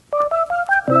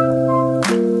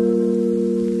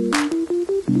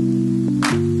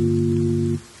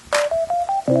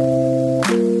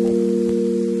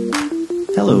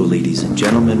Ladies and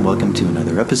gentlemen, welcome to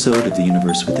another episode of the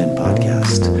Universe Within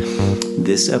podcast.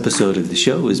 This episode of the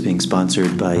show is being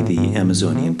sponsored by the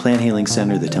Amazonian Plant Healing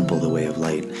Center, the Temple of the Way of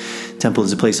Light. Temple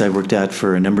is a place I've worked at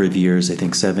for a number of years, I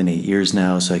think 7-8 years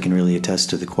now, so I can really attest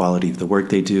to the quality of the work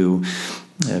they do.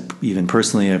 Even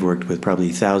personally, I've worked with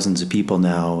probably thousands of people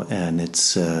now, and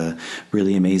it's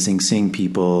really amazing seeing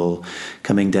people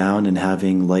coming down and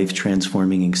having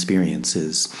life-transforming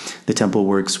experiences. The temple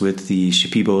works with the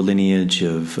Shipibo lineage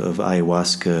of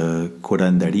ayahuasca,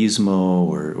 curanderismo,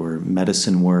 or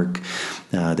medicine work.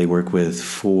 They work with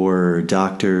 4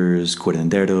 doctors,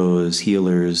 curanderos,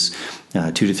 healers,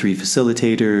 2 to 3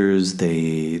 facilitators.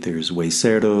 There's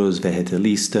hueseros,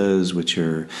 vegetalistas, which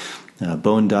are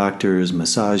bone doctors,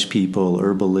 massage people,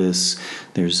 herbalists.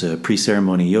 There's a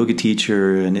pre-ceremony yoga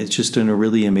teacher, and it's just a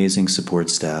really amazing support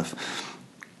staff,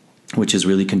 which is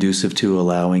really conducive to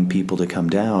allowing people to come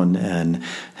down and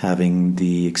having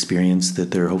the experience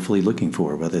that they're hopefully looking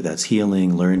for, whether that's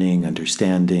healing, learning,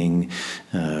 understanding,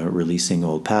 releasing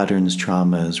old patterns,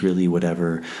 traumas, really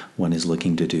whatever one is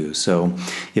looking to do. So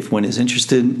if one is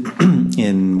interested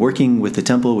in working with the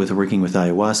temple, working with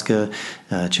ayahuasca,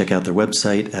 check out their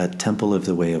website at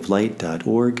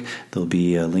templeofthewayoflight.org. There'll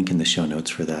be a link in the show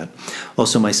notes for that.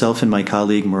 Also, myself and my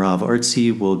colleague Marav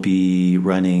Artsy will be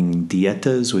running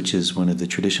dietas, which is one of the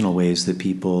traditional ways that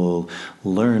people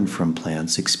learn from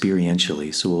plants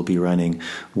experientially. So we'll be running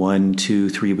 1, 2,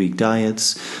 3 week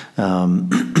diets.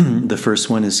 The first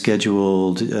one is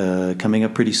scheduled coming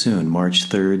up pretty soon, March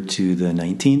 3rd to the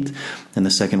 19th. And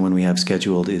the second one we have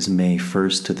scheduled is May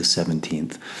 1st to the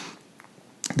 17th.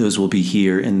 Those will be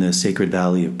here in the Sacred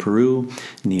Valley of Peru,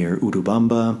 near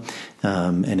Urubamba.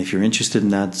 And if you're interested in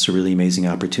that, it's a really amazing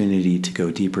opportunity to go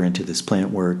deeper into this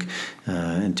plant work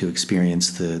and to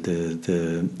experience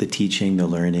the teaching, the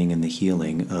learning, and the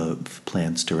healing of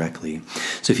plants directly.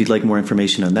 So if you'd like more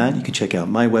information on that, you can check out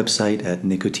my website at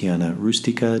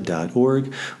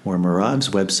nicotianarustica.org or Marav's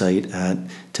website at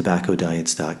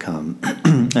tobaccodiets.com.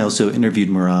 I also interviewed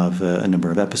Marav a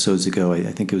number of episodes ago.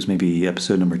 I think it was maybe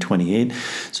episode number 28.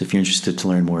 So if you're interested to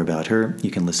learn more about her,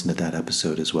 you can listen to that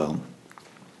episode as well.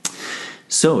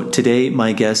 So today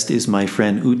my guest is my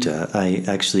friend Uta. I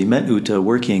actually met Uta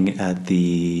working at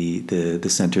the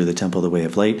center, the Temple of the Way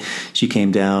of Light. She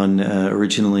came down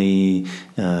originally,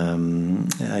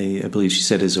 I believe she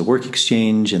said as a work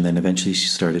exchange, and then eventually she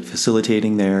started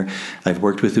facilitating there. I've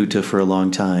worked with Uta for a long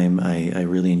time. I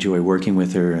really enjoy working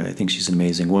with her. I think she's an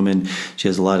amazing woman. She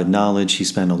has a lot of knowledge. She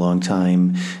spent a long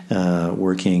time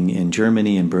working in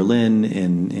Germany, in Berlin,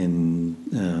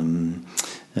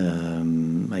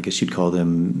 I guess you'd call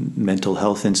them mental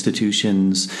health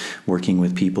institutions, working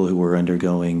with people who were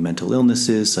undergoing mental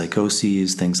illnesses,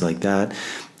 psychoses, things like that.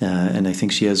 And I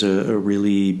think she has a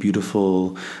really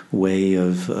beautiful way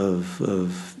of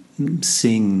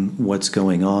seeing what's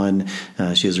going on.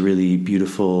 She has a really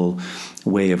beautiful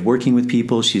way of working with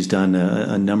people. She's done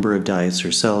a number of diets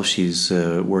herself. She's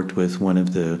worked with one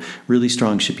of the really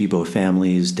strong Shipibo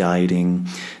families, dieting,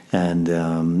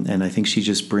 and I think she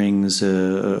just brings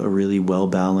a really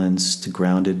well-balanced,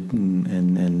 grounded,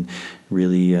 and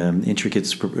really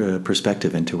intricate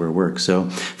perspective into her work. So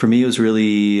for me, it was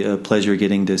really a pleasure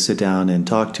getting to sit down and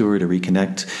talk to her, to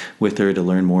reconnect with her, to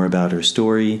learn more about her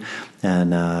story.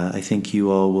 And I think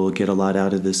you all will get a lot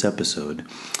out of this episode.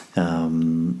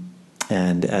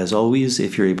 And as always,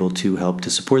 if you're able to help to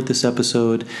support this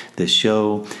episode, this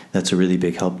show, that's a really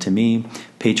big help to me.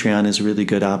 Patreon is a really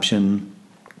good option.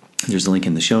 There's a link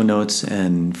in the show notes,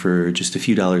 and for just a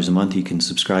few dollars a month, you can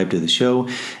subscribe to the show,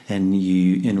 and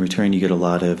in return, you get a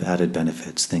lot of added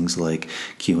benefits, things like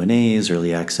Q&As,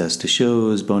 early access to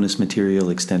shows, bonus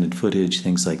material, extended footage,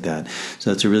 things like that.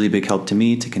 So that's a really big help to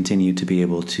me to continue to be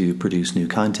able to produce new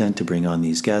content, to bring on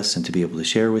these guests, and to be able to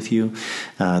share with you.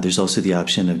 There's also the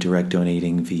option of direct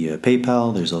donating via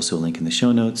PayPal. There's also a link in the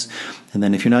show notes. And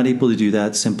then if you're not able to do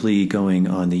that, simply going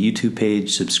on the YouTube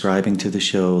page, subscribing to the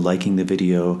show, liking the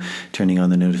video, turning on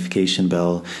the notification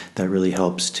bell, that really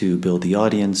helps to build the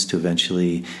audience, to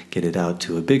eventually get it out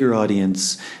to a bigger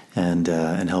audience, and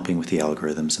helping with the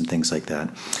algorithms and things like that.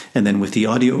 And then with the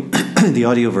audio the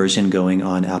audio version going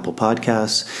on Apple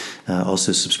Podcasts,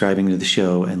 also subscribing to the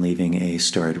show and leaving a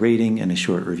starred rating and a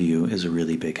short review is a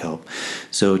really big help.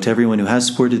 So to everyone who has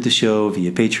supported the show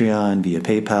via Patreon, via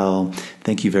PayPal,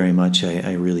 thank you very much.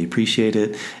 I really appreciate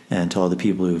it. And to all the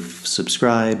people who've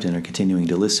subscribed and are continuing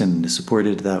to listen and to support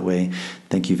it that way,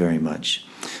 thank you very much.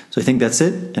 So I think that's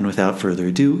it. And without further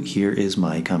ado, here is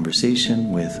my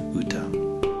conversation with Uta.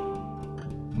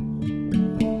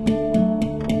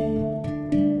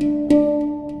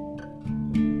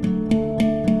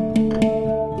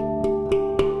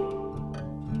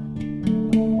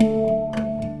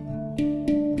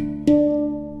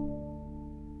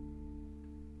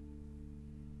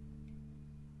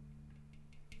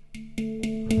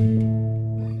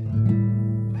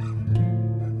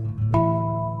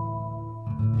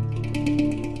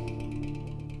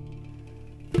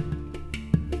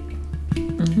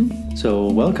 Mm-hmm. So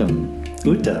welcome,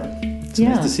 Uta. It's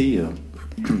nice to see you.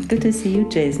 Good to see you,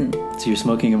 Jason. So you're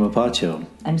smoking a mapacho.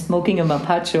 I'm smoking a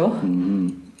mapacho.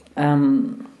 Mm-hmm.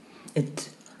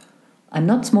 I'm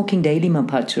not smoking daily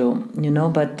mapacho,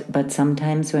 but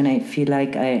sometimes when I feel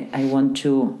like I want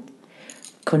to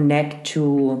connect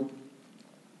to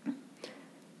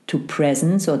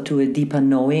presence or to a deeper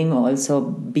knowing, or also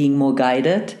being more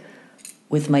guided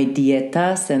with my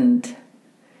dietas, and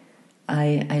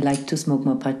I like to smoke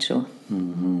mapacho.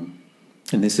 Mm-hmm.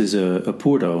 And this is a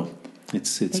puro.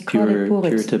 It's pure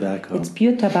tobacco. It's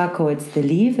pure tobacco. It's the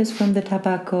leaf is from the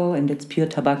tobacco, and it's pure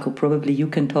tobacco. Probably you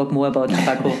can talk more about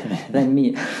tobacco than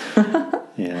me.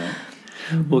 Yeah.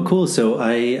 Mm-hmm. Well, cool. So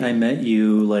I met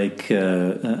you like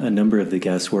a number of the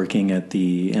guests working at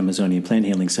the Amazonian Plant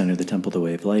Healing Center, the Temple of the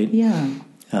Way of Light. Yeah.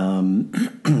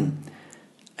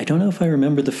 I don't know if I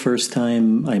remember the first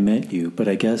time I met you, but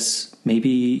I guess maybe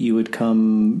you would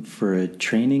come for a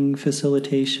training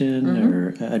facilitation,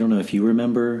 or I don't know if you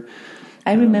remember.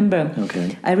 I remember.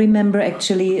 Okay. I remember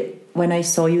actually when I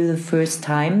saw you the first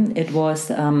time, it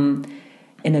was in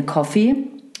a coffee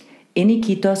in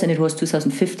Iquitos, and it was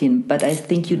 2015, but I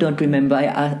think you don't remember.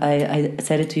 I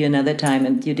said it to you another time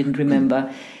and you didn't remember.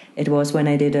 It was when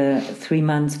I did a 3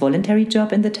 months voluntary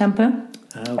job in the temple.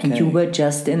 Okay. And you were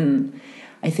just in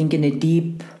a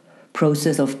deep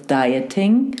process of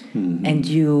dieting, and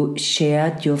you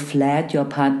shared your flat, your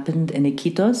apartment in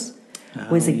Iquitos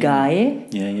with a guy.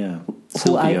 Yeah.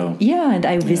 Silvio. And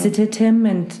I visited him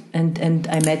and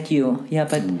I met you. Yeah,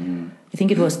 but I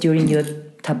think it was during your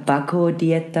tobacco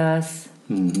dietas.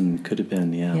 Could have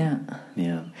been, yeah.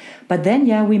 But then,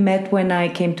 we met when I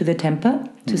came to the temple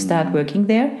to start working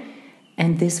there,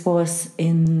 and this was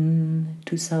in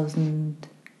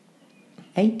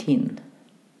 2018.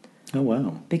 Oh,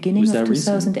 wow. Beginning was of that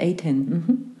 2018.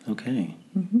 Mm-hmm. Okay.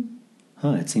 Mm-hmm.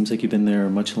 Huh, it seems like you've been there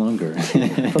much longer.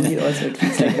 For me also it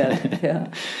feels like that, yeah.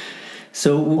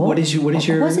 So what is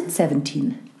your... Was it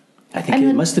 17? I think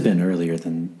it must have been earlier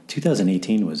than...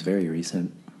 2018 was very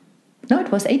recent. No,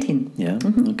 it was 18. Yeah?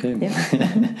 Okay. Yeah.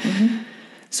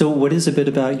 So what is a bit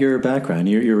about your background?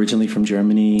 You're originally from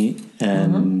Germany,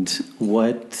 and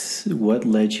what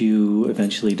led you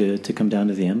eventually to come down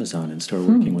to the Amazon and start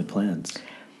working with plants?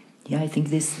 Yeah, I think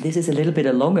this is a little bit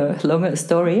a longer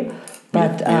story,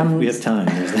 but we have time.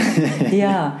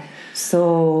 Yeah.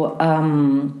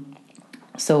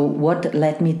 So what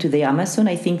led me to the Amazon?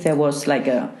 I think there was like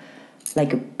a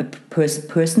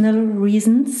personal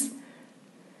reasons,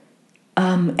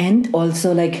 and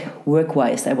also like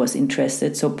work-wise, I was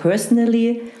interested. So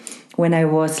personally, when I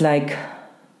was like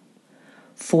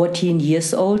 14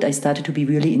 years old, I started to be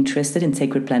really interested in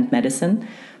sacred plant medicine.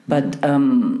 But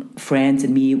friends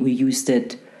and me, we used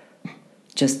it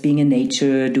just being in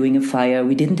nature, doing a fire.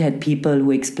 We didn't have people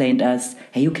who explained us,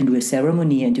 hey, you can do a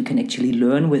ceremony and you can actually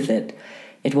learn with it.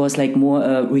 It was like more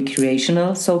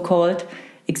recreational, so-called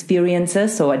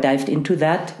experiences. So I dived into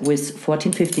that with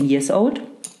 14, 15 years old.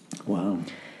 Wow.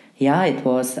 Yeah, it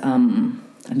was... I'm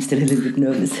still a little bit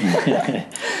nervous.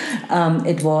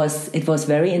 It was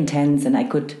very intense, and I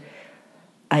got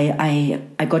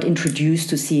introduced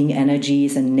to seeing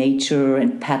energies and nature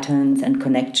and patterns and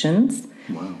connections.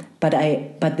 Wow. But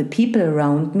the people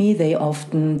around me, they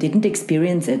often didn't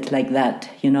experience it like that.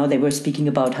 They were speaking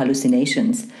about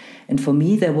hallucinations. And for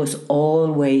me, there was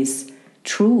always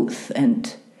truth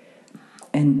and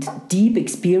deep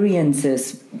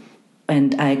experiences.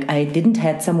 And I didn't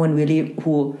have someone really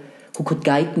who could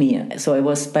guide me. So I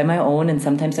was by my own, and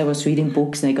sometimes I was reading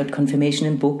books, and I got confirmation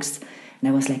in books. And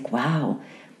I was like, wow,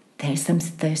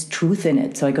 there's truth in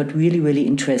it. So I got really, really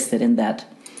interested in that.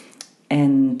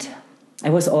 And I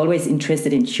was always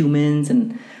interested in humans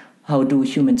and how do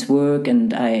humans work.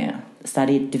 And I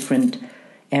studied different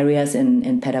areas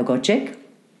in pedagogic,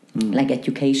 like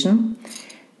education.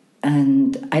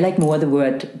 And I like more the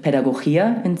word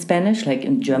pedagogía in Spanish, like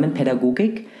in German,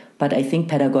 pedagogic. But I think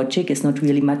pedagogic is not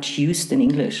really much used in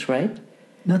English, right?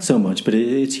 Not so much, but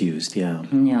it's used, yeah.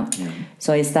 Yeah.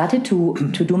 So I started to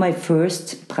do my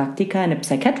first practica in a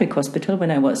psychiatric hospital when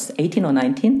I was 18 or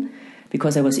 19,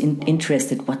 because I was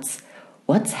interested what's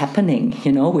happening,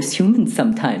 with humans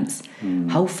sometimes.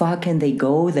 How far can they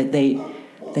go that they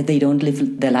don't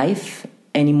live their life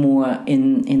anymore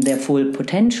in their full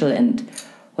potential, and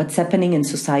what's happening in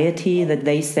society that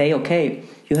they say, okay,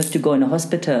 you have to go in a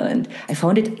hospital. And I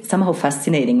found it somehow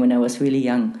fascinating when I was really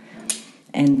young.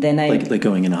 And then like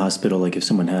going in a hospital, like if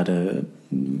someone had a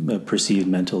perceived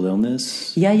mental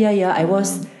illness. Yeah.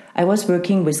 I was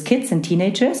working with kids and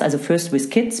teenagers. Also first with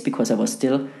kids, because I was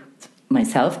still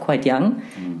myself quite young,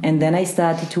 and then I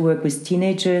started to work with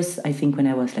teenagers. I think when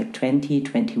I was like 20,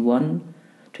 21,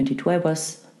 22, I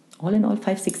was all in all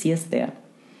 5-6 years there.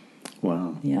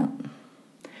 Wow. Yeah.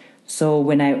 So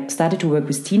when I started to work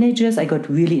with teenagers, I got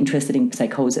really interested in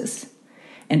psychosis.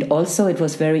 And also it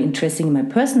was very interesting in my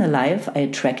personal life. I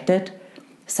attracted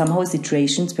somehow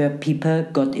situations where people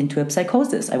got into a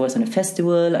psychosis. I was on a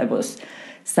festival, I was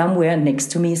somewhere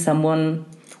next to me, someone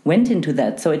went into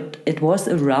that. So it was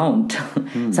around.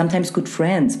 Sometimes good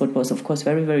friends, but was of course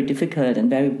very, very difficult and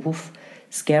very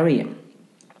scary.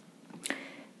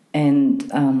 And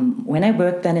when I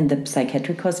worked then in the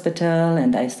psychiatric hospital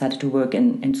and I started to work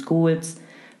in schools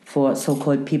for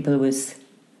so-called people with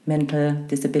mental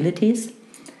disabilities,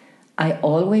 I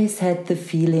always had the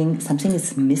feeling something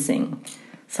is missing.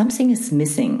 Something is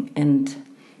missing. And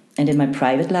in my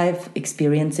private life,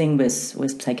 experiencing with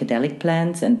psychedelic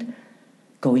plants and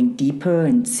going deeper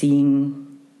and seeing,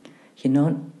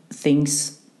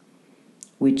 things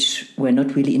which were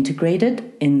not really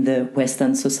integrated in the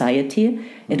Western society,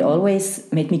 it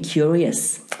always made me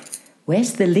curious.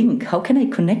 Where's the link? How can I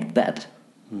connect that?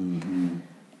 Mm-hmm.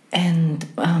 And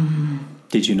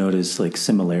did you notice like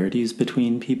similarities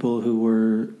between people who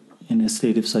were in a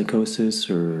state of psychosis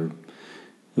or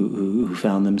who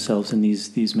found themselves in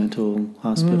these mental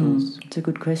hospitals? It's a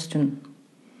good question.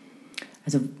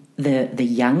 Also the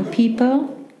young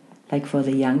people, like for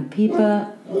the young people,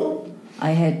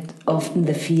 I had often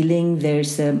the feeling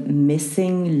there's a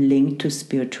missing link to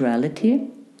spirituality.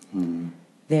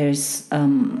 There's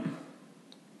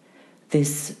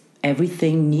this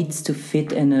everything needs to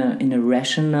fit in a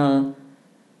rational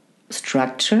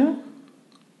structure.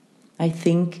 I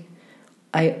think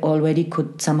I already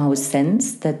could somehow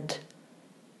sense that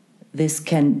this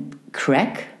can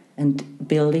crack, and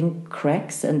building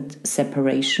cracks and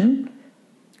separation,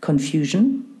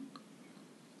 confusion.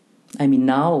 I mean,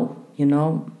 now,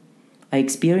 I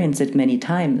experience it many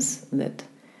times that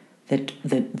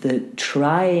the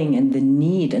trying and the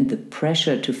need and the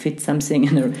pressure to fit something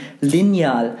in a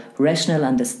linear, rational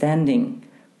understanding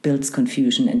builds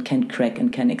confusion and can crack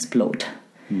and can explode.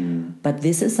 But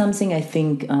this is something I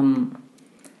think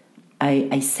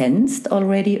I sensed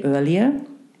already earlier,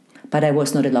 but I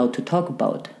was not allowed to talk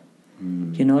about.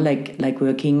 Like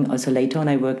working, also later on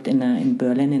I worked in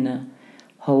Berlin in a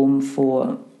home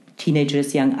for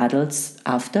teenagers, young adults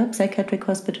after psychiatric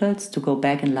hospitals to go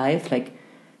back in life, like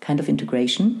kind of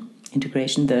integration,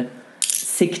 the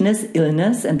sickness,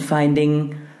 illness, and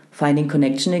finding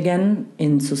connection again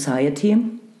in society.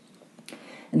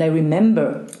 And I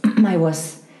remember I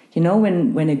was,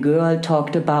 when a girl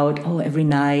talked about, every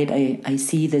night I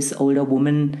see this older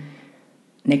woman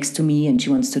next to me and she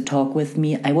wants to talk with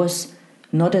me. I was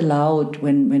not allowed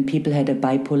when people had a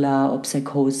bipolar or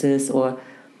psychosis or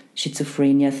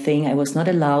schizophrenia thing. I was not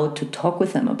allowed to talk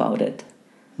with them about it.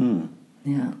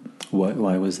 Yeah.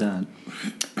 Why was that?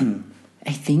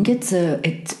 I think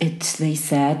they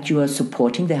said you are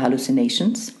supporting the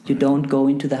hallucinations. You don't go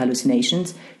into the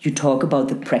hallucinations. You talk about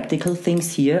the practical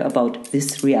things here, about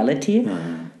this reality.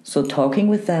 So talking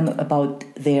with them about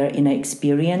their inner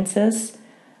experiences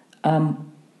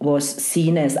was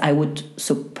seen as I would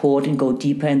support and go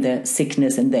deeper in their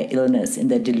sickness and their illness, in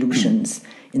their delusions,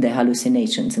 in their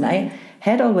hallucinations. And I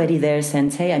had already their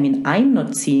sense, hey, I mean, I'm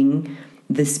not seeing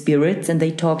the spirits and they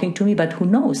talking to me, but who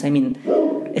knows? I mean,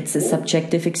 it's a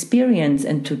subjective experience,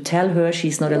 and to tell her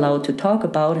she's not allowed to talk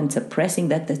about and suppressing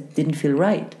that didn't feel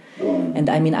right. And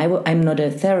I mean, I'm not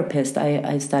a therapist.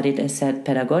 I studied, as said,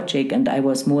 pedagogic, and I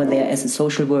was more there as a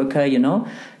social worker,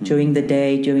 during the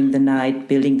day, during the night,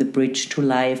 building the bridge to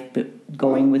life,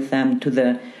 going with them to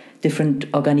the different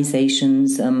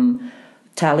organizations,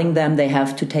 telling them they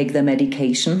have to take their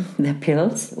medication, their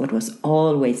pills, what was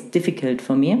always difficult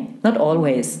for me. Not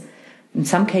always. In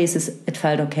some cases it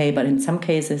felt okay, but in some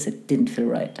cases it didn't feel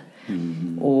right.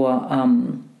 Or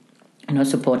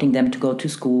supporting them to go to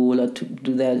school or to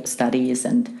do their studies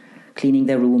and cleaning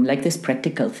their room, like these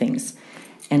practical things.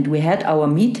 And we had our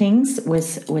meetings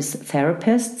with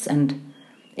therapists, and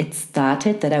it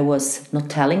started that I was not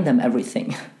telling them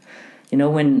everything.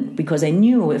 Because I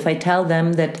knew if I tell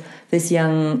them that this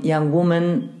young young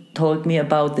told me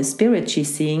about the spirit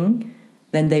she's seeing,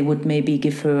 then they would maybe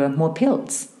give her more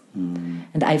pills.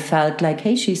 And I felt like,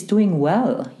 hey, she's doing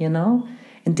well,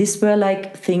 And these were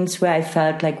like things where I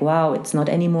felt like, wow, it's not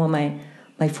anymore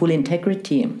my full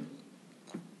integrity.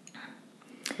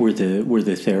 Were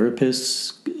the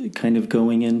therapists kind of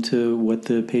going into what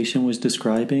the patient was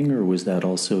describing, or was that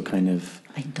also kind of...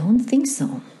 I don't think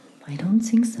so.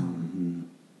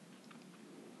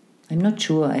 I'm not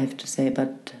sure, I have to say,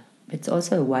 but it's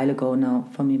also a while ago now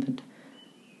for me.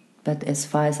 But as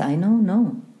far as I know,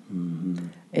 no.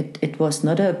 It was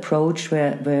not an approach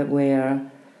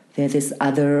where there are these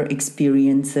other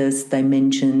experiences,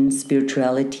 dimensions,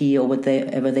 spirituality, or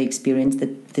whatever they experienced,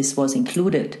 that this was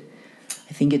included.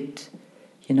 I think it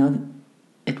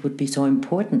would be so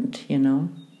important,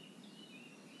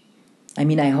 I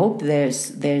mean, I hope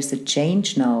there's a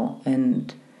change now,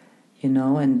 and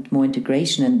and more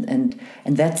integration, and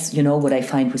that's what I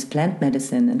find with plant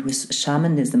medicine and with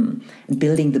shamanism, and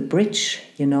building the bridge,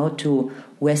 to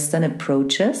Western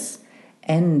approaches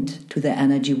and to the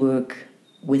energy work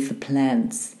with the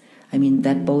plants. I mean,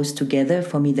 that both together,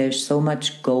 for me, there's so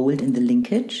much gold in the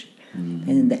linkage and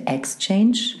in the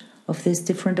exchange of these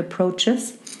different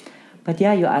approaches. But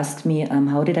yeah, you asked me,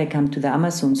 how did I come to the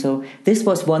Amazon? So this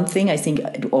was one thing, I think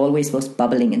it always was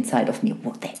bubbling inside of me.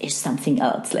 Well, there is something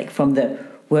else, like from the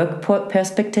work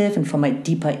perspective and from my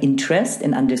deeper interest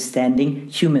in understanding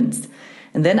humans.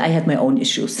 And then I had my own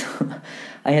issues.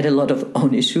 I had a lot of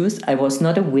own issues. I was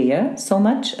not aware so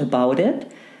much about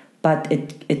it, but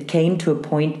it came to a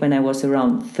point when I was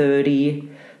around 30,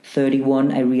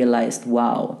 31, I realized,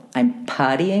 wow, I'm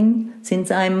partying since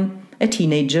I'm a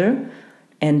teenager.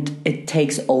 And it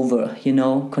takes over,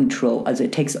 control. Also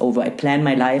it takes over. I plan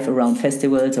my life around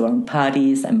festivals, around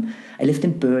parties. I lived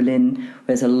in Berlin, where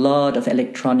there's a lot of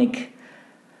electronic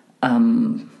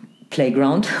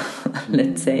playground,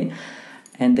 let's say.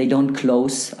 And they don't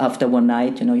close after one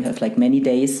night. You have like many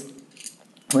days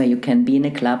where you can be in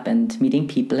a club and meeting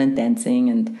people and dancing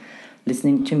and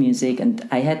listening to music. And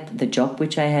I had the job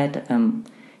which I had in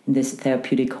this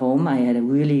therapeutic home. I had a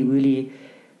really,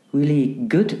 really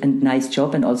good and nice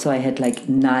job, and also I had like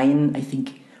 9, I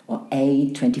think, or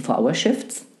 8 24-hour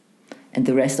shifts, and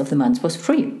the rest of the month was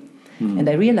free. And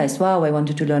I realized, wow, I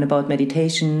wanted to learn about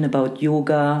meditation, about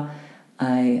yoga.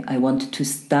 I wanted to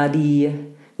study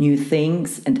new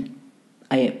things, and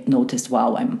I noticed,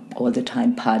 wow, I'm all the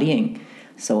time partying,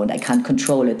 and I can't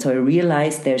control it. So I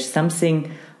realized there's something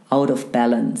out of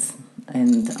balance,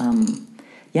 and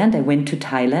and I went to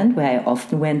Thailand, where I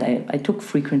often went. I took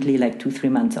frequently like 2-3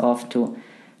 months off to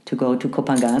go to Koh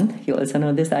Phangan. You also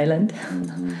know this island.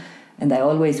 Mm-hmm. And I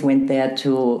always went there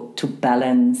to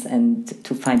balance and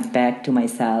to find back to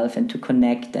myself and to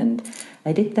connect. And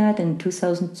I did that in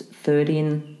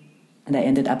 2013, and I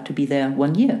ended up to be there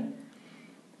 1 year.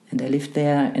 And I lived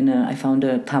there I found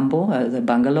a tambo, the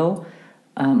bungalow,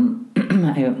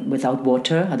 without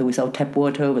water, without tap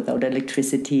water, without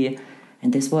electricity.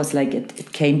 And this was like,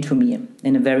 it came to me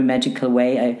in a very magical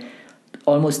way. I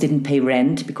almost didn't pay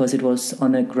rent because it was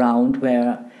on a ground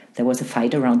where there was a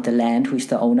fight around the land, who is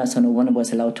the owner, so no one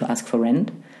was allowed to ask for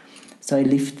rent. So I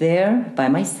lived there by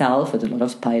myself with a lot of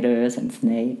spiders and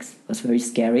snakes. It was very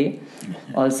scary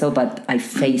also, but I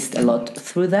faced a lot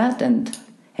through that, and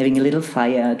having a little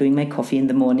fire, doing my coffee in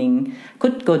the morning.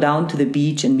 Could go down to the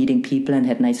beach and meeting people and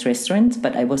had nice restaurants,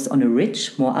 but I was on a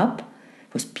ridge, more up.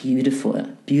 It was beautiful,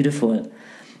 beautiful.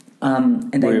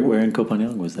 And where in Koh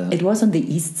Phangan was that? It was on the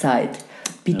east side,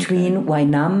 between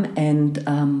Wainam and,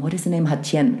 what is the name, Hat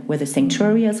Tien, where the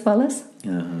sanctuary as well is.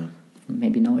 Uh-huh.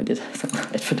 Maybe now I did some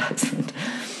advertisement.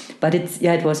 But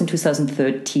it was in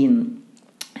 2013.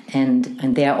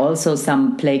 And there are also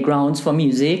some playgrounds for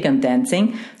music and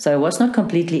dancing. So I was not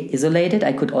completely isolated.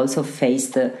 I could also face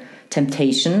the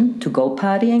temptation to go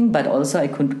partying, but also I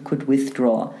could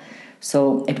withdraw.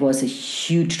 So it was a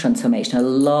huge transformation. A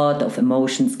lot of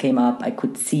emotions came up. I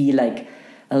could see like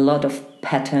a lot of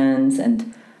patterns, and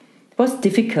it was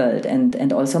difficult.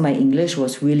 And also my English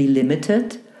was really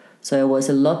limited. So I was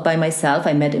a lot by myself.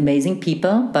 I met amazing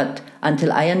people, but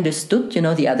until I understood,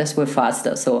 the others were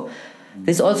faster. So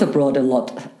this also brought a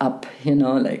lot up,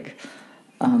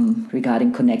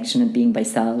 regarding connection and being by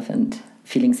self and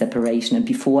feeling separation. And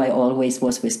before I always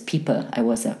was with people. I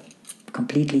was a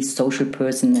completely social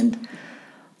person and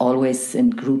always in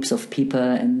groups of people,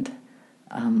 and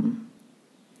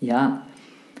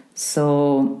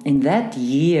so in that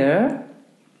year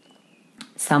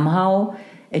somehow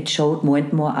it showed more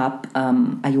and more up.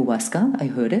 Ayahuasca, I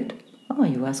heard it.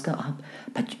 Ayahuasca,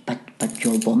 but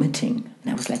you're vomiting.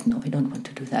 And I was like, no, I don't want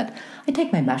to do that. I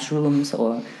take my mushrooms,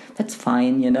 or that's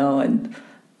fine,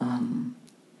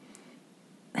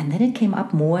 and then it came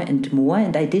up more and more,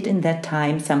 and I did in that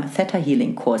time some theta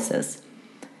healing courses.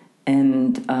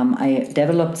 And I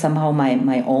developed somehow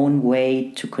my own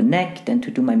way to connect and to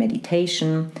do my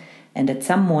meditation. And at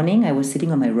some morning, I was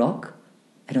sitting on my rock.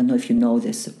 I don't know if you know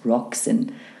this, rocks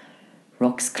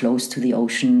close to the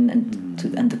ocean and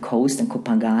the coast and Koh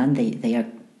Phangan, they are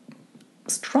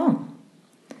strong.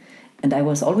 And I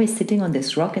was always sitting on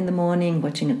this rock in the morning,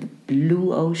 watching the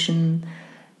blue ocean.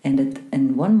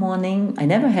 And one morning, I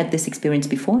never had this experience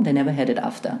before, and I never had it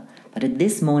after. But at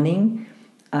this morning,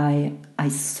 I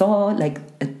saw like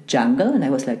a jungle, and I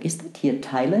was like, is that here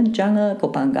Thailand jungle,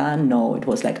 Kopangan? No, it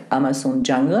was like Amazon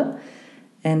jungle.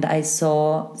 And I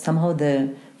saw somehow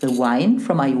the wine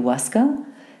from ayahuasca,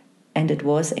 and it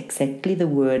was exactly the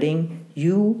wording,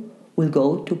 you will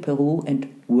go to Peru and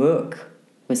work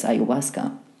with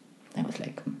ayahuasca. I was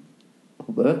like,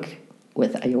 work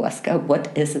with ayahuasca?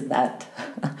 What is that?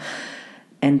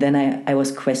 And then I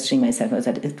was questioning myself. I was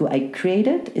like, do I create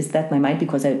it? Is that my mind?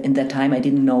 Because in that time I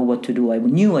didn't know what to do. I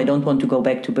knew I don't want to go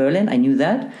back to Berlin. I knew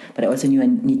that. But I also knew I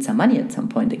need some money at some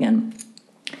point again.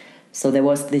 So there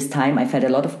was this time I felt a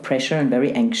lot of pressure and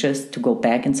very anxious to go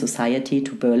back in society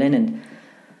to Berlin. And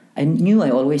I knew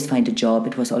I always find a job.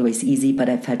 It was always easy. But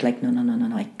I felt like, no,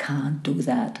 I can't do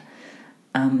that.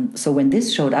 So when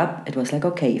this showed up, it was like,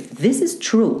 okay, if this is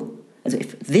true,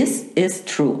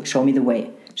 show me the way.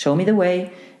 Show me the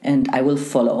way, and I will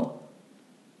follow.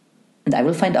 And I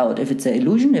will find out if it's an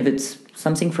illusion, if it's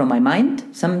something from my mind,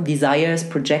 some desires,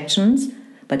 projections.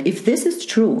 But if this is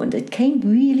true, and it came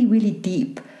really, really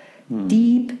deep.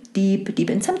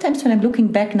 And sometimes when I'm looking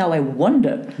back now, I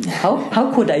wonder,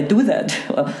 how could I do that?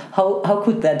 How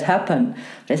could that happen?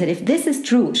 But I said, if this is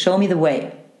true, show me the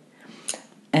way.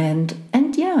 And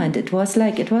it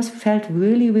felt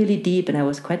really, really deep, and I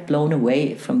was quite blown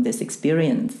away from this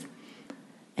experience.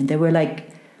 And there were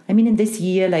in this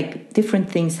year,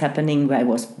 different things happening where I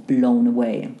was blown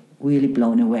away, really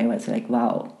blown away. I was like,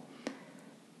 wow,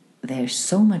 there's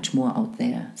so much more out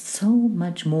there, so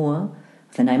much more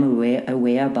than I'm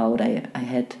aware about. I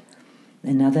had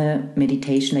another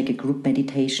meditation, like a group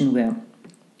meditation, where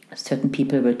certain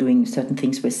people were doing certain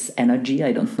things with energy.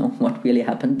 I don't know what really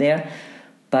happened there,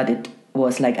 but it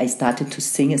was like I started to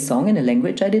sing a song in a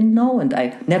language I didn't know, and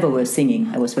I never was singing.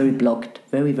 I was very blocked,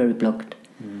 very, very blocked.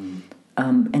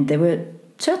 And there were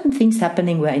certain things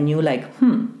happening where I knew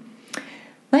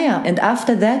and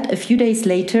after that, a few days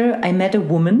later, I met a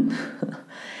woman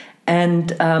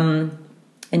and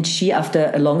she,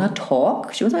 after a longer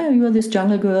talk, she was like, you are this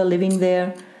jungle girl living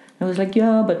there. I was like,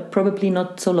 yeah, but probably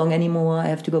not so long anymore. I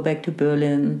have to go back to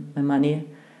Berlin. My money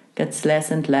gets less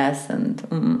and less, and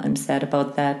I'm sad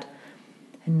about that.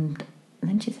 And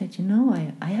then she said,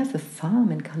 I have a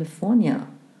farm in California.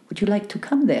 Would you like to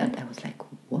come there? And I was like,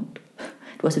 what?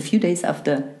 It was a few days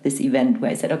after this event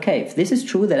where I said, okay, if this is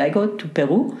true that I go to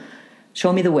Peru,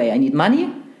 show me the way. I need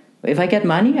money. If I get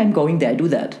money, I'm going there. I do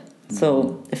that.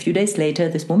 So a few days later,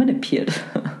 this woman appeared.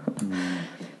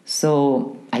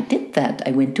 So I did that.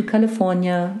 I went to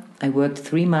California. I worked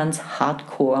 3 months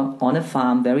hardcore on a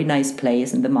farm, very nice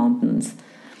place in the mountains.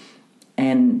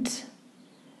 And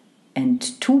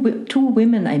two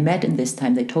women I met in this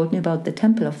time, they told me about the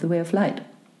Temple of the Way of Light.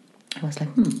 I was like,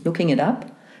 looking it up.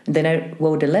 And then I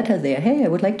wrote a letter there, hey, I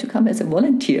would like to come as a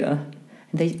volunteer.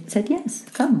 And they said, yes,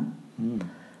 come.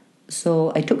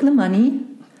 So I took the money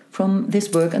from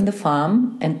this work on the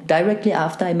farm, and directly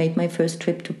after I made my first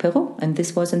trip to Peru. And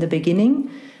this was in the beginning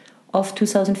of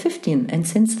 2015. And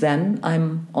since then,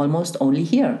 I'm almost only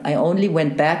here. I only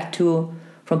went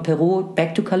from Peru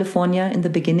back to California in the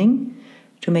beginning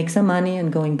to make some money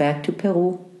and going back to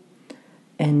Peru.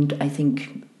 And I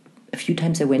think a few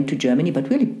times I went to Germany, but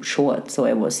really short. So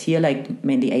I was here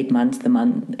mainly 8 months,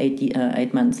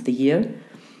 8 months the year.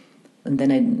 And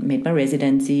then I made my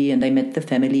residency, and I met the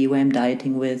family where I'm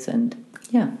dieting with. And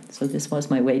so this was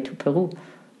my way to Peru.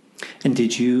 And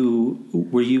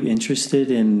were you interested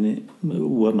in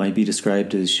what might be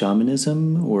described as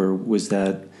shamanism, or was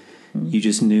that you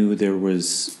just knew there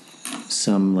was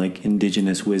some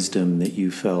indigenous wisdom that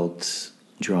you felt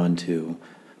drawn to?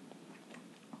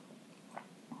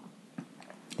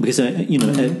 Because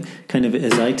kind of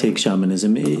as I take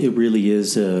shamanism, it really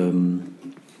is.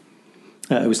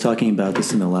 I was talking about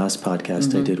this in the last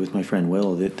podcast I did with my friend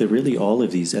Will. That really all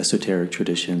of these esoteric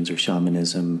traditions or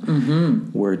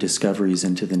shamanism were discoveries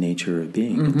into the nature of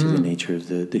being, into the nature of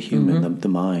the human, the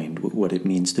mind, what it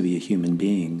means to be a human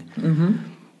being.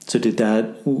 So did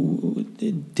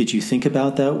you think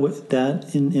about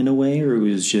that in a way, or it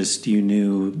was just you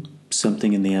knew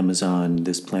something in the Amazon,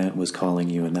 this plant was calling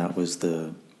you, and that was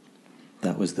the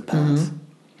path?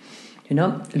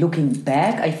 Looking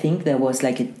back, I think there was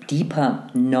a deeper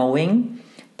knowing,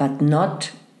 but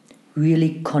not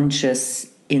really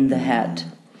conscious in the head.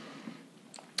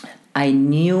 I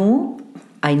knew,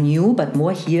 but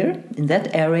more here in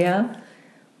that area,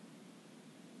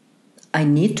 I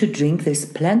need to drink this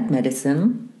plant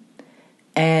medicine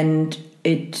and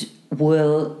it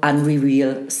will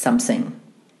unreveal something.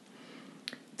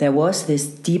 There was this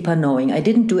deeper knowing. I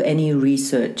didn't do any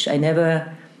research. I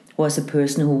never was a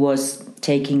person who was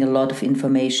taking a lot of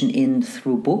information in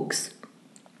through books.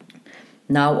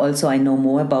 now also I know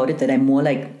more about it, that I'm more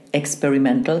like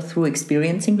experimental through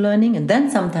experiencing learning. And then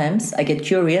sometimes I get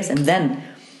curious and then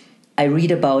I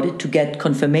read about it to get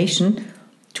confirmation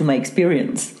to my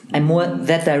experience. I'm more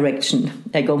that direction.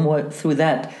 I go more through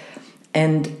that.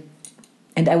 And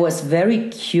I was very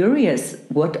curious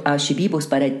what are shibibos,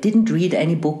 but I didn't read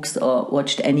any books or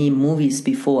watched any movies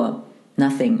before.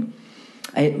 Nothing.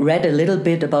 I read a little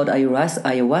bit about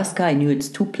ayahuasca. I knew it's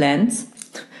 2 plants,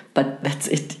 but that's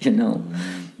it, you know.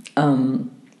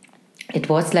 It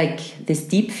was like this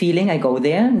deep feeling. I go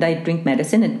there and I drink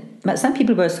medicine. And some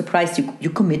people were surprised. You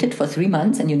committed for 3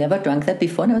 months and you never drank that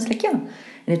before. And I was like, yeah.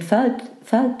 And it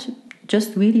felt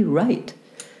just really right.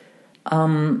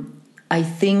 I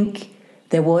think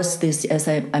there was this, as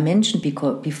I mentioned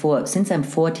before, since I'm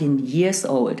 14 years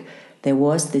old, there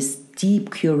was this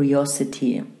deep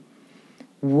curiosity.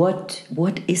 What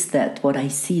is that? What I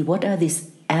see? What are these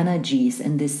energies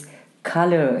and these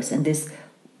colors and this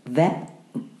web?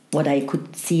 What I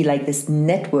could see, like this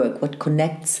network, what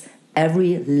connects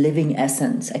every living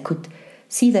essence. I could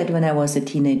see that when I was a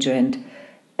teenager,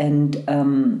 and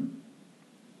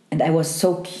I was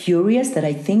so curious that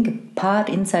I think a part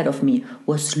inside of me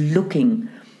was looking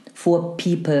for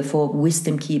people, for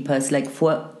wisdom keepers, like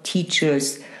for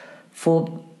teachers,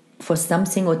 for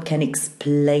something what can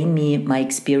explain me my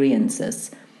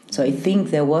experiences. So I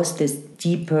think there was this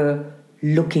deeper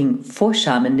looking for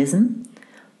shamanism,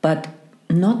 but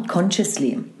not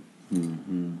consciously.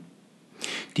 Mm-hmm.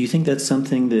 Do you think that's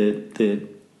something that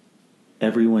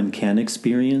everyone can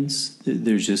experience?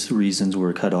 There's just reasons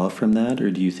we're cut off from that?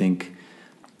 Or do you think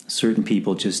certain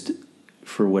people just,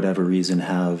 for whatever reason,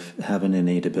 have an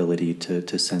innate ability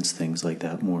to sense things like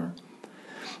that more?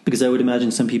 Because I would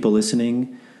imagine some people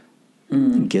listening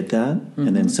get that,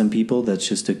 and then some people, that's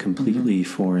just a completely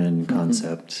foreign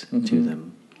concept to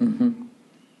them.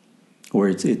 Or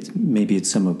it's maybe it's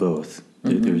some of both.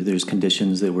 There's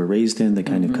conditions that we're raised in that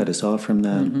kind of cut us off from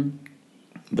that,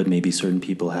 but maybe certain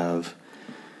people have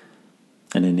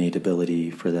an innate ability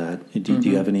for that. Do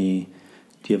you have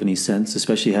any sense,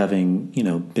 especially having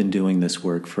been doing this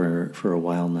work for a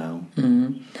while now?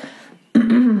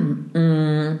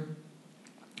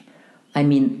 I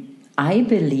mean, I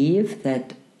believe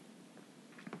that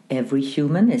every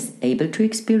human is able to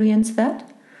experience that,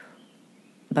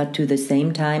 but to the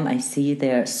same time, I see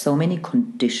there are so many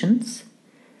conditions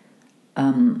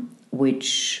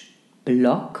which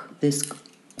block this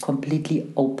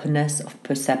completely openness of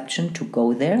perception to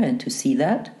go there and to see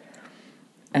that.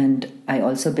 And I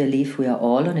also believe we are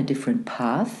all on a different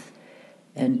path,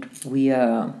 and we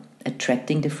are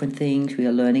attracting different things, we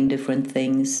are learning different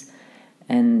things.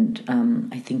 And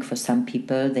I think for some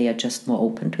people, they are just more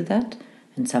open to that,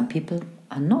 and some people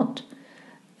are not.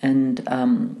 And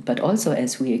but also,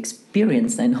 as we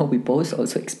experienced, I know we both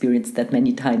also experienced that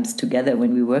many times together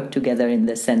when we work together in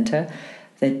the center,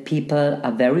 that people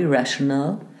are very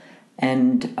rational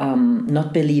and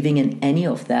not believing in any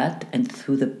of that. And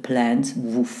through the plants,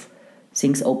 woof,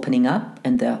 things opening up,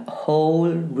 and the whole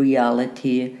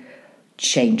reality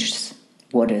changes.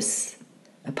 What is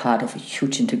a part of a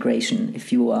huge integration?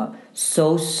 If you are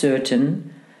so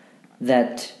certain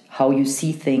that how you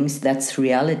see things, that's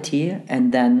reality,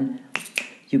 and then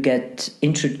you get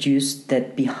introduced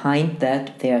that behind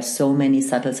that there are so many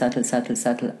subtle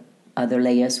other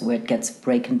layers where it gets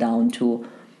broken down to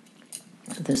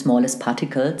the smallest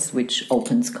particles, which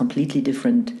opens completely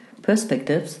different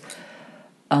perspectives.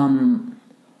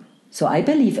 So I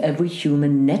believe every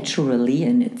human naturally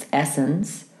in its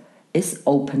essence is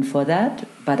open for that,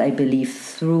 but I believe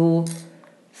through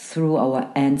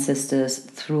our ancestors,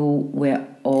 through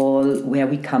where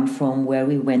we come from, where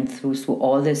we went through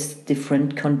all these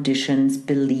different conditions,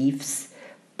 beliefs,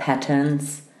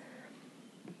 patterns,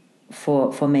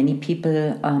 for many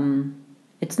people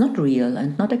it's not real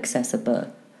and not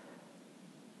accessible.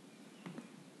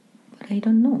 But I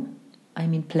don't know. I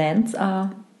mean, plants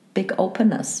are big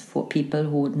openers for people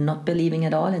who are not believing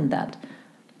at all in that.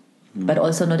 But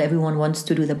also not everyone wants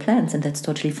to do the plants, and that's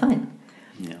totally fine.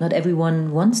 Yeah. Not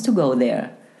everyone wants to go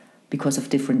there because of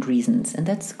different reasons, and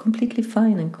that's completely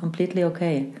fine and completely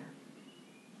okay.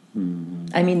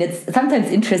 I mean, it's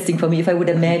sometimes interesting for me if I would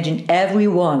imagine every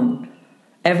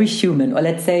human, or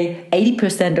let's say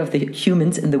 80% of the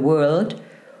humans in the world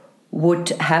would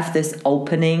have this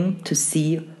opening to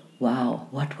see, wow,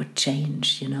 what would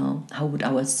change, How would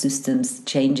our systems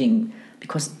changing?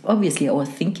 Because obviously our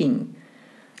thinking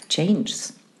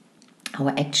changes,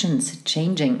 our actions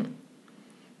changing,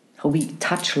 how we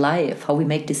touch life, how we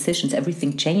make decisions,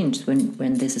 everything changes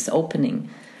when this is opening.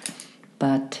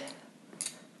 But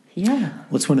Yeah.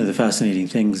 What's one of the fascinating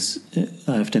things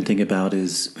I often think about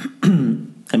is,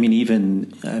 you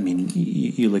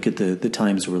look at the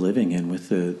times we're living in with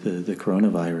the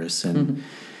coronavirus, and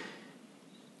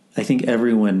I think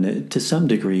everyone, to some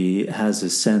degree, has a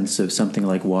sense of something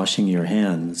like washing your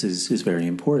hands is very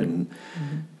important,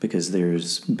 because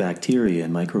there's bacteria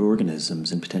and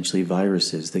microorganisms and potentially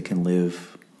viruses that can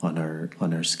live on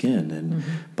our skin, and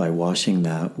by washing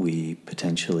that, we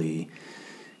potentially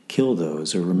kill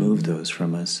those or remove those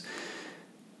from us.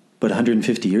 But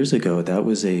 150 years ago, that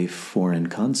was a foreign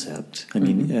concept. I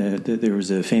mean, there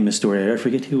was a famous story. I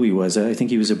forget who he was. I think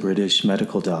he was a British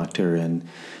medical doctor, and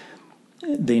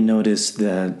they noticed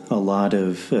that a lot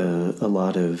of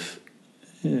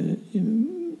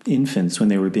infants, when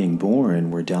they were being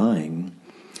born, were dying,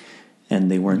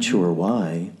 and they weren't sure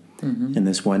why. And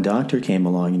this one doctor came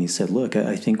along and he said, "Look,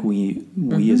 I think we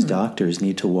as doctors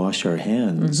need to wash our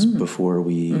hands before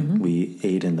we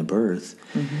aid in the birth."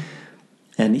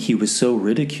 And he was so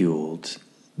ridiculed.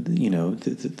 You know,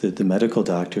 the medical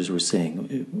doctors were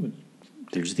saying,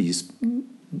 "There's these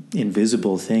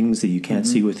invisible things that you can't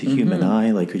see with the human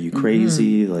eye. Like, are you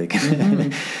crazy?" Like,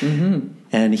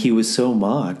 and he was so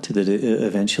mocked that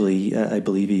eventually, I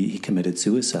believe he committed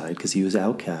suicide because he was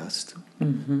outcast.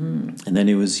 And then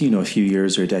it was, a few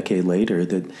years or a decade later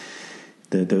that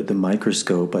the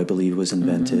microscope, I believe, was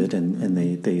invented, and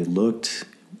they looked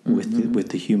with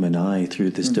the human eye through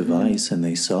this device, and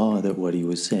they saw that what he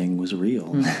was saying was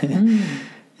real.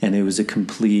 And it was a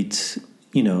complete,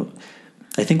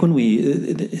 I think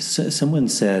when someone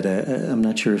said, I'm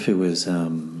not sure if it was,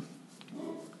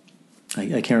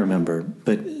 I can't remember,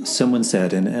 but someone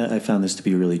said, and I found this to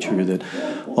be really true, that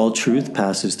all truth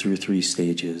passes through 3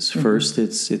 stages. First,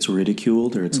 it's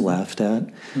ridiculed or it's laughed at.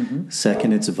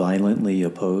 Second, it's violently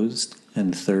opposed.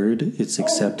 And third, it's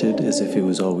accepted as if it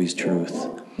was always truth.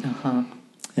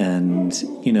 And,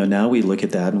 now we look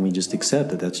at that and we just accept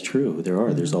that that's true.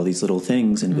 There's all these little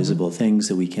things, invisible things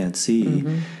that we can't see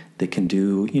that can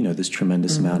do, this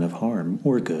tremendous amount of harm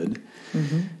or good.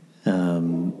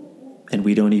 And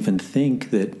we don't even think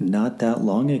that not that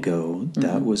long ago,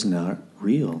 that was not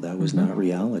real. That was not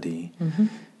reality.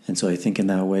 And so I think in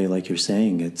that way, like you're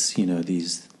saying, it's,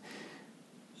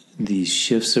 these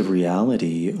shifts of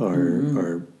reality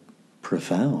are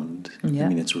profound. Yeah. I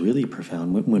mean, it's really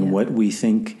profound. When what we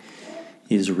think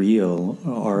is real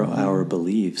are our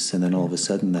beliefs, and then all of a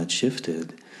sudden that's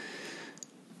shifted,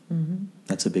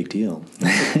 that's a big deal.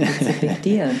 It's a big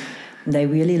deal. And I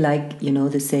really like,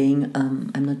 the saying,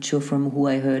 I'm not sure from who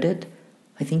I heard it.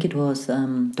 I think it was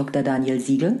Dr. Daniel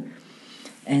Siegel.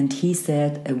 And he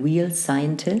said, a real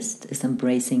scientist is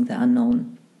embracing the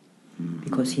unknown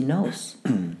because he knows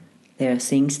there are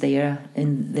things they are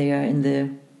in the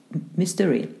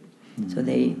mystery. So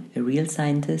a real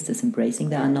scientist is embracing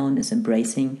the unknown, is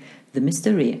embracing the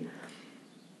mystery.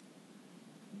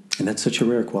 And that's such a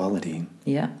rare quality.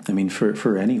 Yeah. I mean,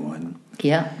 for anyone.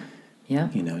 Yeah. Yeah.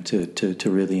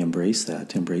 To really embrace that,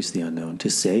 to embrace the unknown, to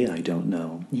say, I don't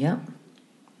know. Yeah.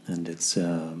 And it's,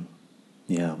 And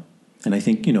I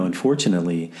think,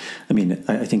 unfortunately, I mean,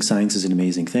 I think science is an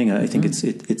amazing thing. I think it's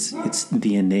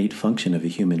the innate function of a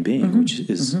human being, which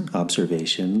is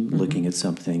observation, looking at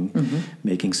something,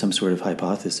 making some sort of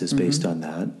hypothesis based on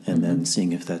that, and then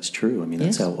seeing if that's true. I mean,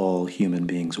 that's how all human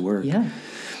beings work. Yeah.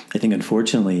 I think,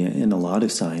 unfortunately, in a lot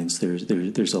of science,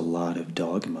 there's a lot of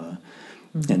dogma.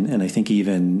 And I think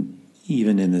even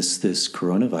in this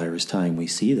coronavirus time, we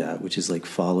see that, which is like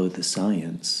follow the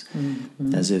science,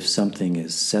 as if something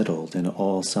is settled and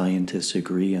all scientists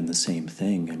agree on the same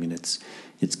thing. I mean,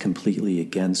 it's completely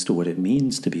against what it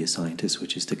means to be a scientist,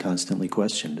 which is to constantly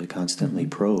question, to constantly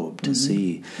probe, to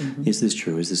see, is this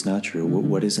true, is this not true,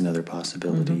 what is another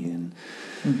possibility?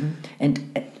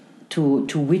 And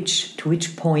to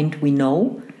which point we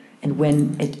know, and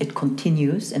when it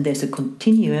continues, and there's a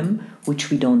continuum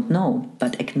which we don't know,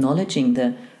 but acknowledging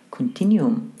the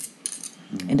continuum.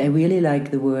 And I really like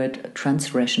the word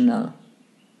transrational.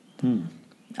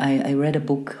 I read a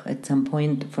book at some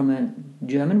point from a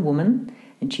German woman,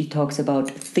 and she talks about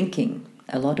thinking,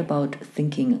 a lot about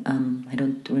thinking. I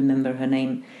don't remember her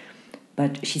name,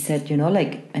 but she said,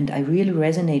 and I really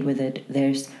resonate with it,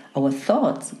 our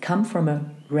thoughts come from a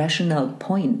rational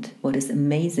point, what is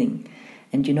amazing.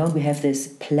 And we have this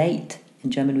plate. In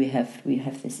German, we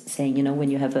have this saying, when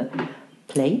you have a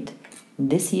plate,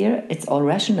 this year it's all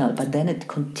rational, but then it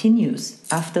continues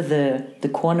after the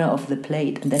corner of the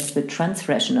plate, and that's the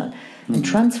transrational. And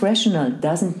transrational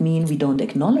doesn't mean we don't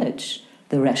acknowledge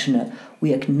the rational.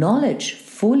 We acknowledge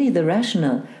fully the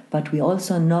rational, but we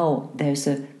also know there's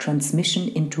a transmission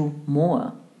into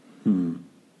more.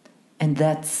 And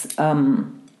that's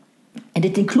And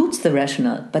it includes the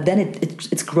rational, but then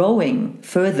it's growing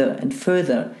further and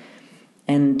further.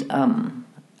 And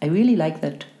I really like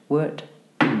that word.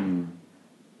 And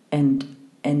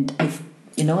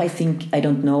I think, I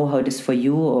don't know how it is for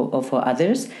you or for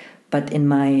others, but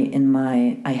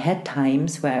I had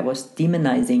times where I was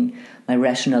demonizing my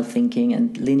rational thinking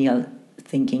and linear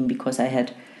thinking, because I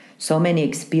had so many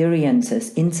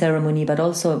experiences in ceremony, but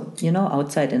also,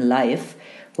 outside in life,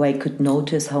 where I could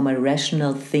notice how my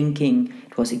rational thinking,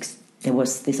 there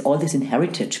was all this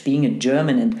inheritage, being a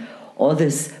German, and all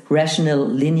this rational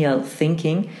linear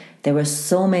thinking. There were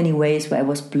so many ways where I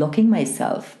was blocking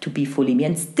myself to be fully me,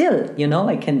 and still,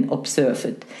 I can observe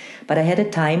it. But I had a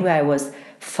time where I was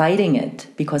fighting it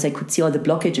because I could see all the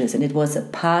blockages, and it was a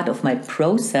part of my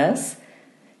process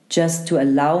just to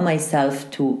allow myself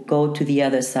to go to the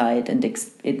other side and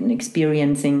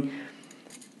experiencing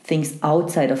things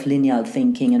outside of linear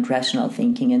thinking and rational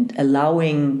thinking, and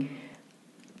allowing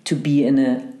to be in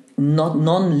a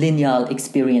non-linear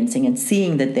experiencing and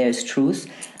seeing that there's truth,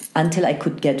 until I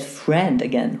could get friend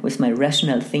again with my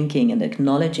rational thinking and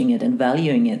acknowledging it and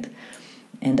valuing it.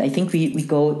 And I think we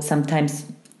go sometimes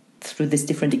through these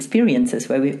different experiences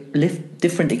where we live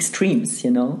different extremes,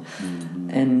 Mm-hmm.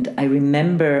 And I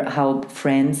remember how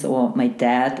friends or my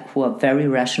dad, who are very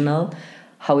rational,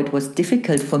 how it was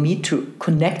difficult for me to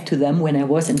connect to them when I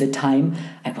was in the time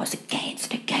I was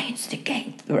against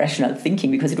rational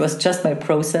thinking, because it was just my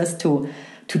process to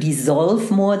dissolve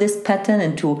more this pattern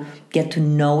and to get to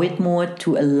know it more,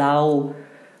 to allow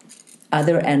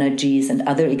other energies and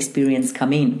other experience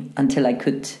come in, until I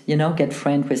could, get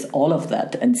friend with all of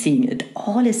that and seeing it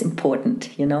all is important,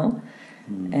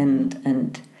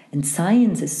 and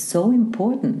science is so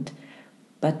important,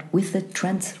 but with the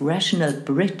trans-rational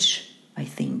bridge, I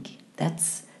think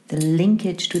that's the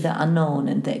linkage to the unknown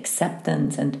and the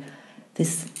acceptance and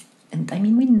this. And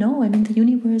we know, the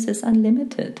universe is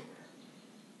unlimited.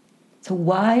 So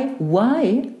why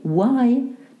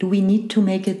do we need to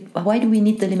make it? Why do we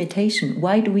need the limitation?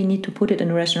 Why do we need to put it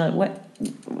in a rational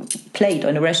plate or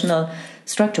in a rational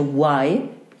structure? Why?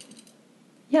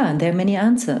 Yeah, and there are many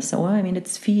answers. So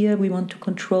it's fear. We want to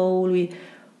control.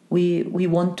 We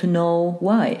want to know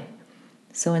why.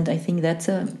 So, and I think that's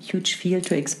a huge field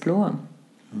to explore.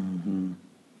 Mm-hmm.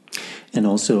 And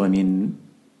also,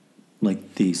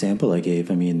 like the example I gave,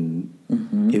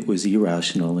 mm-hmm. It was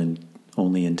irrational and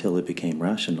only until it became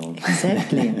rational.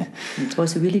 Exactly. It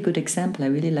was a really good example. I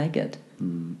really like it.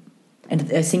 Mm.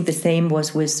 And I think the same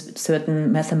was with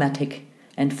certain mathematic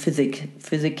and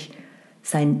physics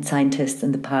scientists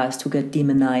in the past who got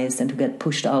demonized and who got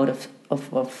pushed out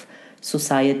of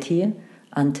society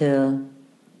until,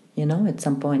 at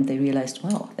some point they realized,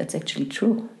 wow, that's actually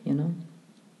true,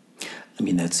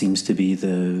 That seems to be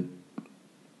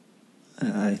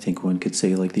I think one could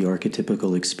say, like the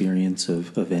archetypical experience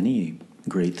of any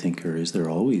great thinker is they're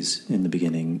always in the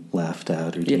beginning laughed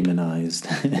at or demonized.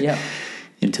 Yeah.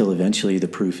 Until eventually the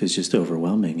proof is just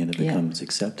overwhelming and it becomes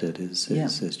accepted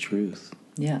as truth.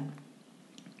 Yeah.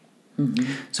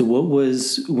 Mm-hmm. So what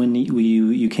was, when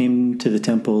you came to the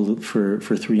temple for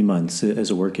 3 months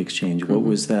as a work exchange, what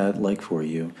was that like for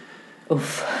you?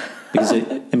 Oof. Because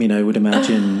I would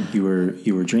imagine you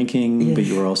were drinking, yes. But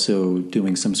you were also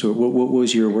doing some sort. What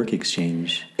was your work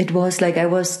exchange? It was like I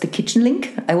was the kitchen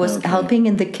link. I was helping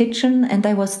in the kitchen, and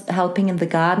I was helping in the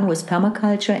garden with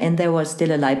permaculture, and there was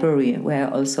still a library where I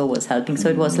also was helping. So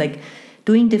it was like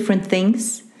doing different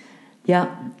things,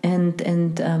 and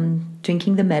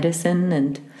drinking the medicine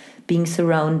and being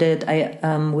surrounded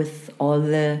with all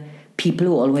the people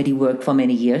who already worked for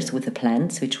many years with the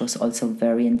plants, which was also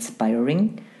very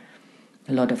inspiring.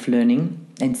 A lot of learning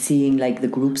and seeing like the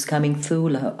groups coming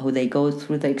through, how they go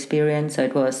through the experience. So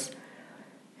it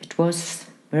was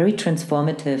very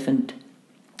transformative and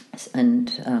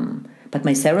but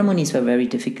my ceremonies were very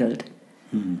difficult.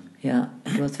 Mm-hmm. Yeah,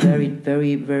 it was very,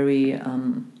 very, very,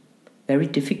 very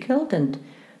difficult, and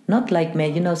not like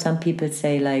some people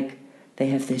say like they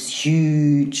have this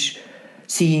huge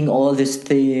seeing all these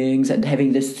things and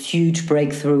having this huge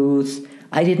breakthroughs.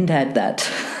 I didn't have that.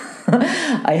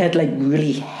 I had like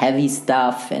really heavy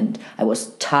stuff, and I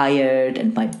was tired,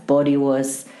 and my body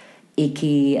was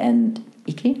icky.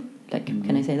 Like,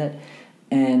 can I say that?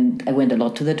 And I went a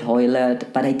lot to the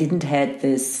toilet, but I didn't have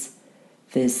this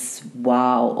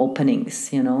wow openings,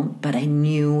 But I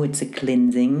knew it's a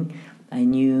cleansing. I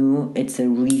knew it's a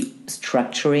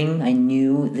restructuring. I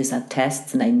knew these are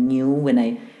tests, and I knew when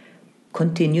I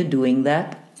continue doing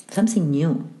that, something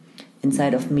new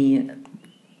inside of me.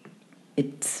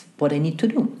 It's what I need to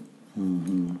do.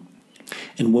 Mm-hmm.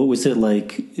 And what was it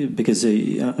like? Because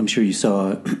I'm sure you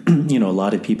saw, a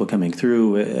lot of people coming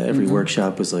through. Every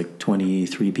workshop was like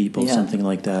 23 people, something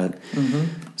like that.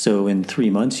 So in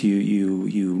 3 months,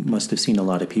 you must have seen a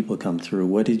lot of people come through.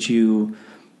 What did you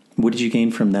gain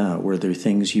from that? Were there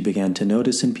things you began to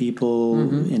notice in people,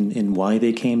 in why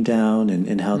they came down,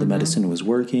 and how the medicine was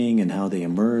working, and how they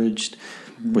emerged?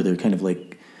 Were there kind of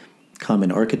like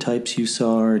common archetypes you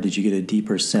saw, or did you get a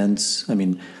deeper sense? I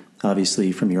mean,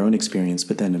 obviously from your own experience,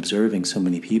 but then observing so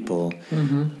many people,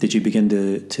 did you begin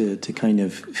to kind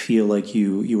of feel like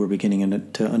you were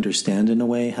beginning to understand in a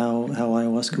way how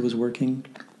ayahuasca was working?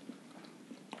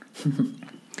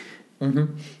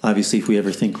 Obviously, if we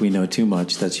ever think we know too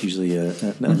much, that's usually a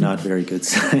not very good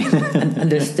sign.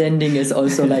 Understanding is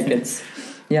also like it's,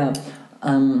 I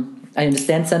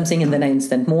understand something and then I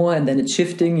understand more and then it's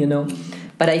shifting,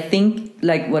 But I think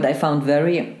like what I found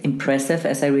very impressive,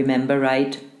 as I remember,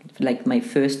 right, like my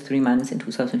first 3 months in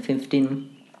 2015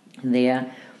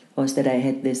 there, was that I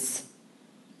had this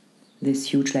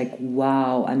huge like,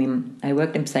 wow. I mean, I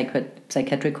worked in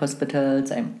psychiatric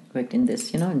hospitals. I worked in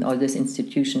this, in all these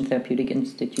institutions, therapeutic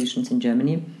institutions in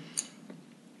Germany.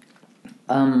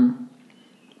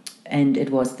 And it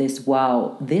was this,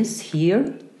 wow, this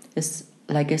here is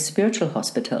like a spiritual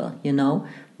hospital,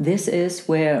 This is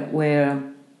where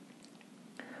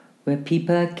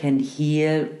people can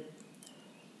heal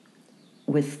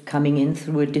with coming in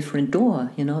through a different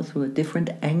door, through a different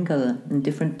angle and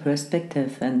different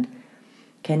perspective, and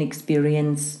can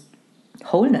experience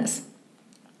wholeness.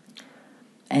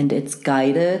 And it's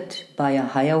guided by a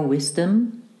higher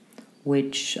wisdom,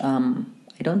 which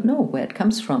I don't know where it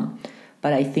comes from.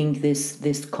 But I think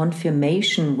this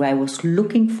confirmation where I was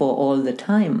looking for all the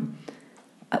time,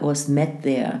 I was met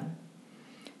there.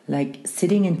 Like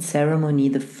sitting in ceremony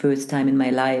the first time in my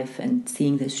life and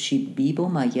seeing the Shibibo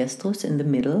maestros in the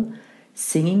middle,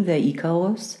 singing their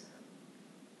Icaros,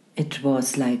 it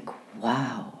was like,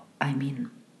 wow. I mean,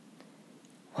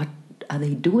 what are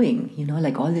they doing?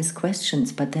 Like all these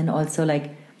questions. But then also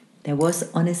like there was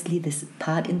honestly this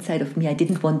part inside of me. I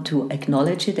didn't want to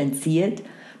acknowledge it and see it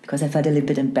because I felt a little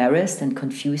bit embarrassed and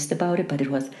confused about it. But it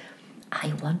was,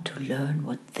 I want to learn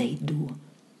what they do.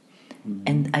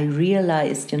 And I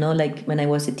realized, like when I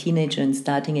was a teenager and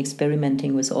starting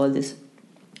experimenting with all these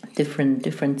different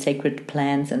sacred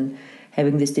plants and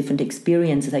having these different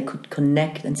experiences, I could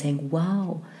connect and saying,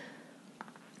 wow,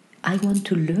 I want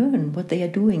to learn what they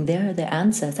are doing. There are the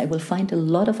answers. I will find a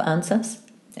lot of answers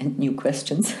and new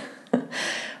questions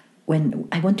when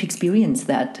I want to experience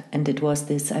that. And it was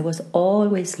this, I was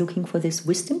always looking for these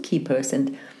wisdom keepers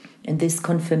and this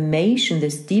confirmation,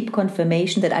 this deep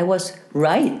confirmation that I was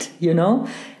right,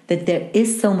 that there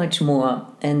is so much more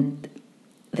and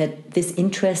that this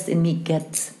interest in me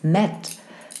gets met.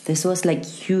 This was like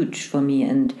huge for me.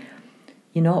 And,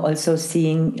 also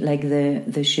seeing like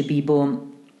the Shibibo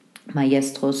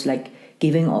maestros, like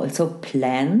giving also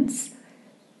plans,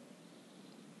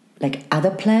 like other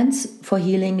plans for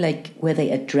healing, like where they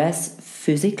address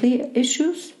physically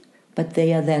issues, but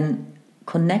they are then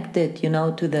connected, to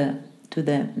the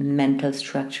mental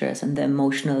structures and the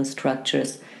emotional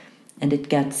structures, and it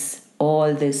gets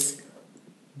all this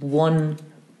one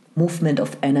movement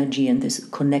of energy and this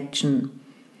connection,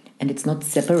 and it's not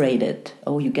separated.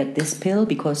 Oh, you get this pill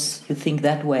because you think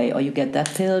that way, or you get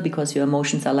that pill because your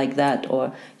emotions are like that,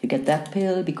 or you get that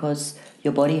pill because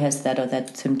your body has that or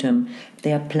that symptom.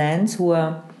 There are plants who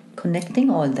are connecting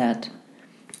all that.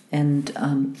 And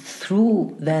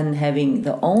through then having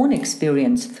the own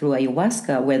experience through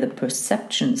ayahuasca, where the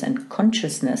perceptions and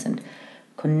consciousness and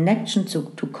connection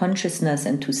to consciousness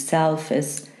and to self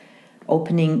is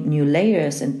opening new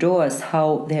layers and doors,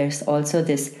 how there's also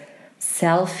this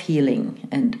self-healing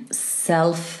and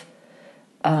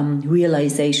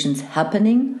self-realizations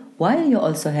happening, while you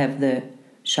also have the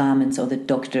shamans or the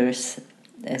doctors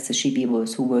as the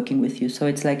Shibibos who are working with you. So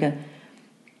it's like a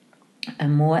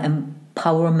more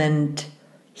empowerment,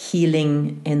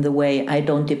 healing in the way I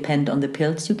don't depend on the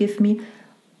pills you give me.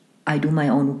 I do my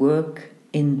own work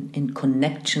in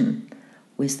connection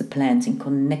with the plants, in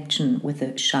connection with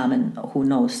the shaman who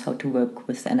knows how to work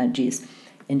with energies,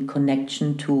 in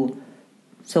connection to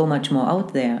so much more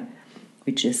out there,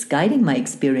 which is guiding my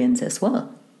experience as well.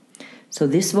 So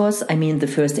this was, the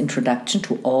first introduction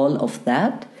to all of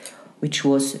that, which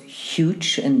was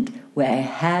huge, and where I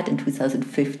had in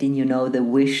 2015, the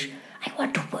wish, I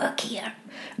want to work here.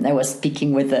 And I was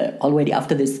speaking with already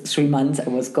after this 3 months, I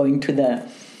was going to the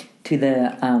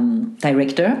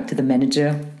director, to the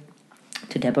manager,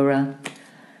 to Deborah,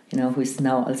 who is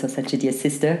now also such a dear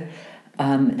sister.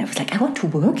 And I was like, I want to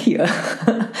work here.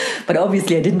 But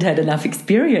obviously I didn't have enough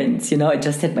experience, I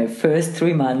just had my first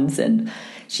 3 months. And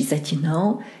she said,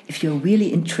 if you're really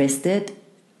interested,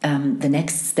 the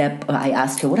next step, or I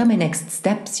asked her, what are my next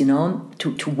steps,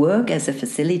 to work as a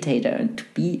facilitator and to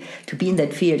be in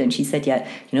that field. And she said,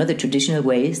 the traditional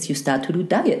way is you start to do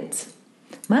diets,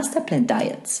 master plan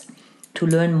diets, to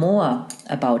learn more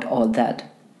about all that.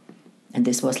 And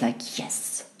this was like,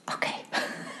 yes, okay.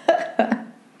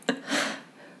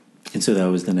 And so that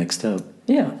was the next step.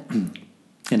 Yeah.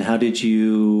 And how did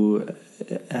you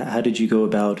go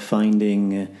about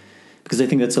finding, because I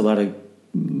think that's a lot of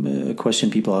a question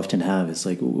people often have is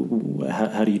like,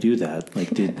 how do you do that? Like,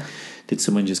 did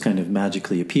someone just kind of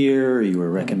magically appear, or you were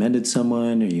recommended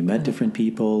someone, or you met different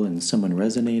people and someone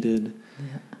resonated?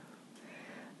 Yeah.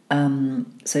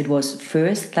 So it was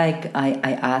first like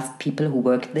I asked people who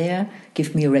worked there,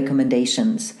 give me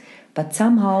recommendations. But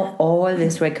somehow all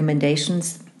these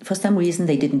recommendations, for some reason,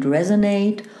 they didn't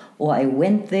resonate, or I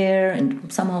went there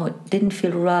and somehow it didn't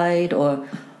feel right, or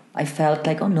I felt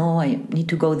like, oh no, I need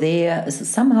to go there. So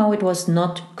somehow it was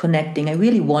not connecting. I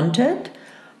really wanted,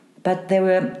 but there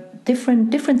were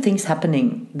different things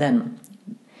happening then.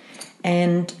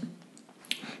 And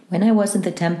when I was in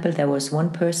the temple, there was one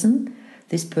person.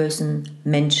 This person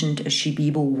mentioned a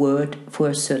Shibibo word for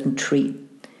a certain tree.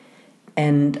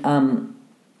 And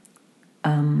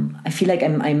I feel like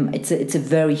it's a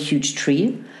very huge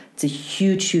tree. It's a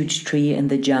huge tree in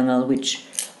the jungle,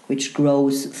 which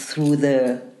grows through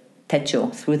the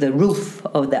techo, through the roof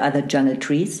of the other jungle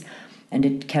trees, and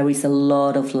it carries a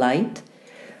lot of light.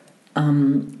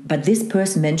 But this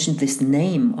person mentioned this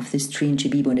name of this tree in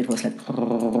Shibibo, and it was like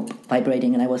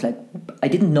vibrating, and I was like, I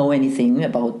didn't know anything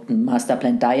about master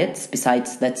plan diets,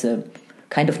 besides that's a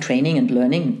kind of training and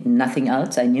learning, nothing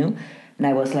else I knew. And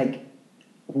I was like,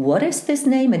 what is this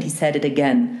name? And he said it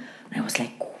again. And I was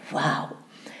like, wow.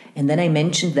 And then I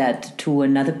mentioned that to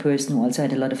another person who also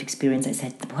had a lot of experience. I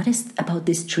said, what is about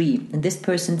this tree? And this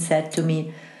person said to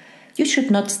me, you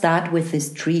should not start with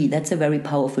this tree. That's a very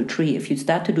powerful tree. If you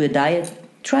start to do a diet,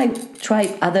 try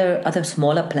other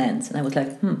smaller plants. And I was like,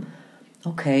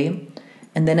 okay.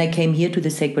 And then I came here to the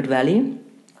Sacred Valley.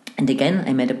 And again,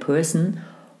 I met a person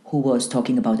who was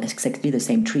talking about exactly the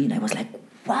same tree. And I was like,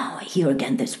 wow, I hear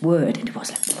again this word. And it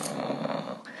was like,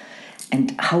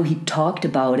 and how he talked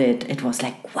about it, it was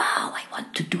like, wow, I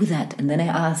want to do that. And then I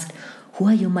asked, who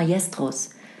are your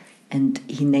maestros? And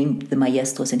he named the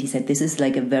maestros, and he said, this is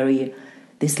like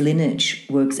this lineage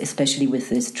works especially with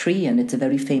this tree, and it's a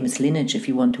very famous lineage if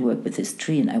you want to work with this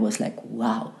tree. And I was like,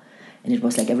 wow. And it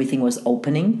was like everything was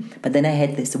opening. But then I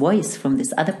had this voice from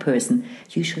this other person,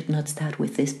 you should not start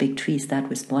with this big tree, start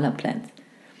with smaller plants.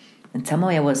 And somehow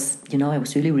I was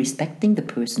really respecting the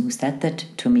person who said that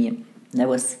to me. And I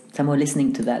was somehow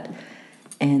listening to that.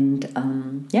 And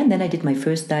and then I did my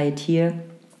first diet here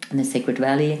in the Sacred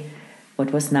Valley.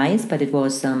 What was nice, but it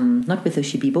was not with the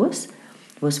Shibibos.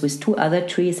 It was with 2 other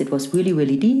trees. It was really,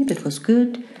 really deep. It was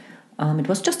good. It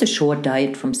was just a short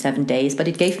diet from 7 days, but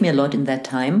it gave me a lot in that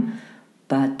time.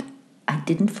 But I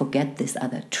didn't forget this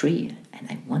other tree, and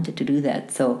I wanted to do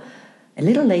that. So a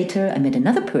little later, I met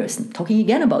another person talking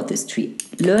again about this tree,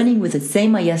 learning with the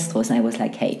same maestros. And I was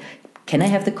like, hey, can I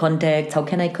have the contacts? How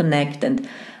can I connect? And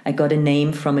I got a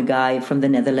name from a guy from the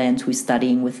Netherlands who's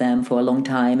studying with them for a long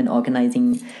time and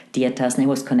organizing dietas. And I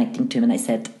was connecting to him, and I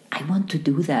said, I want to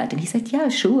do that. And he said, yeah,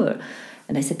 sure.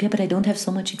 And I said, yeah, but I don't have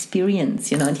so much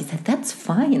experience, And he said, that's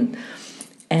fine.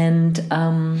 And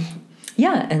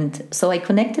and so I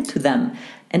connected to them.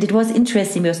 And it was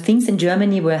interesting because things in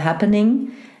Germany were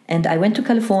happening. And I went to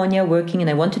California working, and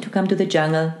I wanted to come to the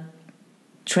jungle,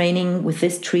 training with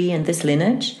this tree and this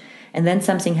lineage. And then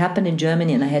something happened in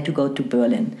Germany, and I had to go to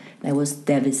Berlin. And I was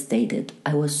devastated.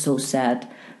 I was so sad.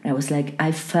 And I was like,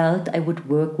 I felt I would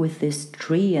work with this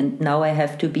tree, and now I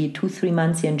have to be 2-3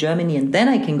 months here in Germany, and then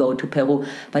I can go to Peru.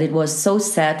 But it was so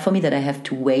sad for me that I have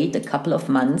to wait a couple of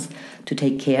months to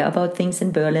take care about things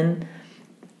in Berlin.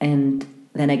 And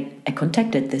then I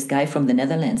contacted this guy from the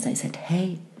Netherlands. I said,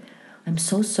 hey, I'm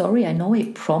so sorry. I know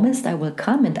I promised I will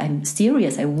come, and I'm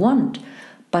serious. I want,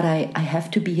 but I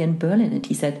have to be here in Berlin. And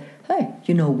he said, hey,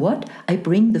 you know what? I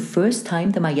bring the first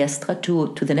time the maestra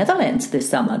to the Netherlands this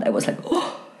summer. And I was like,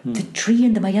 the tree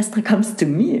and the maestra comes to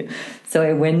me. So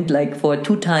I went like for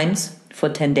 2 times for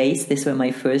 10 days. These were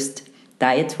my first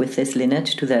diets with this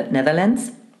lineage to the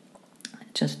Netherlands.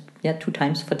 Just 2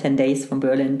 times for 10 days from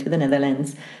Berlin to the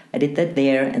Netherlands. I did that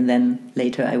there, and then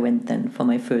later I went then for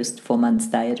my first 4 months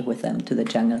diet with them to the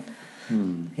jungle.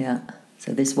 Yeah.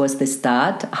 So this was the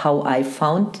start, how I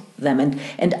found them.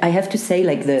 And I have to say,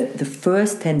 like the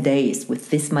first 10 days with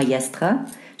this maestra,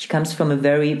 She comes from a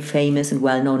very famous and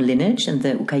well-known lineage in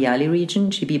the Ucayali region,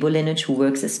 Shipibo lineage, who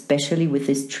works especially with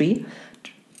this tree.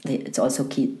 It's also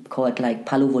called like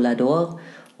Palo Volador,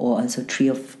 or also Tree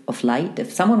of Light.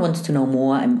 If someone wants to know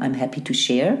more, I'm happy to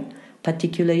share,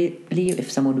 particularly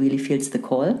if someone really feels the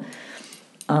call.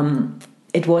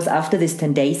 It was after these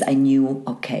 10 days I knew,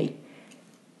 okay,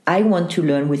 I want to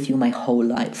learn with you my whole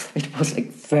life. It was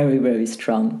like very, very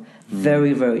strong,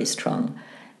 very, very strong.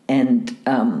 And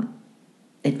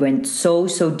it went so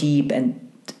deep, and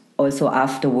also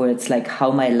afterwards, like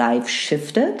how my life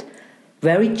shifted.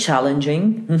 Very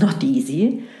challenging, not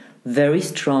easy, very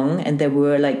strong. And there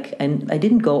were and I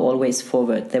didn't go always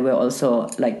forward. There were also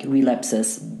like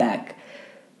relapses back.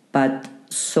 But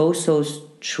so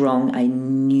strong, I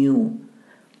knew,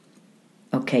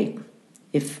 okay,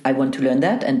 if I want to learn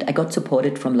that, and I got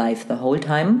supported from life the whole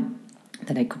time,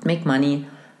 that I could make money,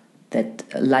 that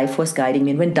life was guiding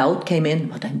me. And when doubt came in,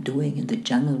 what I'm doing in the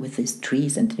jungle with these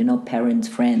trees, and parents,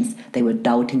 friends, they were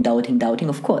doubting.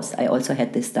 Of course, I also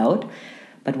had this doubt.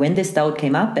 But when this doubt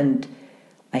came up and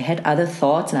I had other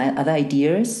thoughts and other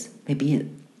ideas, maybe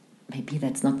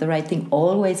that's not the right thing.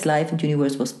 Always life and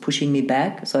universe was pushing me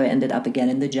back. So I ended up again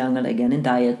in the jungle, again in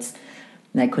diets.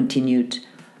 And I continued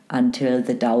until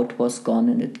the doubt was gone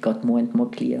and it got more and more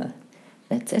clear.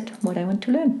 That's it, what I want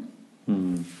to learn.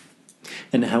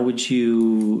 And how would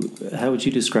you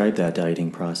describe that dieting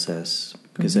process?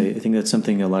 Because I think that's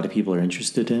something a lot of people are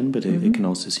interested in, but it can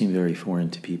also seem very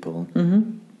foreign to people.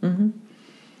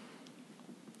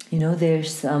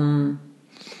 There's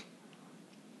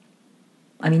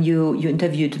you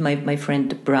interviewed my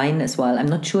friend Brian as well. I'm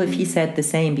not sure if he said the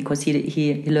same, because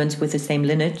he learns with the same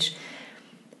lineage.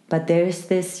 But there's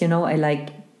this, I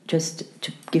like just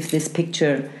to give this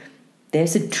picture.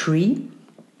 There's a tree,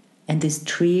 and this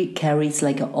tree carries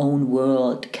like a own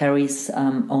world, carries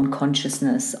own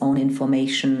consciousness, own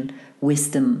information,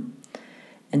 wisdom.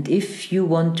 And if you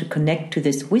want to connect to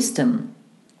this wisdom,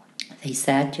 they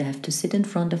said you have to sit in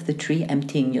front of the tree,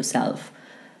 emptying yourself,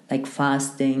 like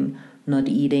fasting, not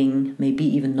eating, maybe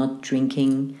even not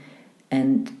drinking,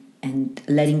 and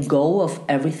letting go of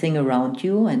everything around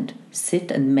you, and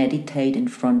sit and meditate in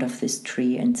front of this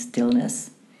tree in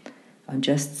stillness. And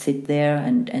just sit there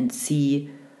and see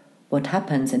what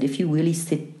happens. And if you really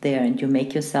sit there and you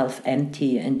make yourself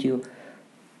empty, and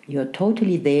you're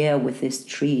totally there with this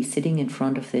tree, sitting in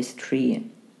front of this tree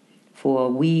for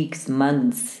weeks,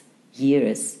 months,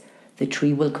 years, the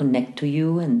tree will connect to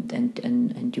you,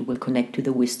 and you will connect to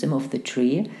the wisdom of the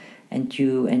tree, and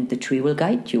the tree will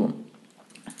guide you.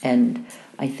 And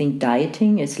I think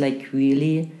dieting is like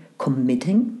really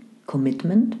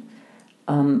commitment.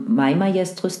 My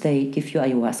maestros, they give you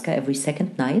ayahuasca every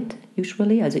second night,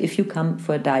 usually. Also if you come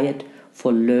for a diet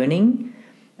for learning,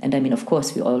 and of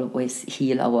course we always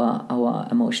heal our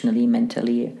emotionally,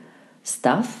 mentally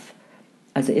stuff.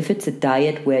 Also if it's a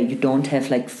diet where you don't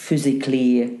have like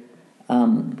physically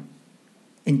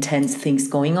intense things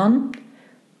going on,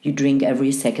 you drink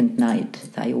every second night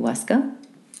the ayahuasca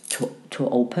to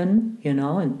open,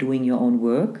 and doing your own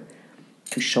work,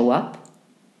 to show up,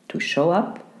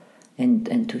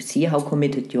 and to see how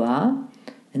committed you are.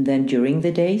 And then during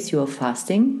the days you are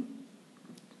fasting.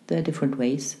 There are different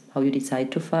ways how you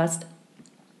decide to fast.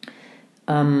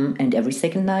 And every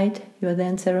second night you are there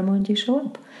in ceremony and you show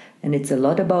up. And it's a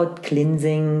lot about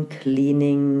cleansing,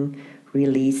 cleaning,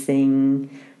 releasing.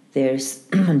 There's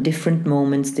different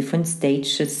moments, different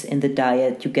stages in the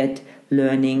diet. You get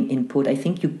learning, input. I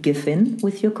think you give in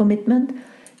with your commitment.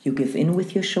 You give in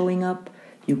with your showing up.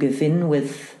 You give in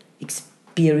with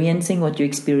experiencing what you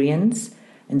experience.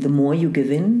 And the more you give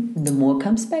in, the more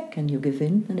comes back. And you give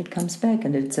in and it comes back.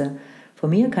 And it's, for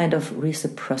me, a kind of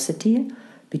reciprocity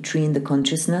between the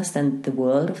consciousness and the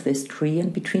world of this tree,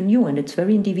 and between you. And it's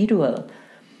very individual.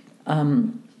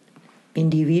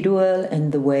 Individual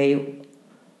in the way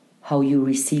how you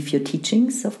receive your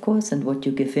teachings, of course, and what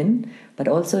you give in. But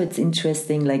also it's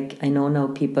interesting, like I know now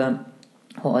people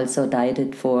who also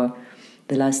dieted for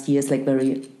the last years, like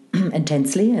very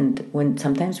intensely. And when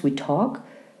sometimes we talk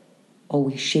or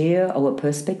we share our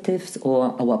perspectives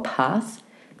or our path,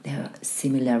 there are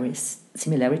similarities.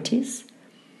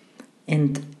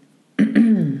 And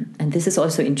this is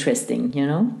also interesting,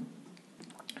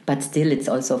 But still, it's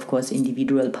also, of course,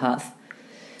 individual path.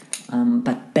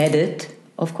 But bedded,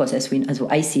 of course, as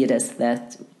I see it as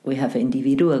that we have an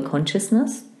individual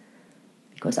consciousness,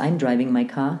 because I'm driving my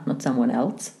car, not someone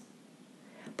else.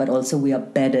 But also we are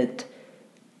bedded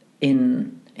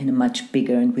in a much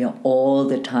bigger, and we are all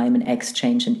the time in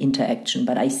exchange and interaction.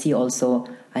 But I see also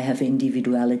I have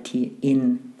individuality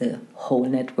in the whole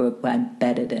network where I'm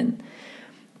bedded in.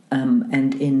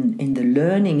 And in the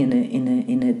learning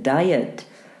in a diet,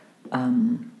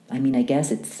 I mean, I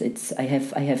guess it's I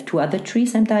have two other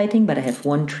trees I'm dieting, but I have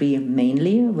one tree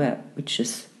mainly which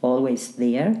is always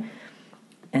there,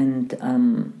 and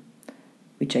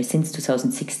which I since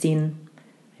 2016.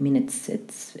 I mean,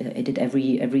 I did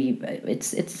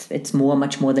it's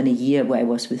much more than a year where I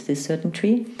was with this certain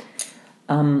tree.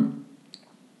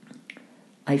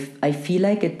 I feel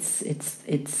like it's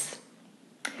it's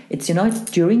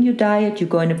during your diet, you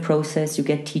go in a process, you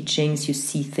get teachings, you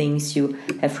see things, you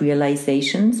have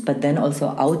realizations, but then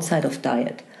also outside of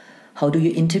diet, how do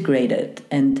you integrate it,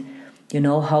 and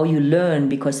how you learn?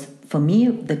 Because for me,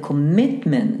 the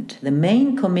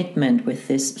main commitment with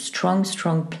this strong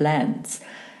plants,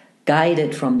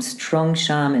 guided from strong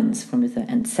shamans from the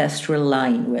ancestral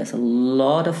line, where there's a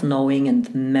lot of knowing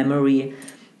and memory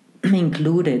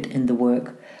included in the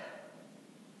work.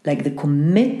 Like the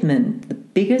commitment, the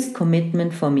biggest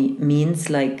commitment for me means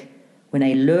like when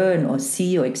I learn or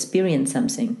see or experience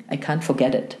something, I can't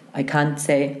forget it. I can't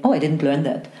say, oh, I didn't learn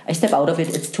that. I step out of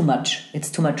it, it's too much. It's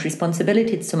too much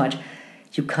responsibility, it's too much.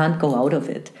 You can't go out of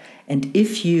it. And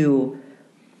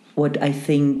what I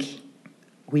think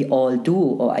we all do,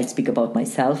 or I speak about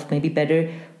myself maybe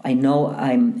better, I know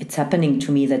it's happening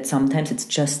to me that sometimes it's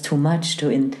just too much to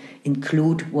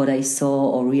include what I saw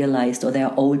or realized, or there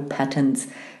are old patterns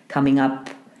coming up,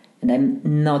 and I'm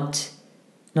not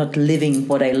living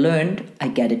what I learned. I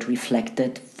get it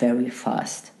reflected very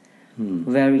fast.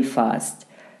 Very fast.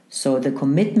 So the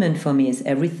commitment for me is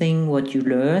everything what you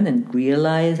learn and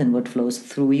realize and what flows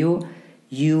through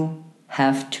you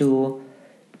have to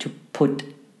put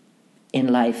in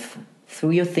life.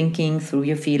 Through your thinking, through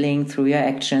your feeling, through your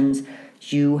actions,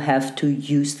 you have to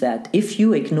use that. If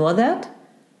you ignore that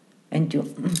and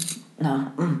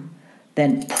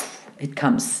then it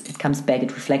comes back,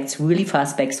 it reflects really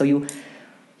fast back, so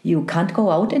you can't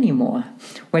go out anymore.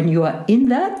 When you are in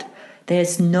that,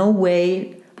 there's no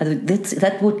way.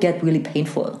 That would get really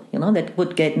painful, and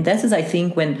this is, I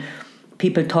think, when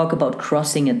people talk about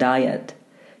crossing a diet,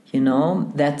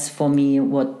 that's for me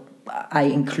what I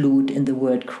include in the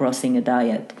word crossing a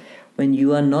diet. When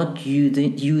you are not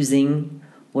using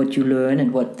what you learn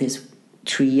and what this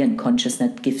tree and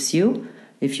consciousness gives you,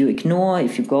 if you ignore,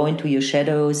 if you go into your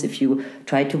shadows, if you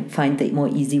try to find the more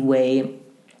easy way,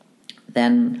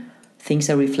 then things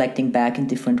are reflecting back in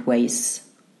different ways,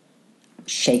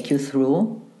 shake you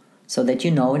through, so that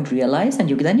and realize, and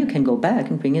then you can go back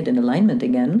and bring it in alignment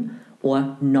again,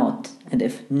 or not. And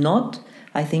if not,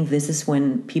 I think this is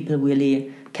when people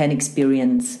really can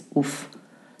experience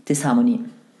disharmony.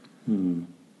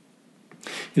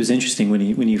 It was interesting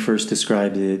when you first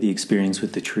described the experience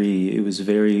with the tree. It was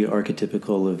very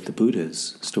archetypical of the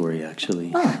Buddha's story,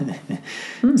 actually.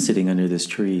 Sitting under this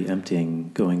tree,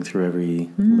 emptying, going through every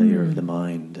layer of the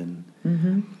mind. And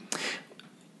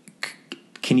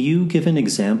can you give an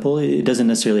example? It doesn't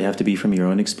necessarily have to be from your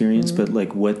own experience, but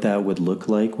like what that would look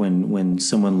like when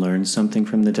someone learns something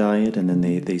from the diet and then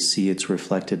they see it's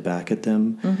reflected back at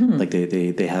them. Like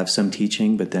they have some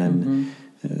teaching, but then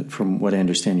from what I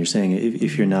understand you're saying,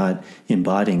 if you're not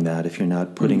embodying that, if you're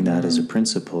not putting that as a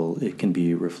principle, it can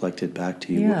be reflected back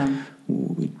to you. Yeah.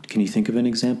 Can you think of an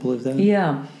example of that?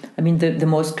 Yeah. I mean, the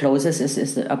most closest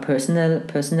is a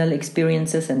personal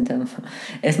experiences, and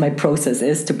as my process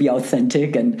is to be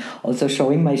authentic and also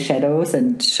showing my shadows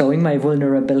and showing my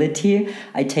vulnerability,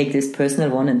 I take this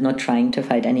personal one and not trying to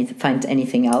find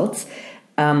anything else.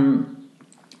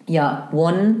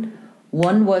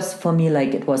 One was for me,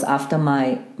 like, it was after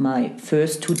my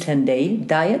first 10-day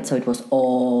diet, so it was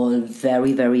all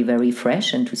very, very, very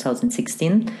fresh in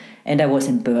 2016, and I was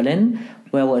in Berlin,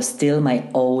 where was still my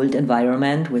old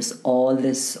environment with all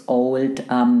this old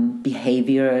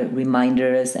behavior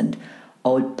reminders and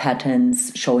old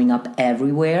patterns showing up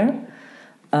everywhere.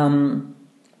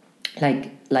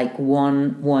 Like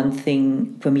one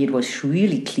thing for me, it was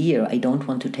really clear: I don't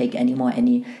want to take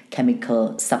any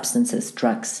chemical substances,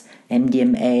 drugs,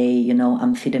 MDMA,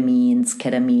 amphetamines,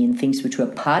 ketamine, things which were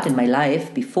part in my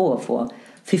life before for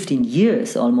 15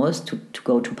 years almost to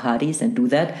go to parties and do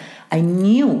that. I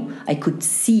knew, I could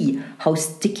see how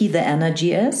sticky the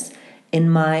energy is in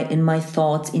my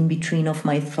thoughts, in between of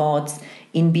my thoughts,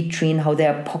 in between how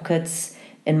there are pockets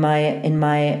in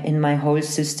my whole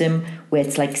system where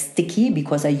it's like sticky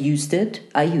because I used it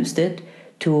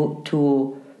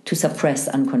to suppress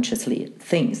unconsciously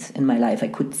things in my life. I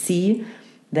could see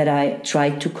that I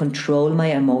tried to control my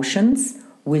emotions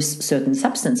with certain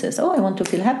substances. Oh, I want to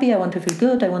feel happy, I want to feel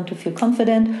good, I want to feel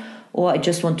confident, or I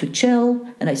just want to chill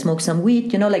and I smoke some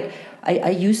weed.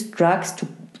 I used drugs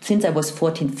since I was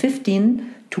 14,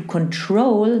 15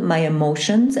 control my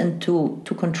emotions and to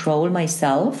control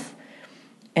myself.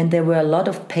 And there were a lot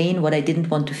of pain, what I didn't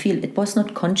want to feel. It was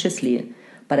not consciously,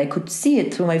 but I could see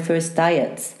it through my first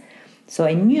diets. So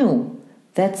I knew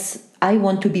I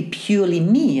want to be purely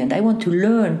me, and I want to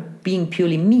learn being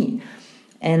purely me.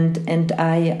 And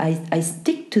I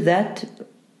stick to that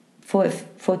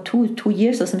for 2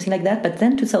 years or something like that. But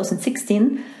then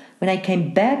 2016, when I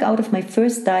came back out of my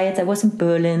first diets, I was in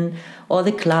Berlin, all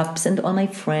the clubs and all my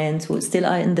friends who still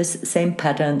are in this same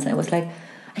patterns. I was like,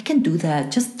 I can do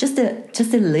that, just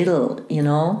a little,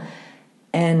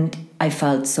 And I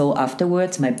felt so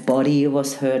afterwards, my body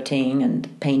was hurting and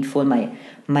painful. My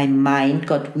mind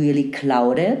got really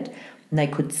clouded, and I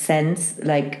could sense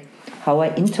like how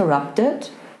I interrupted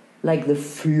like the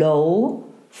flow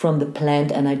from the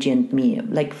plant energy and me.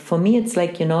 Like for me, it's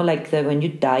like, when you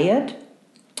diet,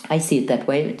 I see it that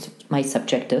way. It's my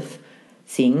subjective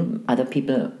thing. Other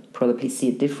people probably see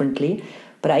it differently.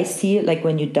 But I see it like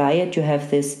when you diet, you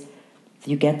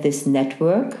get this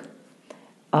network,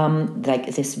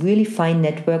 like this really fine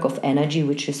network of energy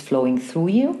which is flowing through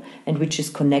you and which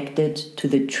is connected to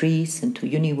the trees and to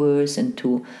universe and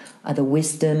to other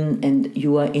wisdom, and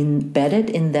you are embedded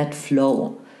in that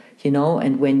flow,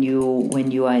 And when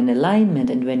you are in alignment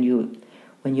and when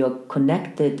you're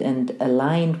connected and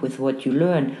aligned with what you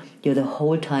learn, you're the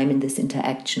whole time in this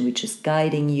interaction which is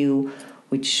guiding you,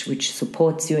 which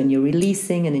supports you in your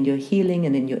releasing and in your healing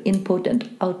and in your input and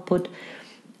output.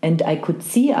 And I could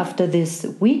see after this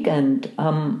weekend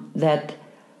that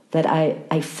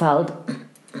I felt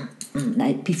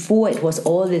before it was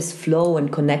all this flow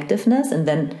and connectiveness, and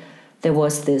then there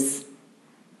was this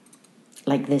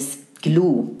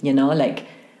glue, like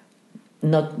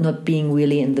not being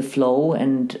really in the flow,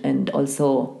 and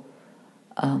also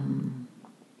I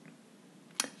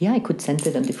could sense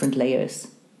it on different layers.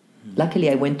 Luckily,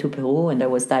 I went to Peru and I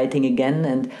was dieting again,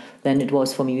 and then it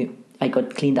was for me, I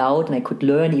got cleaned out and I could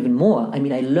learn even more. I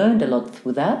mean, I learned a lot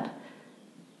through that,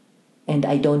 and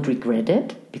I don't regret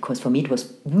it, because for me it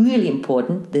was really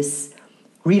important, this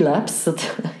relapse,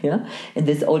 in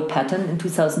this old pattern in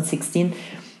 2016,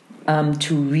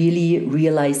 to really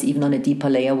realize even on a deeper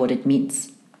layer what it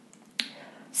means.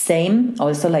 Same,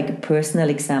 also like a personal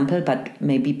example, but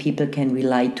maybe people can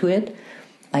relate to it.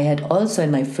 I had also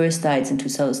in my first diets in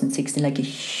 2016 like a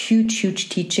huge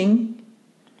teaching.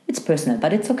 It's personal,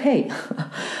 but it's okay.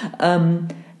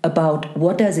 About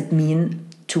what does it mean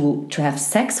to have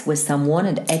sex with someone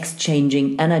and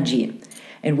exchanging energy,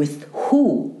 and with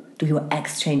who do you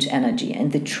exchange energy.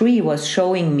 And the tree was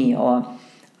showing me, or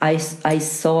I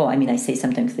saw. I mean, I say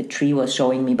sometimes the tree was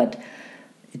showing me, but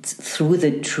it's through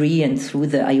the tree and through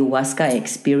the ayahuasca I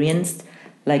experienced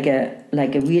like a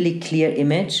really clear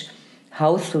image.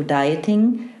 How through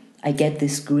dieting I get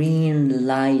this green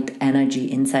light energy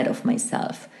inside of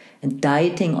myself. And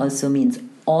dieting also means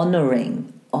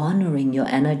honoring your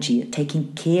energy,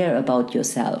 taking care about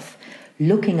yourself,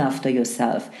 looking after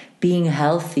yourself, being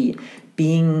healthy,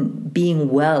 being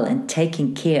well and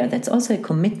taking care. That's also a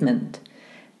commitment.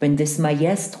 When these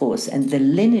maestros and the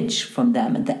lineage from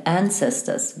them and the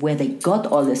ancestors, where they got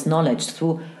all this knowledge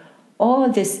through all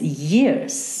these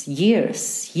years,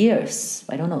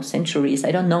 I don't know, centuries,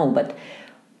 I don't know, but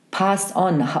passed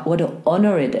on, what an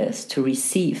honor it is to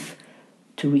receive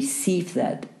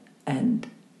that. And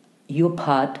your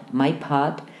part, my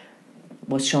part,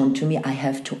 was shown to me. I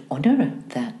have to honor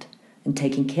that and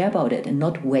taking care about it and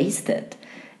not waste it.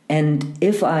 And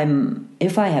if I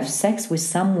have sex with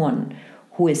someone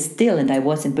who is still, and I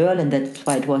was in Berlin, that's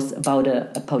why it was about a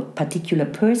particular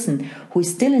person who is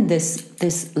still in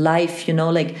this life,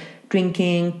 like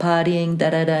drinking, partying,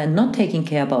 and not taking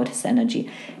care about his energy.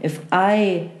 If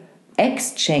I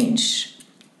exchange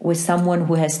with someone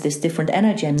who has this different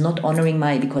energy, I'm not honoring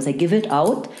because I give it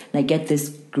out and I get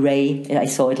this gray, I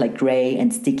saw it like gray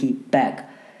and sticky back.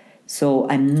 So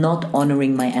I'm not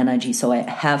honoring my energy. So I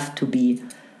have to be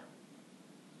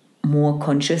more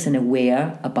conscious and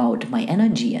aware about my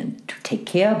energy and to take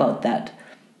care about that.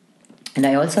 And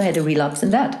I also had a relapse in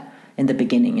that in the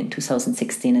beginning in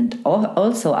 2016, and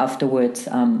also afterwards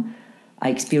I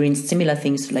experienced similar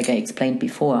things like I explained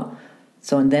before.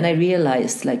 So and then I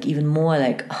realized like even more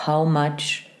like how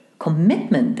much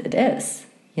commitment it is,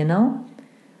 I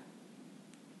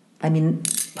mean,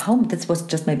 that was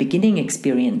just my beginning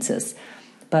experiences,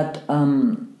 but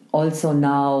also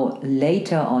now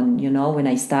later on, when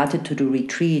I started to do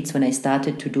retreats, when I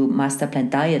started to do master plan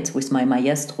diets with my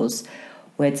maestros,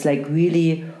 where it's like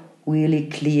really, really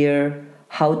clear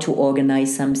how to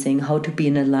organize something, how to be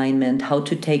in alignment, how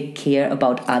to take care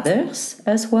about others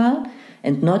as well,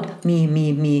 and not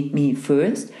me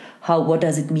first. What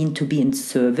does it mean to be in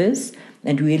service,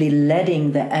 and really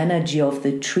letting the energy of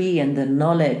the tree and the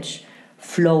knowledge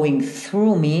flowing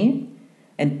through me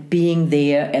and being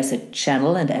there as a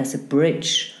channel and as a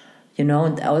bridge, and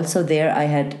also there I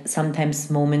had sometimes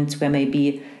moments where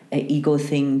maybe an ego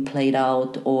thing played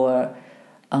out, or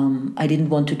I didn't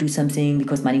want to do something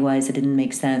because money-wise it didn't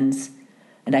make sense,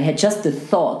 and I had just the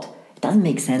thought, it doesn't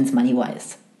make sense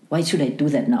money-wise. Why should I do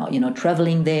that now?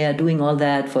 Traveling there, doing all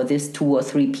that for this 2 or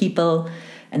 3 people.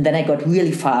 And then I got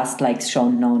really fast,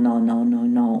 shown,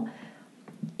 no.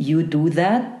 You do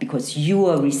that because you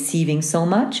are receiving so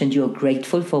much and you're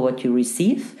grateful for what you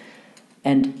receive.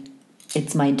 And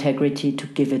it's my integrity to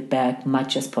give it back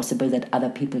much as possible, that other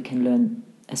people can learn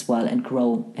as well and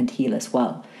grow and heal as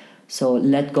well. So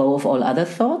let go of all other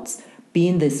thoughts. Be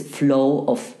in this flow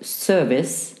of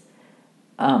service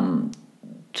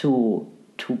to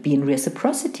be in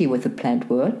reciprocity with the plant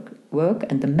work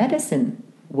and the medicine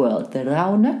world, the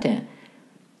Rauhnötte.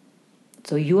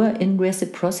 So you are in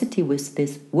reciprocity with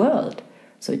this world.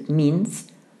 So it means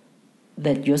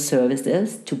that your service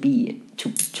is to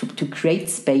create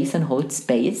space and hold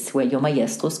space where your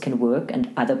maestros can work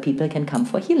and other people can come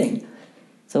for healing.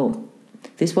 So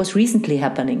this was recently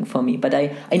happening for me, but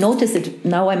I notice it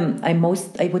now. I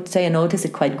would say I notice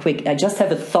it quite quick. I just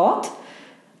have a thought.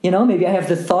 Maybe I have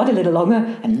the thought a little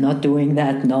longer. I'm not doing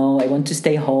that. No, I want to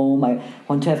stay home. I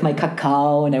want to have my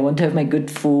cacao and I want to have my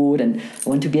good food and I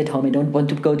want to be at home. I don't want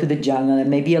to go to the jungle, and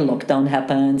maybe a lockdown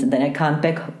happens and then I can't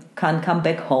come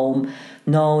back home.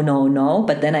 No.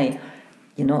 But then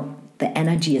the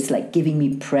energy is giving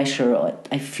me pressure, or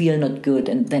I feel not good,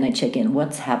 and then I check in.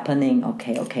 What's happening?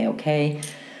 Okay.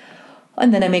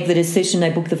 And then I make the decision.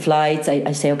 I book the flights.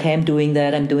 I say, okay, I'm doing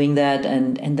that. And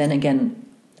then again,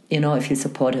 I feel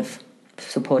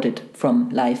supported from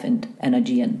life and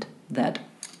energy and that.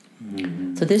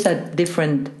 Mm-hmm. So these are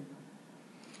different.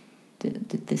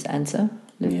 Did this answer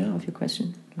of your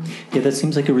question? Yeah, that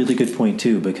seems like a really good point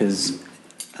too, because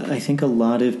I think a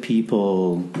lot of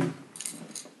people,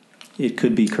 it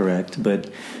could be correct, but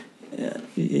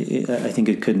I think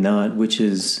it could not, which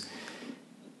is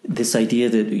this idea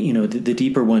that, the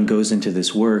deeper one goes into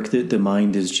this work, the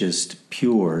mind is just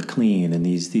pure, clean, and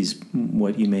these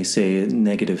what you may say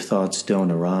negative thoughts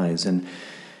don't arise. And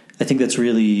I think that's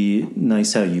really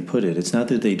nice how you put it. It's not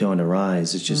that they don't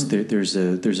arise; it's just there's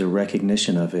a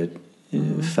recognition of it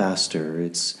faster.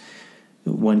 It's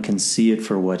one can see it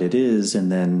for what it is,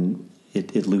 and then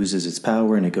it loses its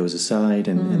power and it goes aside,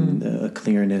 and a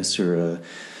clearness or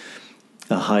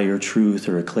a higher truth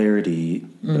or a clarity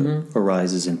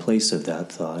arises in place of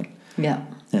that thought. Yeah.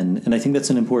 And I think that's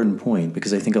an important point,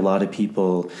 because I think a lot of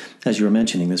people, as you were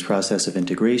mentioning, this process of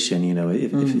integration,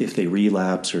 if they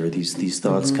relapse or these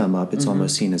thoughts come up, it's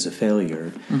almost seen as a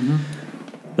failure.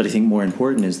 But I think more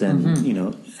important is then,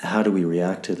 how do we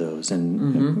react to those?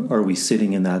 And are we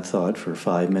sitting in that thought for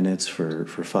 5 minutes, for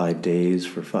 5 days,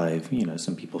 for 5,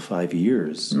 some people 5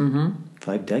 years,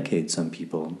 5 decades, some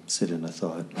people sit in a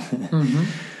thought.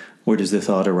 Or does the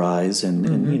thought arise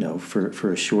and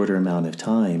for a shorter amount of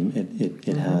time,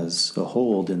 it has a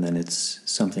hold, and then it's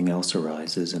something else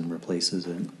arises and replaces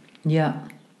it. Yeah.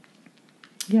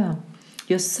 Yeah.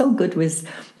 You're so good with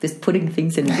putting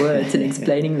things in words and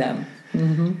explaining them.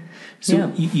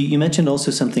 So you mentioned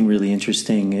also something really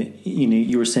interesting.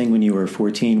 You were saying when you were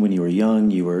 14, when you were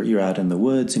young, you're out in the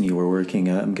woods and you were working,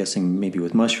 I'm guessing maybe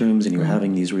with mushrooms, and you were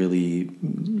having these really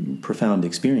profound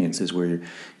experiences where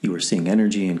you were seeing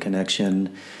energy and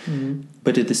connection.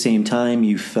 But at the same time,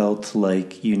 you felt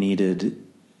like you needed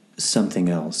something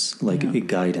else, like a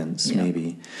guidance,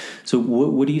 maybe. So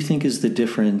what do you think is the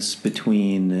difference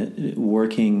between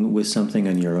working with something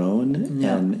on your own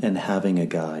and having a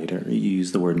guide? Or you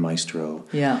use the word maestro.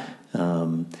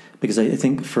 Because I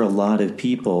think for a lot of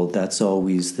people, that's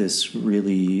always this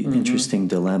really interesting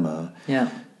dilemma.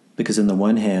 Because on the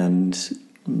one hand,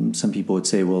 some people would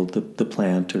say, well, the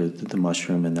plant or the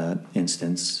mushroom in that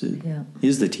instance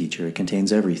is the teacher. It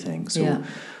contains everything. So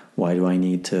why do I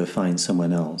need to find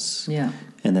someone else?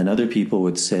 And then other people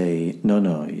would say,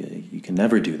 no, you can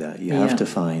never do that. You have to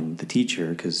find the teacher,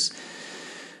 because,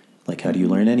 how do you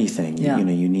learn anything?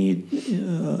 You need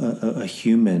a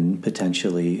human,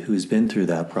 potentially, who's been through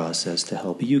that process to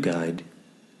help you guide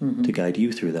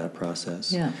you through that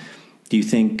process. Do you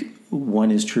think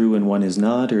one is true and one is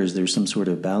not, or is there some sort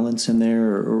of balance in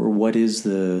there, or what is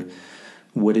the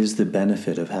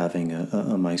benefit of having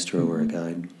a maestro or a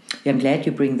guide? I'm glad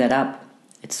you bring that up.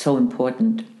 It's so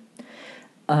important.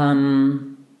 So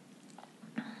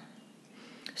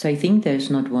I think there's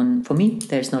not one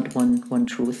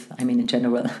truth, in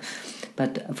general.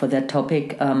 But for that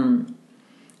topic,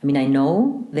 I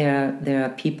know there are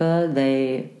people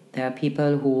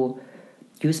who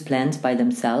use plants by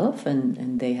themselves,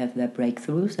 and they have their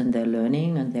breakthroughs and their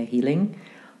learning and their healing.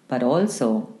 But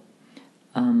also,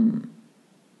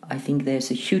 I think there's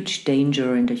a huge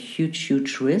danger and a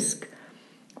huge risk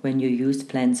when you use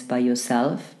plants by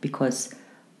yourself, because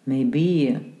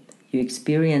maybe you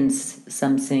experience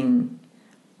something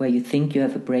where you think you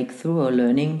have a breakthrough or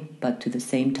learning, but to the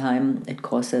same time it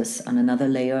causes on another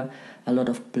layer a lot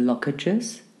of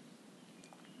blockages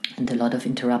and a lot of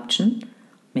interruption.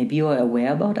 Maybe you are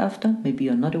aware about after, maybe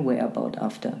you're not aware about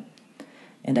after.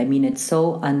 And it's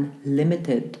so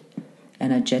unlimited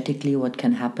energetically what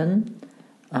can happen.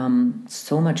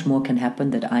 So much more can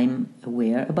happen that I'm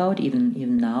aware about,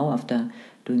 even now after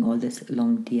doing all this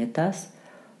long dietas.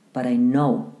 But I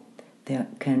know there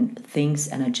can things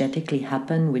energetically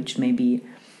happen which maybe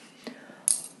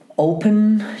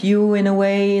open you in a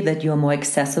way that you're more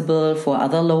accessible for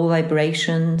other low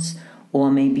vibrations,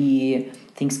 or maybe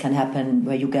things can happen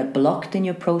where you get blocked in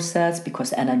your process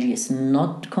because energy is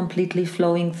not completely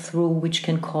flowing through, which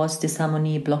can cause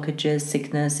disharmony, blockages,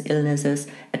 sickness, illnesses,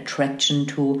 attraction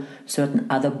to certain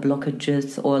other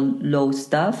blockages or low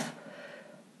stuff.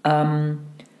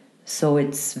 So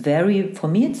for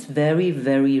me it's very,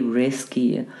 very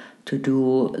risky to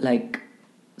do like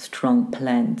strong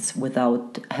plants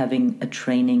without having a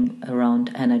training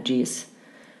around energies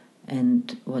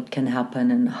and what can happen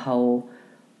and how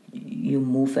you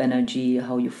move energy,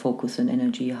 how you focus on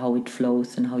energy, how it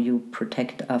flows, and how you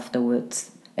protect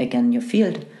afterwards again your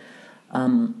field.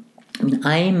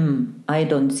 I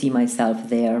don't see myself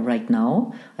there right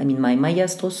now. My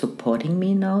maestro supporting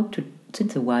me now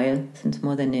since a while, since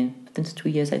more than since 2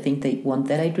 years. I think they want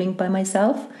that I drink by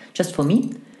myself, just for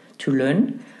me to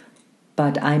learn.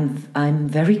 But I'm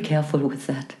very careful with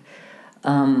that,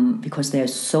 because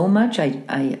there's so much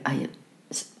I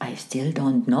still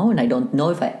don't know, and I don't know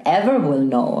if I ever will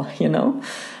know.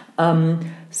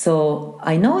 So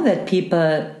I know that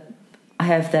people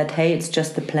have that. Hey, it's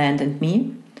just the plant and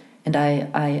me, and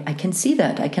I can see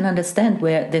that. I can understand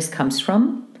where this comes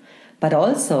from, but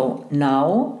also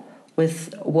now,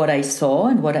 with what I saw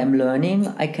and what I'm learning,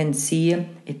 I can see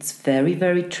it's very,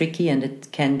 very tricky and it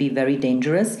can be very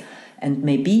dangerous. And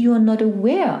maybe you're not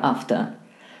aware after.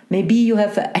 Maybe you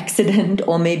have an accident,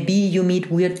 or maybe you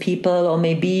meet weird people, or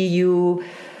maybe you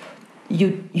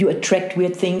attract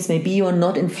weird things. Maybe you're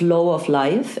not in flow of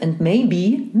life, and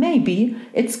maybe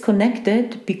it's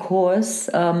connected because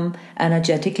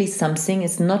energetically something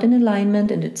is not in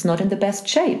alignment and it's not in the best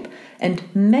shape. And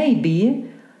maybe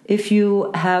if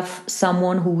you have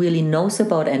someone who really knows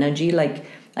about energy, like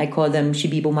I call them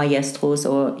Shibibo maestros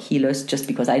or healers, just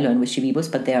because I learn with Shibibos,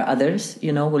 but there are others,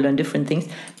 who learn different things.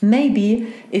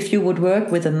 Maybe if you would work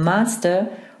with a master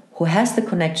who has the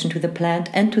connection to the plant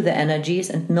and to the energies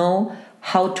and know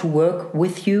how to work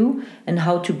with you and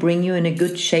how to bring you in a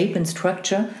good shape and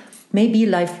structure, maybe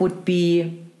life would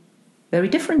be very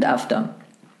different after.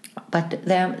 But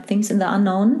there are things in the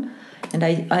unknown, and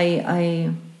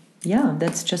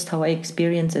that's just how I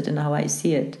experience it and how I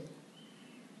see it.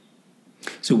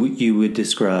 So you would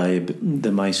describe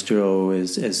the maestro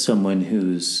as someone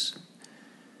who's,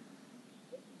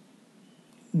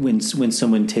 when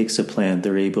someone takes a plant,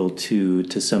 they're able to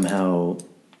somehow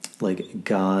like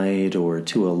guide or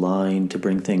to align, to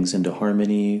bring things into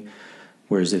harmony,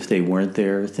 whereas if they weren't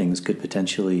there, things could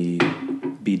potentially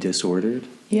be disordered?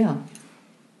 Yeah.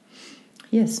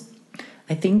 Yes.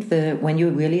 I think when you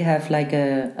really have like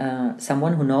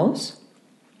someone who knows,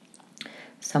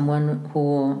 someone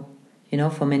who,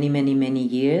 for many, many, many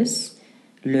years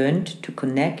learned to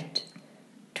connect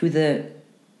to the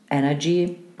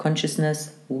energy,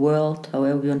 consciousness, world,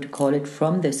 however you want to call it,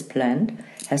 from this plant,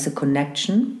 has a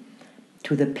connection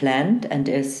to the plant and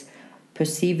is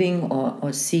perceiving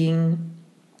or seeing,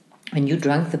 when you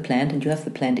drank the plant and you have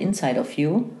the plant inside of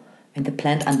you and the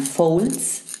plant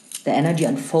unfolds, the energy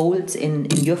unfolds in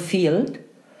your field,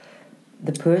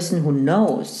 the person who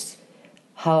knows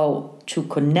how to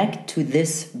connect to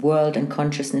this world and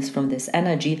consciousness from this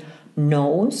energy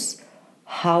knows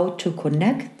how to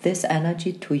connect this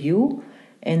energy to you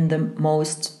in the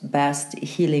most best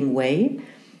healing way,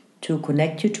 to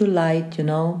connect you to light,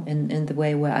 in the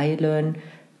way where I learn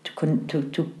to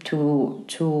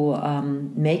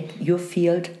make your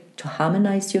field, to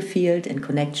harmonize your field in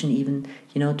connection even,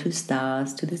 to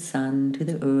stars, to the sun, to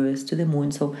the earth, to the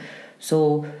moon. So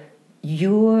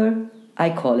I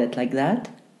call it like that.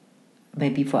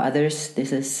 Maybe for others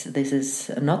this is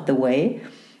not the way,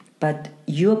 but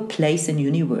your place in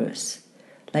universe,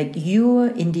 like your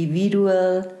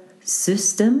individual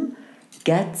system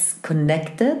gets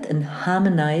connected and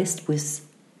harmonized with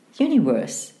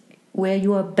universe where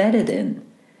you are bedded in.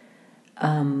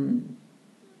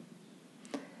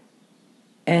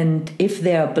 And if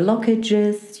there are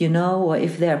blockages, or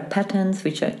if there are patterns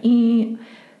which are,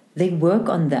 they work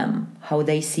on them, how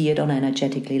they see it on an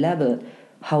energetically level.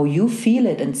 How you feel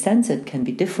it and sense it can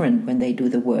be different when they do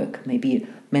the work. Maybe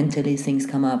mentally things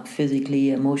come up,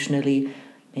 physically, emotionally.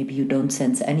 Maybe you don't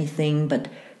sense anything, but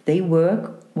they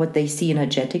work what they see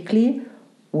energetically,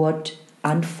 what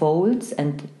unfolds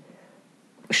and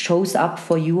shows up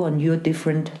for you on your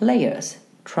different layers.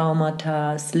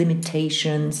 Traumata,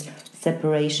 limitations,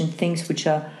 separation, things which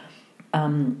are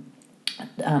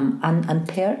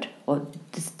unpaired or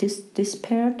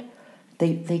dispaired.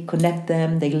 They connect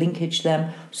them, they linkage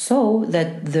them, so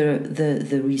that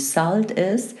the result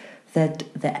is that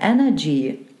the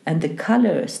energy and the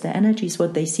colors, the energy is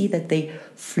what they see, that they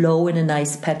flow in a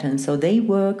nice pattern. So they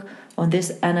work on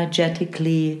this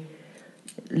energetically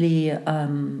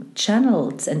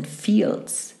channels and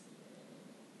fields.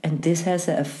 And this has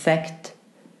an effect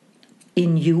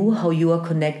in you, how you are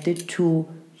connected to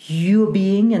your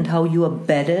being and how you are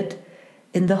bedded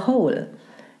in the whole.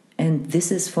 And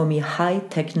this is for me high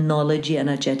technology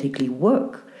energetically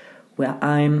work, where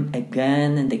I'm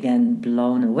again and again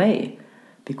blown away,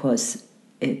 because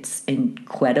it's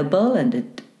incredible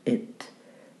and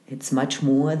it's much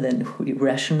more than we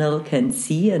rational can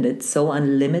see, and it's so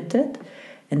unlimited,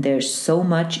 and there's so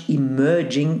much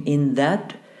emerging in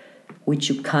that which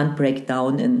you can't break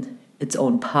down in its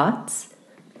own parts,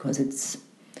 because it's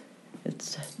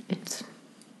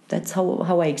that's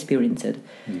how I experience it.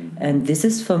 And this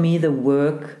is for me the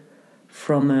work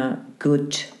from a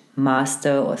good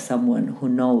master or someone who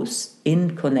knows,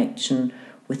 in connection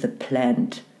with the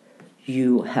plant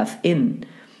you have in.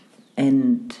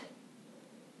 And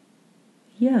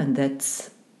and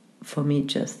that's for me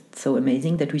just so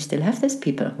amazing that we still have these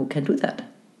people who can do that.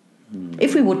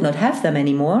 If we would not have them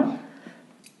anymore,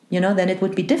 then it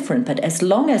would be different. But as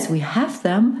long as we have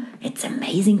them, it's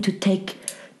amazing to take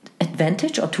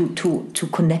advantage or to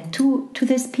connect to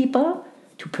these people,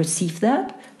 to perceive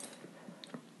that.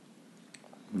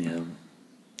 Yeah.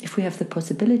 If we have the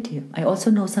possibility. I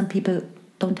also know some people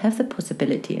don't have the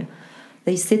possibility.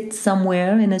 They sit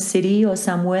somewhere in a city or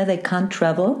somewhere, they can't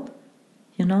travel.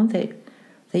 They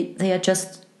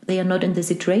are not in the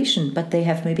situation, but they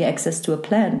have maybe access to a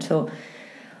plant. So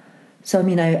I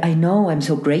mean, I know I'm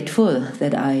so grateful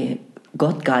that I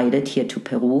got guided here to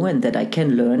Peru and that I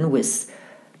can learn with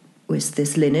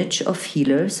this lineage of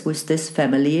healers, with this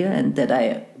family, and that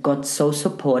I got so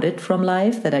supported from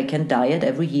life that I can diet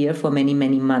every year for many,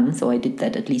 many months, or I did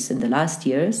that at least in the last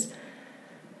years.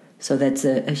 So that's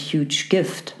a huge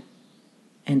gift.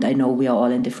 And I know we are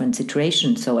all in different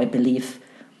situations, so I believe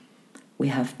we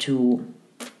have to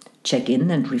check in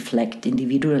and reflect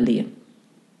individually.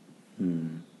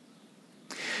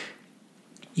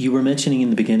 You were mentioning in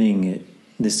the beginning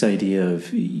this idea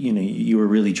of, you were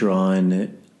really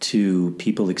drawn to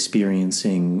people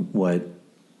experiencing what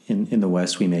in the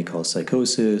West we may call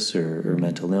psychosis or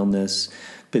mental illness,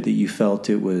 but that you felt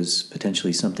it was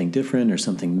potentially something different or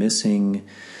something missing.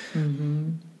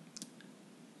 Mm-hmm.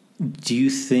 Do you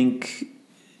think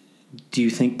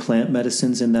plant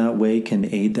medicines in that way can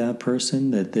aid that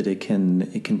person, that it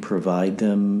can provide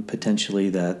them potentially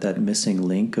that missing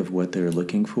link of what they're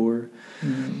looking for?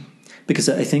 Mm-hmm. Because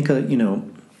I think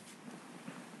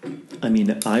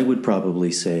I would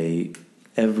probably say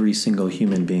every single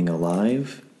human being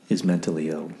alive is mentally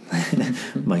ill,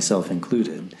 myself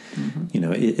included.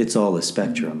 Mm-hmm. It's all a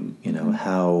spectrum.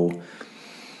 How,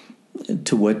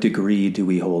 to what degree do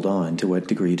we hold on? To what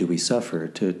degree do we suffer?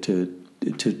 To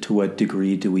what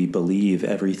degree do we believe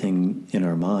everything in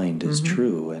our mind is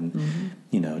true? And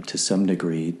to some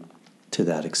degree, to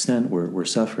that extent, we're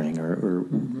suffering, or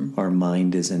our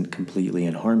mind isn't completely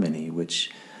in harmony,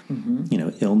 which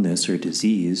illness or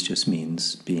disease just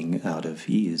means being out of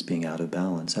ease, being out of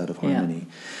balance, out of harmony.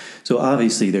 Yeah. So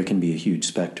obviously there can be a huge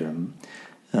spectrum.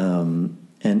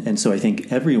 And so I think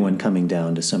everyone coming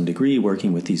down to some degree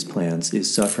working with these plants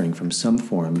is suffering from some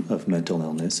form of mental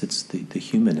illness. It's the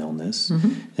human illness,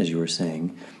 as you were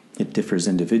saying. It differs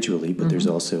individually, but there's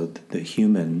also the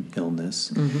human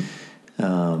illness.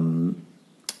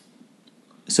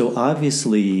 So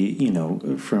obviously,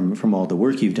 from all the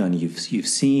work you've done, you've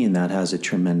seen that has a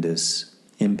tremendous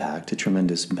impact, a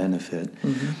tremendous benefit.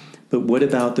 But what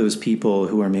about those people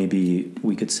who are maybe,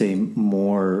 we could say,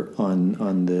 more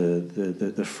on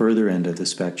the further end of the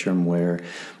spectrum, where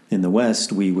in the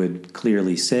West we would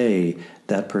clearly say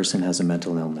that person has a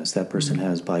mental illness, that person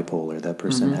has bipolar, that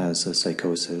person has a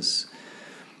psychosis.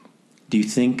 Do you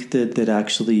think that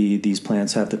actually these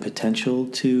plants have the potential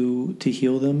to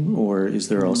heal them, or is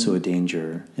there also a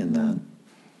danger in that?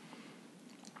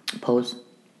 Both.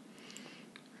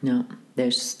 No,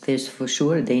 there's for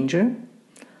sure a danger,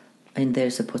 and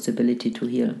there's a possibility to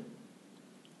heal.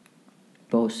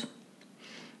 Both.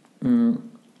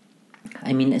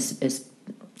 I mean, it's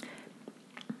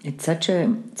such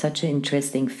an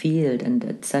interesting field, and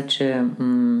it's such a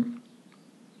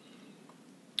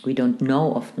we don't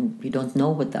know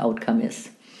what the outcome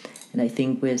is. And I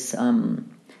think with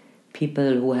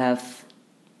people who have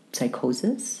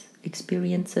psychosis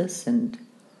experiences, and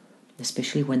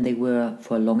especially when they were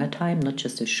for a longer time, not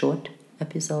just a short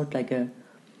episode, like a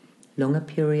longer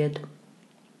period,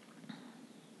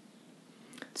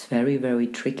 it's very, very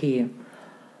tricky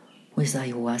with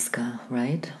ayahuasca,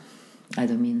 right? I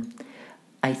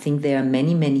think there are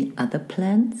many, many other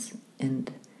plants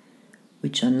and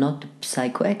which are not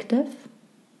psychoactive,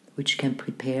 which can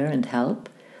prepare and help,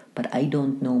 but I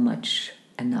don't know much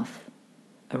enough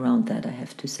around that, I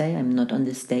have to say. I'm not on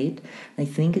the state. I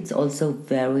think it's also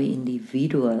very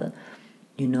individual,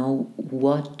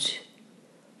 what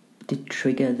did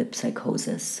trigger the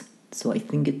psychosis. So I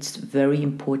think it's very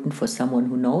important for someone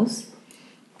who knows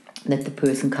that the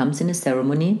person comes in a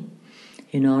ceremony,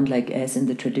 like as in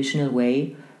the traditional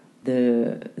way,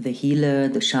 the healer,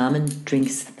 the shaman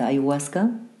drinks the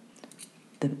ayahuasca,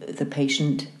 the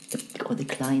patient or the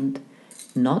client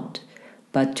not,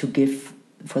 but to give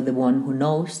for the one who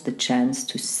knows the chance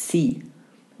to see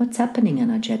what's happening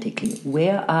energetically.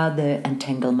 Where are the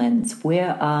entanglements?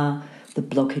 Where are the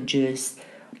blockages?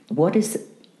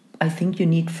 I think you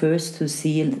need first to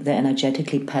see the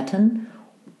energetically pattern,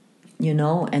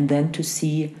 and then to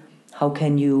see how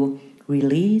can you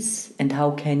release, and how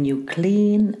can you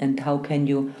clean, and how can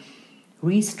you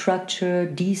restructure,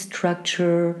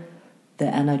 destructure the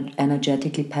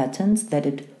energetically patterns, that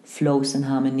it flows in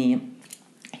harmony,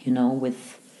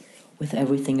 with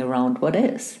everything around what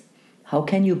is. How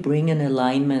can you bring in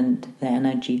alignment the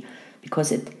energy?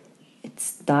 Because it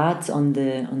starts on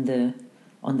the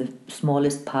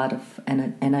smallest part of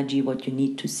energy, what you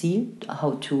need to see,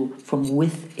 how to, from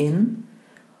within,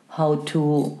 how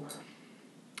to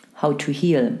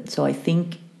heal. So I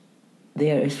think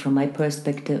there is, from my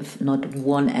perspective, not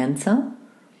one answer.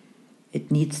 It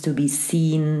needs to be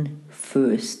seen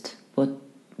first.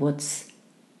 What's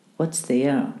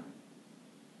there?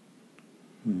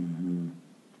 Mm-hmm.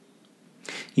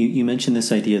 You mentioned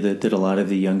this idea that a lot of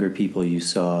the younger people you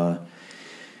saw,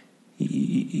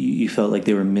 you felt like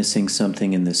they were missing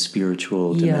something in the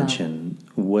spiritual dimension.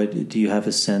 What do you have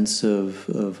a sense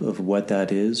of what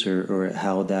that is, or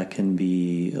how that can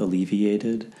be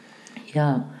alleviated?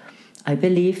 Yeah, I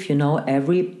believe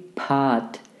every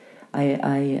part.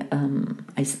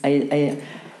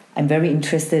 I'm very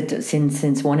interested since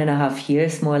 1.5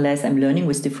 years, more or less. I'm learning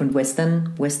with different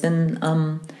Western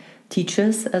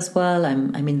teachers as well.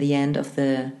 I'm in the end of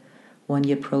the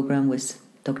 1-year program with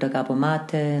Dr. Gabor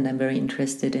Mate, and I'm very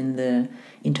interested in the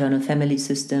internal family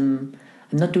system.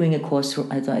 I'm not doing a course,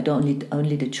 I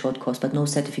only did short course, but no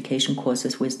certification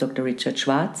courses with Dr. Richard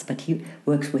Schwartz, but he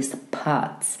works with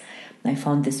parts. I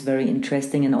found this very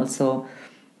interesting, and also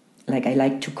I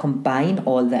like to combine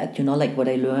all that, like what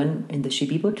I learn in the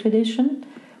Shipibo tradition,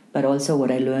 but also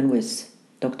what I learn with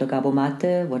Dr. Gabor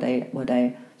Mate, what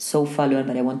I so far learned,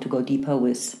 but I want to go deeper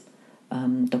with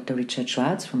Dr. Richard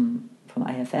Schwartz from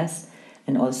IFS,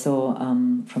 and also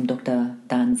from Dr.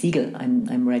 Dan Siegel.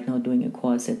 I'm right now doing a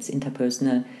course. It's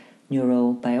interpersonal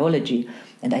neurobiology,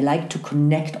 and I like to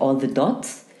connect all the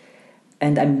dots.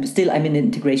 And I'm in an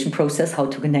integration process how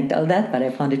to connect all that, but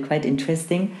I found it quite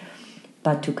interesting.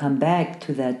 But to come back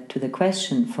to the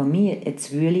question, for me,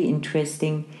 it's really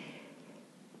interesting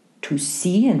to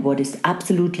see, and what is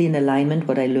absolutely in alignment,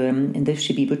 what I learn in the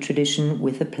Shipibo tradition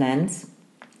with the plants,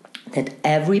 that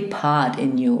every part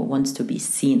in you wants to be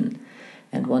seen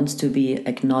and wants to be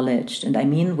acknowledged. And I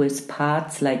mean with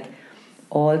parts like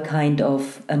all kind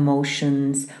of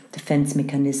emotions, defense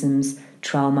mechanisms,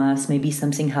 traumas. Maybe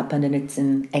something happened and it's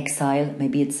in exile,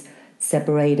 maybe it's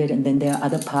separated, and then there are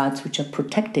other parts which are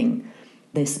protecting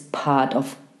this part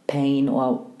of pain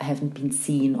or haven't been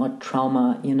seen or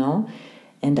trauma,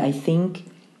 And I think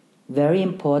very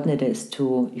important it is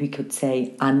to, we could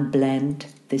say, unblend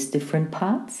these different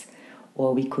parts,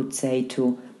 or we could say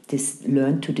to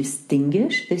learn to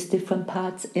distinguish these different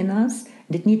parts in us.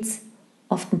 And it needs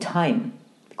often time,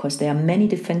 because there are many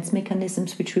defense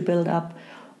mechanisms which we build up,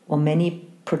 or many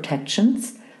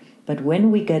protections. But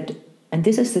when we get, and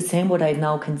this is the same what I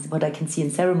can see in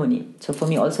ceremony. So for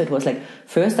me also it was like,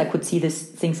 first I could see these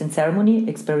things in ceremony,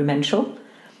 experimental,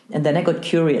 And then I got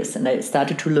curious and I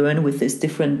started to learn with these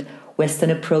different Western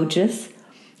approaches.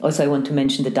 Also, I want to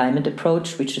mention the diamond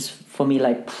approach, which is for me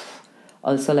like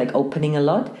also like opening a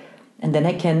lot. And then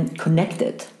I can connect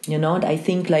it, and I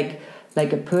think like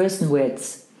a person where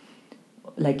it's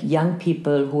like young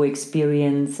people who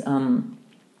experience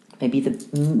maybe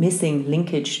the missing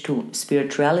linkage to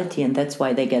spirituality, and that's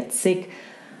why they get sick.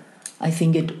 I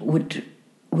think it would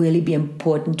really be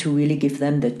important to really give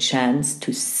them the chance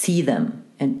to see them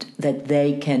and that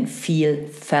they can feel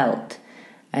felt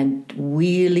and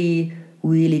really,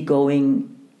 really going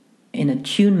in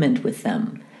attunement with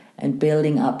them and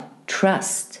building up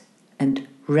trust and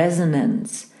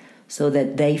resonance so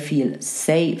that they feel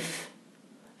safe.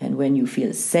 And when you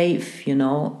feel safe, you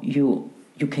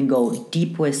can go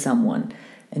deep with someone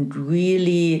and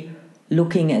really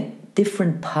looking at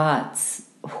different parts.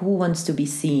 Who wants to be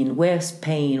seen? Where's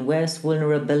pain? Where's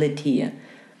vulnerability?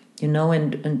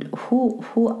 And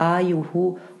who are you?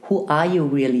 Who are you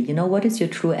really? What is your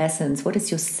true essence? What is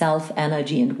your self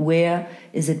energy? And where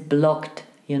is it blocked?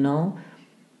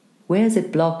 Where is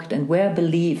it blocked? And where are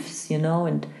beliefs?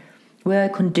 And where are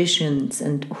conditions?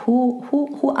 And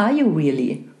who are you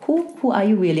really? Who are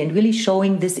you really? And really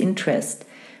showing this interest,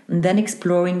 and then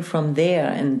exploring from there.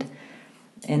 And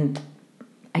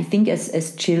I think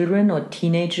as children or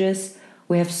teenagers,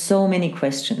 we have so many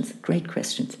questions, great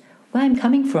questions. Where I'm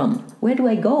coming from? Where do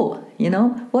I go?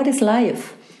 What is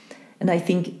life? And I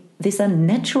think these are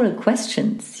natural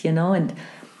questions, and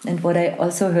what I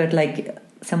also heard like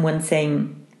someone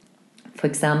saying, for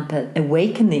example,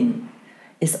 awakening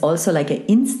is also like an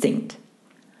instinct.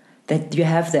 That you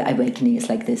have the awakening is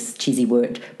like this cheesy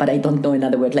word, but I don't know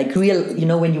another word. Like real,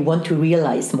 when you want to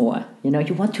realize more, you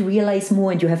want to realize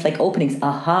more and you have like openings,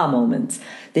 aha moments.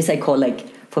 This I call like,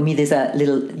 for me, these are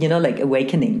little, like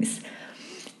awakenings.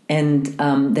 And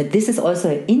that this is also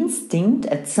an instinct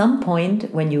at some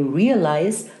point when you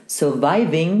realize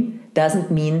surviving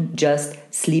doesn't mean just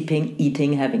sleeping,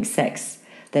 eating, having sex.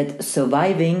 That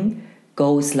surviving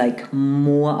goes like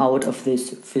more out of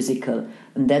this physical.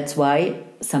 And that's why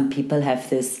some people have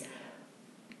this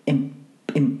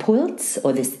impulse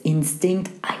or this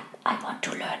instinct, I want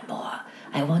to learn more,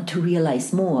 I want to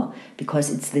realize more, because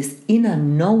it's this inner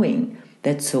knowing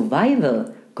that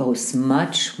survival goes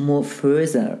much more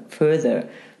further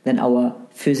than our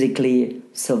physically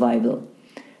survival.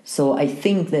 So I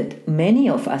think that many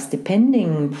of us,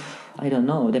 depending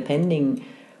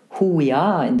who we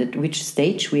are and at which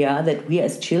stage we are, that we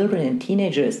as children and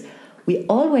teenagers, we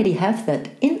already have that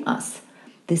in us.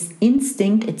 This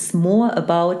instinct, it's more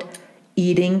about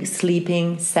eating,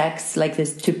 sleeping, sex, like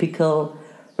this typical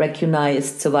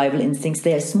recognized survival instincts.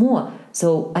 There's more.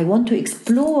 So I want to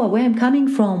explore where I'm coming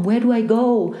from, where do I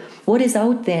go, what is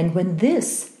out there. And when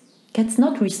this gets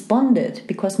not responded,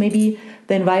 because maybe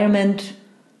the environment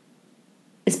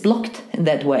is blocked in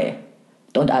that way,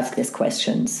 don't ask these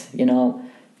questions,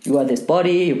 You are this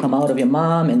body, you come out of your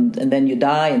mom, and then you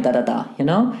die, and da-da-da,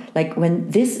 Like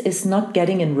when this is not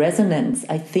getting in resonance,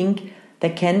 I think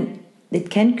it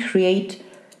can create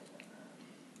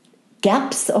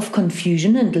gaps of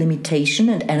confusion and limitation,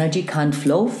 and energy can't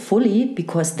flow fully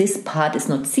because this part is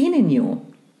not seen in you.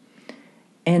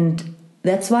 And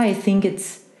that's why I think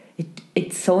it's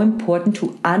so important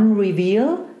to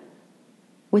unreveal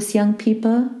with young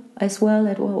people as well,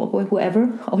 or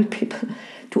whoever, old people,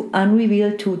 to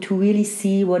unreveal, to really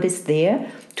see what is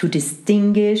there, to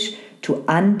distinguish, to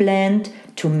unblend,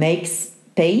 to make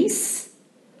space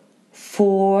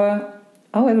for,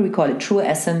 however we call it, true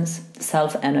essence,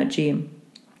 self-energy. And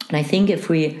I think if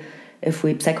we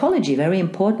psychology, very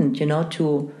important,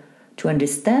 to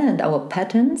understand our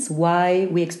patterns, why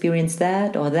we experience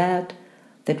that or that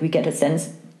we get a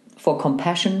sense for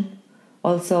compassion.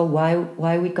 Also,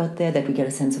 why we got there, that we get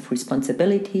a sense of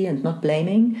responsibility and not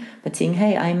blaming, but seeing,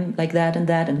 hey, I'm like that, and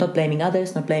not blaming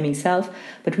others, not blaming self,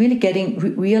 but really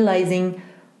realizing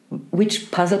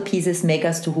which puzzle pieces make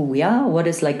us to who we are, what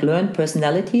is like learned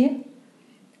personality,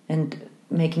 and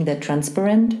making that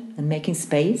transparent and making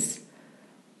space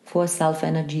for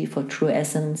self-energy, for true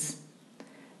essence.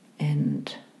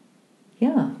 And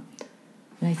yeah,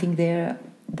 and I think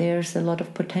there's a lot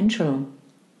of potential.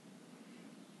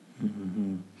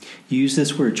 Mm-hmm. You use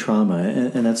this word trauma,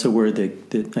 and that's a word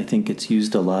that I think it's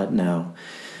used a lot now.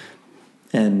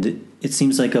 And it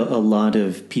seems like a lot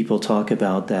of people talk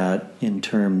about that in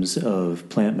terms of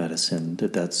plant medicine,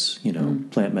 that's,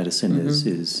 plant medicine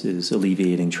is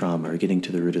alleviating trauma or getting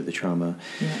to the root of the trauma.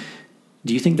 Yeah.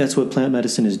 Do you think that's what plant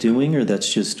medicine is doing, or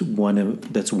that's just one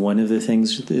of the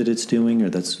things that it's doing,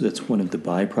 or that's one of the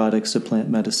byproducts of plant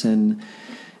medicine?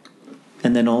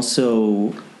 And then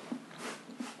also,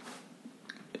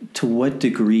 to what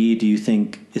degree do you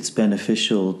think it's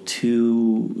beneficial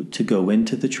to go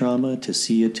into the trauma, to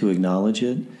see it, to acknowledge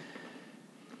it?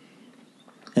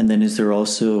 And then is there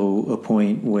also a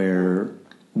point where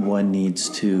one needs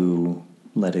to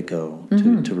let it go,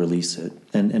 to release it?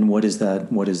 And what is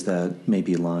that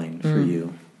maybe line for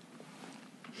you?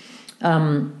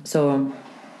 So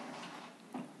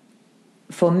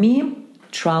for me,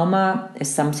 trauma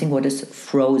is something what is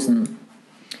frozen.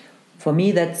 For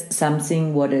me, that's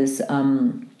something what is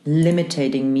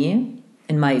limiting me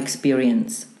in my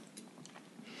experience.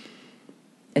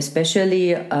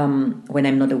 Especially when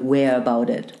I'm not aware about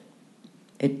it.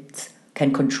 It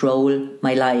can control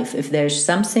my life. If there's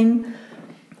something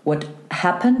what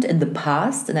happened in the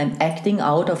past and I'm acting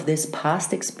out of this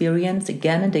past experience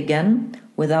again and again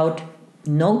without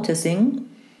noticing,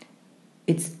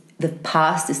 the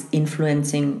past is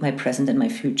influencing my present and my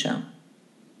future.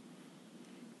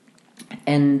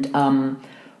 And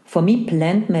for me,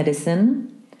 plant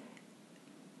medicine,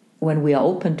 when we are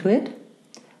open to it,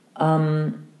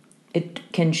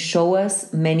 it can show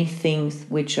us many things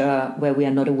which are where we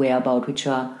are not aware about, which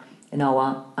are in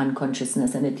our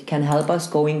unconsciousness, and it can help us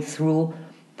going through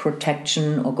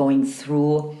protection or going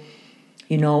through,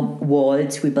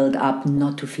 walls we build up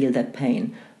not to feel that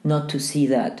pain, not to see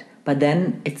that. But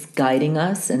then it's guiding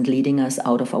us and leading us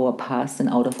out of our past and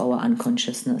out of our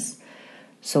unconsciousness.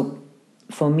 So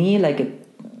for me,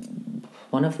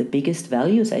 one of the biggest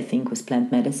values, I think, with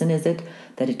plant medicine is that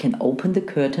it can open the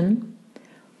curtain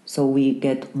so we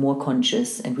get more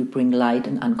conscious and we bring light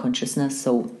and unconsciousness,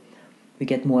 so we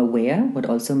get more aware, what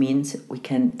also means we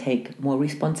can take more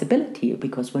responsibility,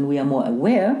 because when we are more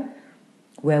aware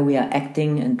where we are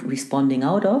acting and responding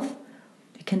out of,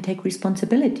 we can take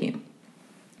responsibility.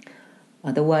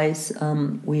 Otherwise,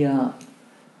 we are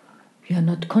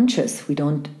not conscious. We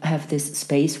don't have this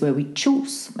space where we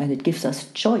choose, and it gives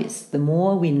us choice. The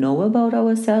more we know about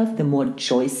ourselves, the more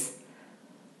choice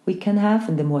we can have,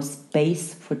 and the more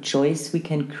space for choice we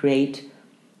can create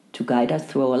to guide us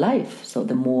through our life. So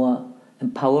the more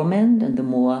empowerment and the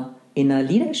more inner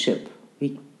leadership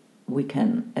we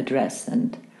can address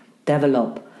and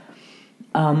develop.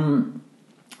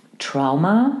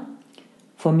 Trauma,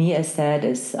 for me, as said,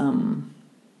 is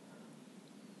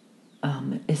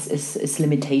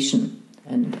limitation,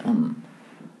 and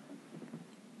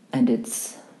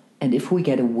if we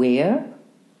get aware,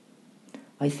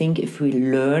 I think if we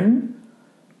learn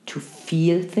to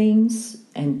feel things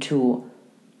and to,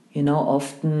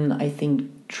 often I think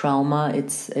trauma,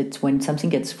 it's when something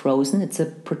gets frozen, it's a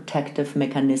protective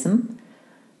mechanism,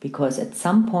 because at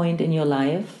some point in your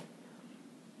life,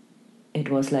 it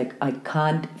was like, I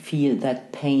can't feel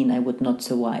that pain, I would not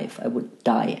survive, I would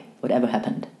die, whatever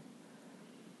happened.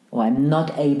 Or I'm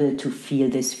not able to feel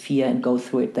this fear and go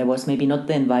through it. There was maybe not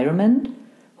the environment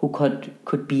who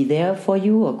could be there for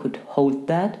you or could hold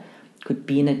that, could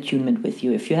be in attunement with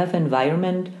you. If you have an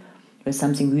environment where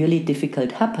something really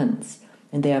difficult happens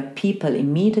and there are people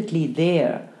immediately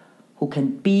there who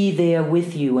can be there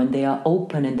with you, and they are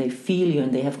open and they feel you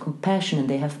and they have compassion and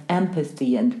they have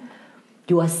empathy, and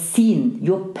you are seen,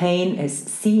 your pain is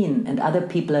seen, and other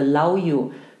people allow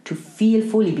you to feel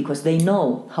fully because they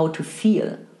know how to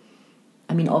feel.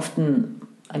 Often,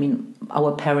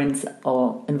 our parents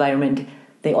or environment,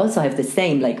 they also have the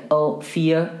same,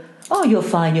 fear, you're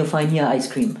fine, here,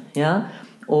 ice cream, yeah?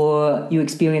 Or you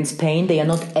experience pain, they are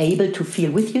not able to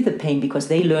feel with you the pain because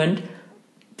they learned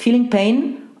feeling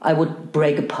pain, I would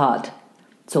break apart.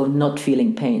 So not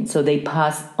feeling pain. So they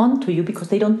pass on to you because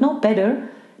they don't know better,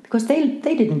 because they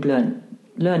didn't learn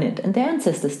it, and their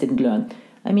ancestors didn't learn.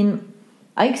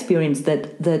 I experienced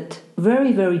that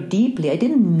very, very deeply. I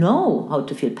didn't know how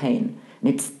to feel pain, and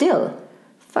it's still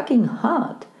fucking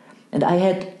hard. And I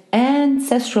had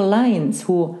ancestral lines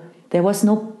who there was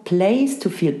no place to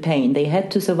feel pain. They had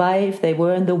to survive. They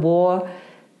were in the war.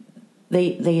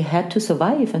 They had to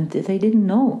survive, and they didn't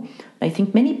know. I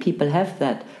think many people have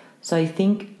that. So I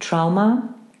think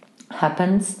trauma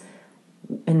happens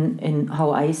in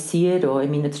how I see it, or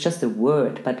it's just a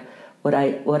word. But what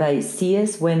I see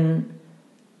is when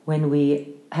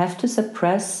we have to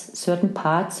suppress certain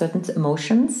parts, certain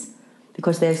emotions,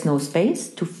 because there's no space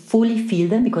to fully feel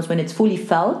them, because when it's fully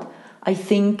felt, I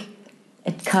think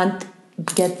it can't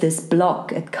get this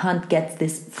block, it can't get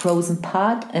this frozen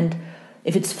part, and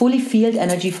if it's fully felt,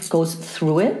 energy goes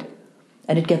through it,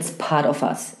 and it gets part of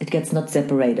us. It gets not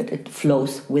separated, it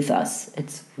flows with us,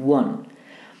 it's one.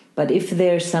 But if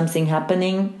there's something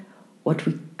happening, what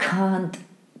we can't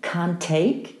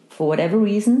take, for whatever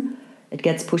reason, it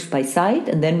gets pushed by side,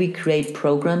 and then we create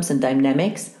programs and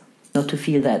dynamics not to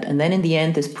feel that. And then in the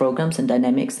end, these programs and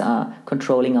dynamics are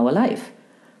controlling our life.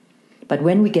 But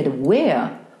when we get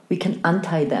aware, we can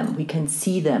untie them, we can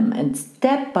see them, and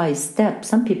step by step,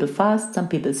 some people fast, some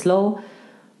people slow,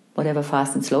 whatever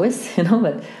fast and slow is,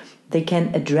 but they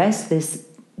can address these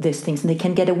things, and they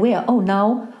can get aware, oh,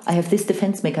 now I have this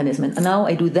defense mechanism, and now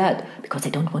I do that because I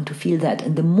don't want to feel that.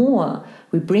 And the more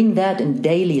we bring that in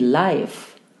daily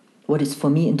life, what is for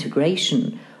me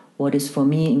integration, what is for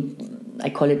me, I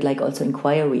call it like also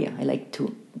inquiry. I like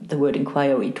the word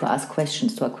inquiry, to ask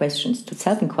questions, to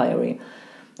self-inquiry.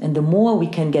 And the more we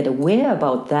can get aware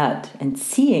about that and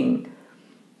seeing,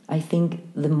 I think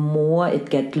the more it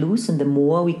gets loose and the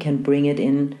more we can bring it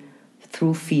in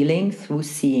through feeling, through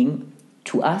seeing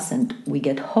to us, and we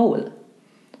get whole.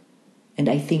 And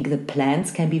I think the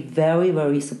plants can be very,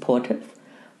 very supportive.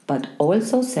 But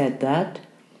also said that,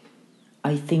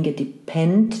 I think it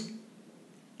depends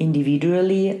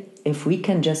individually if we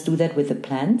can just do that with the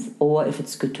plants, or if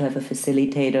it's good to have a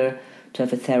facilitator, to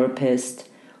have a therapist,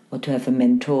 or to have a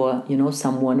mentor,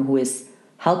 someone who is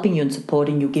helping you and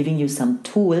supporting you, giving you some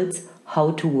tools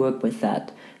how to work with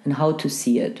that and how to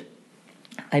see it.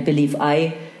 I believe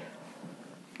I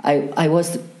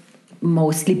was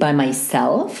mostly by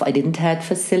myself. I didn't have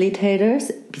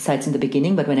facilitators, besides in the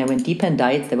beginning, but when I went deeper in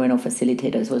diets, there were no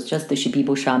facilitators. It was just the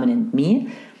Shipibo shaman and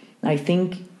me. I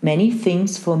think many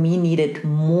things for me needed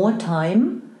more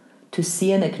time to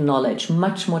see and acknowledge,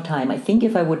 much more time. I think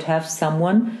if I would have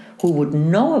someone who would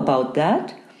know about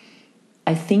that,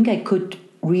 I think I could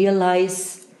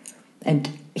realize and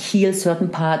heal certain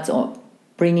parts, or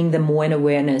bringing them more in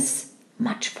awareness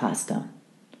much faster.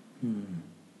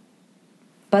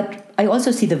 But I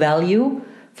also see the value.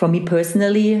 For me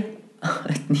personally,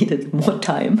 it needed more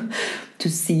time to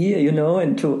see,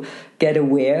 and to get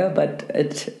aware, but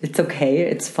it's okay,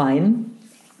 it's fine.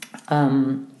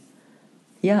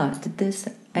 Did this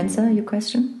answer your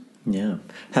question? Yeah.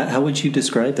 How would you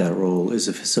describe that role as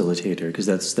a facilitator? Because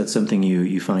that's something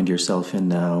you find yourself in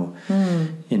now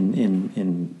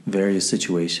in various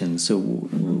situations. So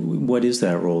what is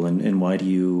that role, and why do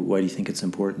you think it's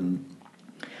important?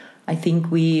 I think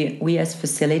we as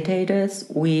facilitators,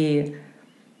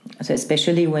 so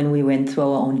especially when we went through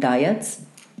our own diets,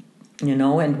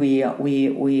 and we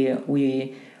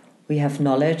have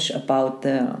knowledge about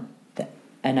the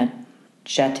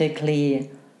energetically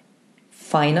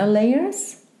finer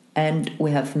layers, and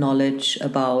we have knowledge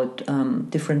about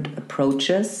different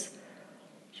approaches,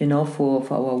 for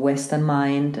our Western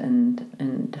mind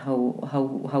and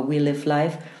how we live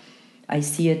life. I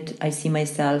see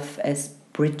myself as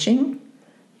bridging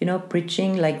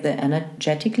like the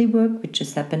energetically work which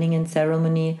is happening in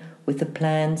ceremony with the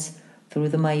plants, through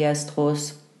the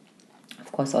maestros.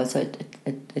 Of course, also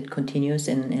it continues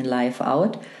in life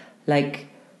out, like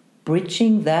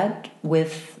bridging that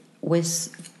with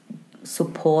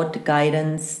support,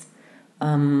 guidance,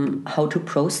 how to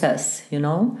process,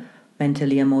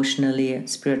 mentally, emotionally,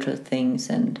 spiritual things,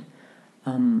 and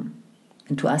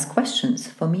to ask questions.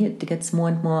 For me, it gets more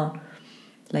and more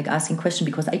like asking questions,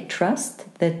 because I trust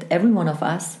that every one of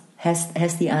us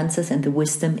has the answers and the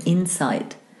wisdom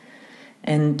inside,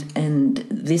 and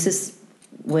this is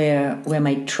where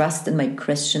my trust and my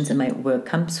questions and my work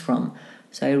comes from.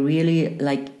 So I really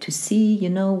like to see,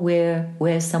 where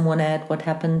is someone at, what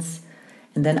happens,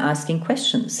 and then asking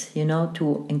questions,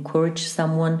 to encourage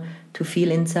someone to feel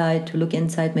inside, to look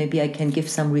inside. Maybe I can give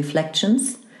some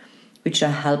reflections which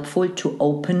are helpful to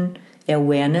open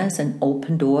awareness and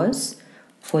open doors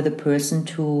for the person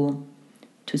to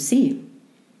see.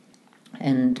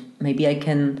 And maybe I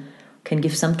can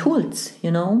give some tools,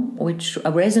 which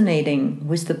are resonating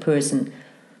with the person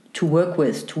to work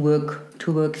with, to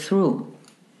work through.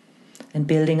 And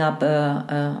building up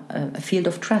a field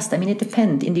of trust. I mean, it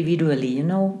depends individually,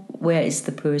 where is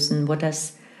the person, what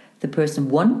does the person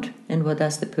want, and what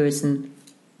does the person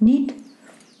need.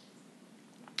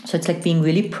 So it's like being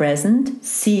really present,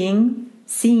 seeing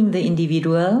the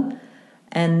individual,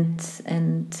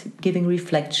 and giving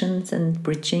reflections and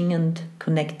bridging and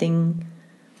connecting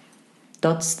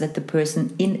dots that the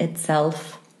person in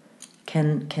itself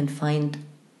can find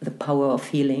the power of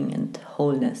healing and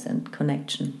wholeness and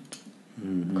connection.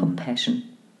 Mm-hmm. Compassion.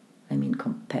 I mean,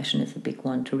 compassion is a big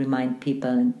one, to remind people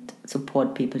and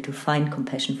support people to find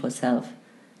compassion for self.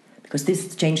 Because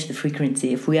this changes the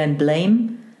frequency. If we are in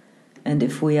blame and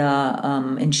if we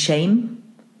are in shame,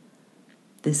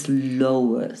 this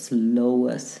lowers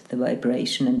the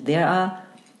vibration. And there are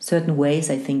certain ways,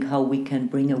 I think, how we can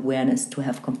bring awareness to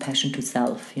have compassion to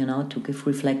self, to give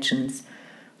reflections,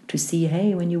 to see,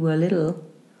 hey, when you were little,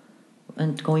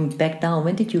 and going back down,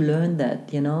 when did you learn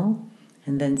that,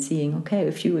 And then seeing, okay,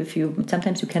 if you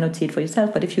sometimes you cannot see it for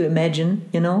yourself, but if you imagine,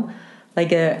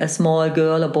 like a small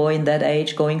girl or boy in that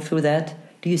age going through that?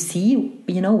 Do you see,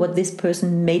 what this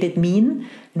person made it mean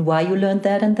and why you learned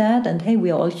that and that? And hey, we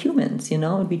are all humans,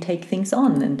 and we take things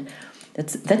on. And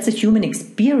that's a human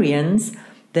experience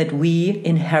that we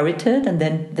inherited and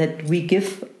then that we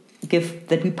give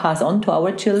that we pass on to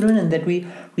our children and that we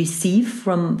receive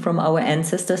from our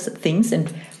ancestors things.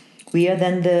 And we are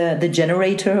then the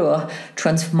generator or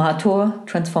transformator.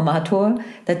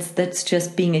 That's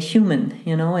just being a human,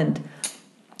 and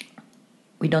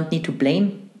we don't need to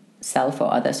blame self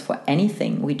or others for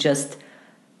anything.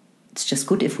 It's just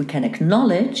good if we can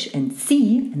acknowledge and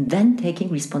see, and then taking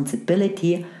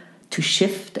responsibility to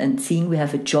shift and seeing we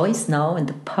have a choice now and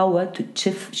the power to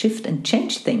shift and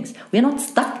change things. We are not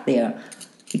stuck there.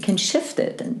 We can shift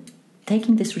it, and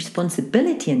taking this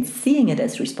responsibility and seeing it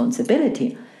as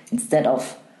responsibility instead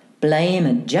of blame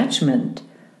and judgment,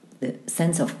 the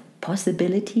sense of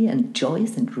possibility and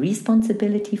choice and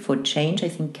responsibility for change, I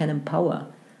think, can empower.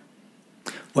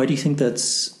 Why do you think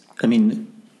that's, I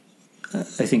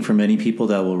think for many people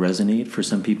that will resonate. For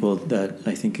some people that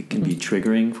I think it can be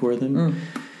triggering for them.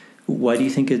 Why do you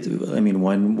think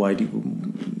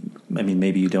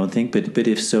maybe you don't think, but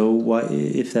if so, why,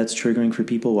 if that's triggering for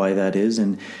people, why that is?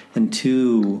 And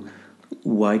two,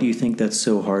 why do you think that's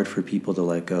so hard for people to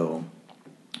let go?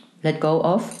 Let go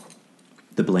of?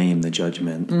 The blame, the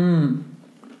judgment.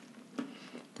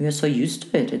 We are so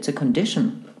used to it. It's a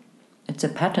condition. It's a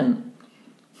pattern.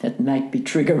 That might be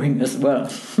triggering as well.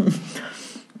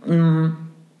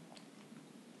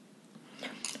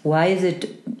 Why is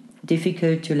it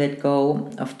difficult to let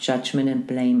go of judgment and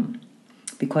blame?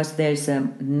 Because there's a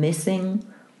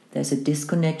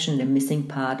disconnection, a missing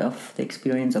part of the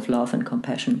experience of love and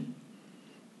compassion.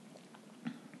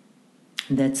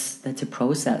 And that's a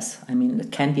process.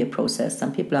 It can be a process.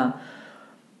 Some people are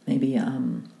maybe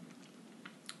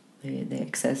they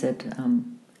access it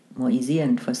more easy,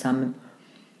 and for some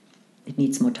it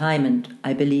needs more time, and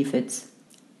I believe it's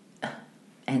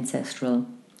ancestral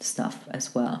stuff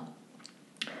as well.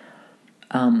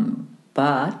 And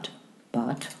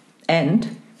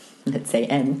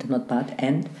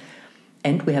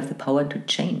we have the power to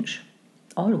change,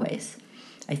 always.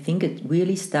 I think it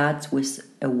really starts with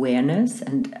awareness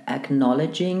and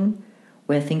acknowledging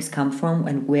where things come from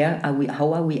and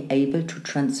how are we able to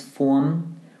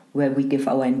transform where we give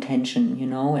our intention,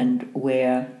 and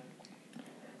where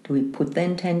do we put the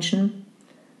intention,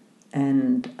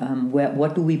 and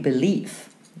what do we believe?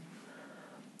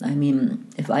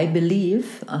 If I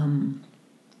believe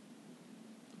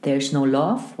there's no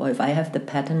love, or if I have the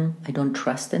pattern I don't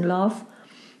trust in love,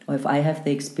 or if I have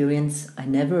the experience I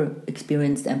never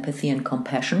experienced empathy and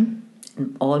compassion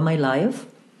in all my life,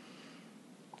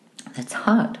 that's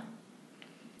hard.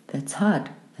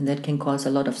 And that can cause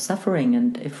a lot of suffering.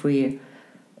 And if we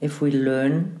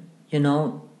learn,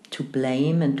 to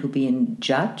blame and to be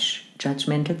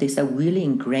judgmental, these are really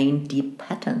ingrained deep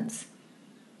patterns.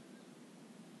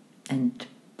 And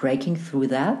breaking through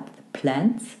that, the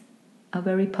plants are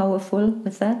very powerful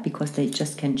with that, because they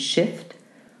just can shift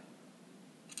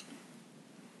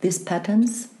these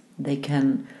patterns. They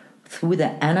can, through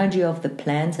the energy of the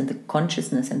plants and the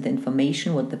consciousness and the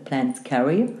information what the plants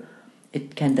carry,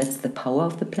 that's the power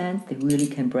of the plants. They really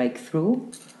can break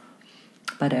through.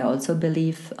 But I also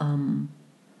believe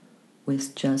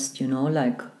with just,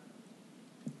 like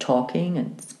talking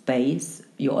and space,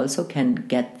 you also can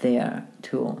get there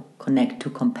to connect to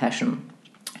compassion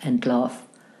and love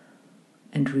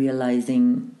and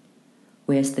realizing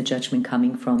where's the judgment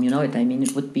coming from. It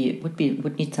would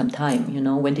need some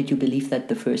time. When did you believe that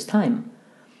the first time?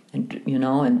 And,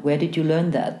 and where did you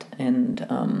learn that? And,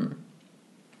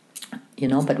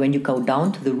 but when you go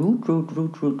down to the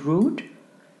root,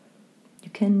 you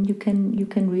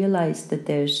can realize that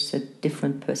there's a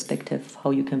different perspective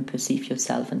how you can perceive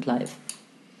yourself and life.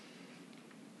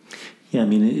 Yeah,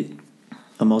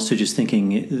 I'm also just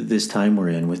thinking this time we're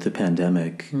in with the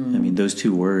pandemic. Those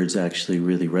two words actually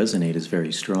really resonate as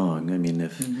very strong.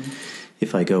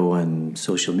 If I go on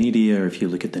social media or if you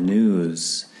look at the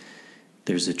news,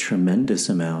 there's a tremendous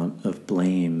amount of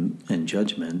blame and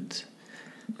judgment.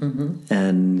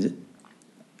 And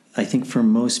I think for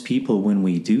most people, when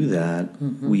we do that,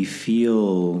 we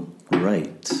feel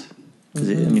right.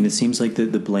 It seems like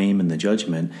the blame and the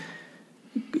judgment,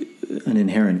 an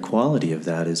inherent quality of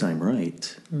that is I'm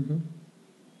right.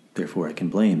 Therefore I can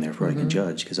blame, therefore I can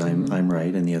judge, because I'm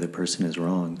right and the other person is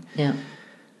wrong. Yeah.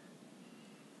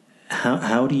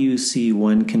 How do you see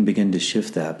one can begin to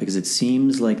shift that? Because it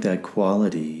seems like that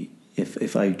quality,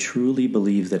 if I truly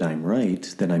believe that I'm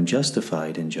right, then I'm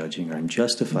justified in judging or I'm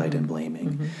justified in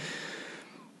blaming.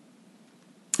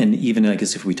 And even, I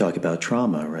guess, if we talk about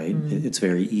trauma, right, it's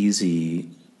very easy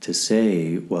to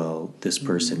say, well, this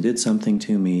person did something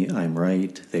to me, I'm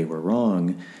right, they were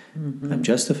wrong, I'm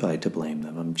justified to blame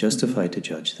them, I'm justified to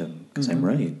judge them because I'm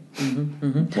right.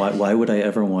 Why would I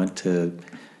ever want to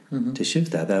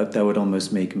shift that? That would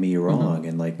almost make me wrong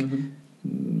and like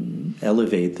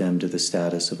elevate them to the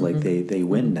status of like they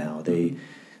win now.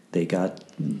 They got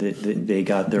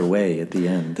their way at the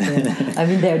end. Yeah. I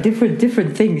mean, there are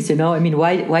different things, you know. I mean,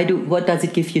 what does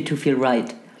it give you to feel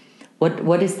right?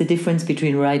 What is the difference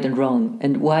between right and wrong?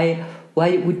 And why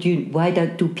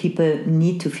do people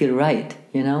need to feel right?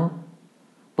 You know,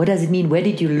 what does it mean? Where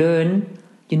did you learn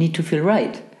you need to feel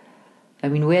right? I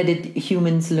mean, where did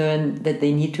humans learn that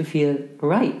they need to feel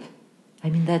right? I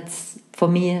mean, that's for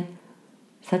me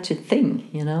such a thing,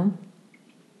 you know.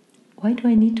 Why do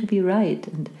I need to be right?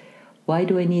 And why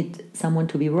do I need someone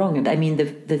to be wrong? And I mean,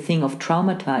 the thing of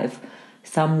traumata, if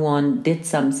someone did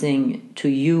something to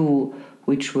you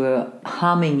which were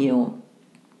harming you,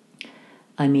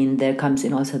 I mean, there comes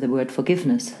in also the word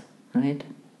forgiveness, right?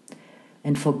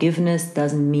 And forgiveness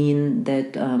doesn't mean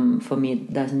that, for me,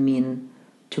 it doesn't mean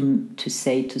to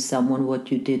say to someone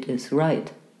what you did is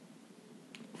right.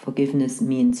 Forgiveness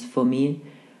means, for me,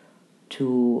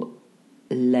 to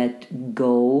let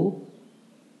go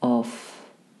of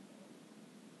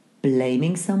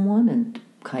blaming someone and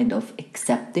kind of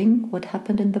accepting what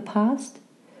happened in the past,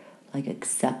 like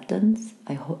acceptance.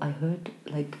 I heard,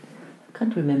 like, I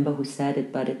can't remember who said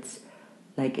it, but it's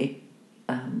like a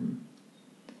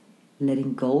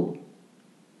letting go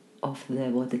of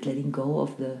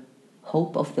the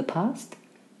hope of the past,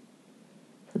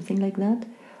 something like that.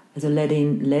 So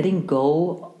letting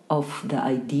go of the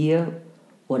idea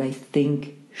what I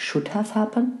think should have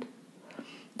happened.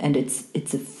 And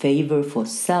it's a favor for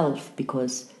self,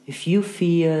 because if you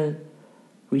feel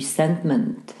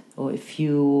resentment, or if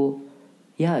you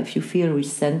feel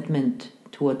resentment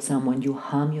towards someone, you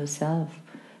harm yourself.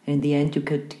 And in the end, you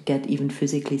could get even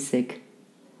physically sick,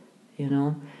 you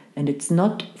know. And it's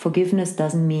not, forgiveness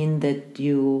doesn't mean that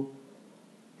you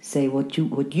say what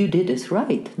you did is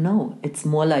right. No, it's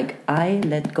more like I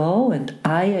let go and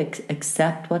I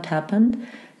accept what happened.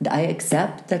 And I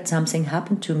accept that something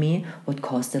happened to me what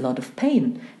caused a lot of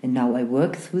pain. And now I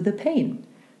work through the pain.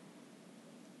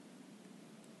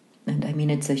 And I mean,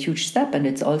 it's a huge step. And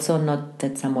it's also not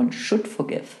that someone should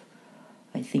forgive.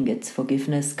 I think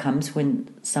forgiveness comes when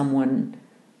someone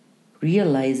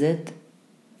realizes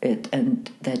it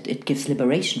and that it gives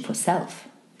liberation for self.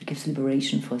 It gives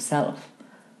liberation for self.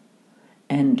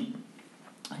 And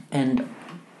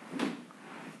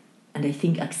I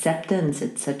think acceptance,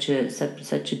 it's such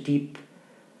a deep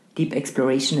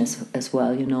exploration as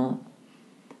well, you know.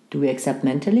 Do we accept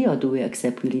mentally, or do we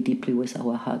accept really deeply with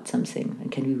our heart something?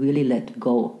 And can we really let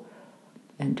go?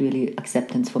 And really,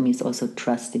 acceptance for me is also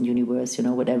trust in universe, you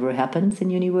know. Whatever happens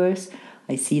in universe,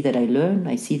 I see that I learn,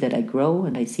 I see that I grow,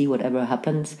 and I see whatever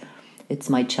happens, it's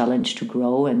my challenge to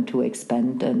grow and to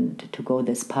expand and to go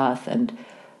this path. And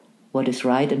what is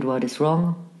right and what is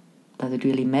wrong, does it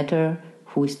really matter?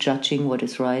 Who is judging what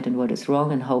is right and what is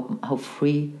wrong, and how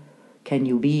free can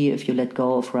you be if you let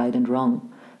go of right and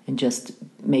wrong, and just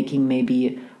making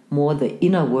maybe more the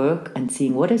inner work and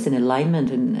seeing what is in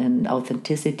alignment and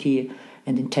authenticity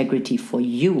and integrity for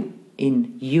you,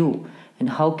 in you, and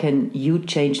how can you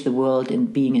change the world in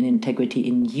being in integrity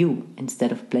in you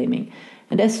instead of blaming.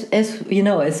 And as you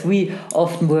know, as we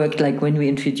often work, like when we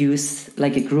introduce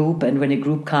like a group, and when a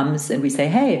group comes and we say,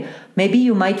 hey, maybe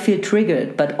you might feel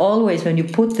triggered, but always when you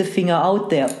put the finger out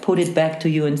there, put it back to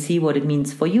you and see what it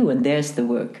means for you. And there's the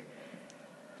work.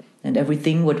 And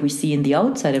everything what we see in the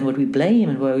outside and what we blame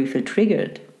and where we feel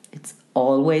triggered, it's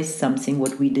always something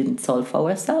what we didn't solve for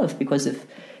ourselves. Because if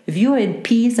you are in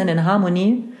peace and in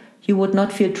harmony, you would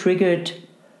not feel triggered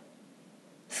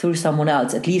through someone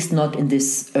else, at least not in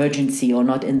this urgency or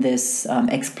not in this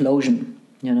explosion,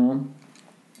 you know.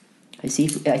 I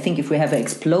think if we have an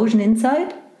explosion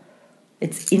inside,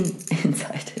 it's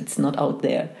inside, it's not out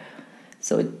there.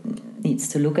 So it needs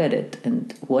to look at it,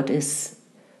 and what is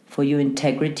for you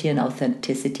integrity and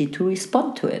authenticity to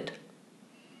respond to it.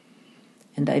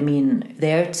 And I mean,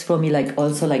 there's for me like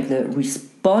also like the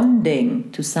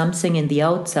responding to something in the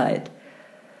outside.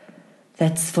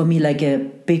 That's for me like a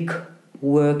big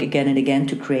work again and again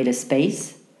to create a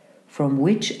space from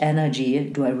which energy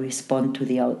do I respond to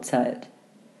the outside.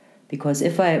 Because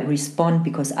if I respond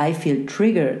because I feel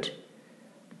triggered,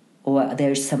 or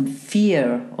there's some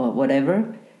fear or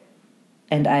whatever,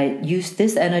 and I use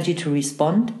this energy to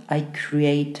respond, I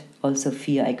create also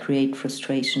fear, I create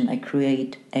frustration, I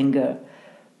create anger.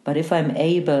 But if I'm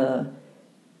able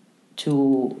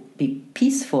to be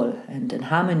peaceful and in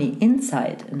harmony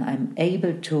inside, and I'm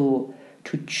able to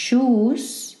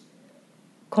choose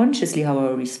consciously how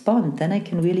I respond, then I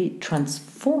can really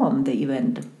transform the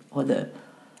event or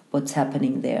what's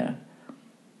happening there.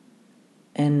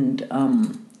 And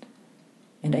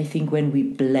I think when we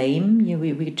blame,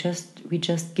 we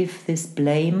just give this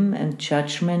blame and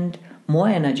judgment more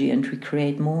energy, and we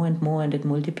create more and more, and it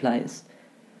multiplies.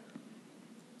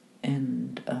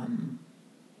 And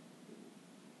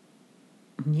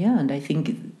and I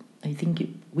think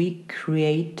we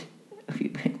create.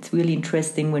 It's really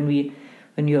interesting when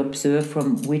you observe from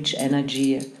which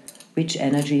energy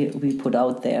we put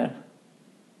out there,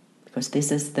 because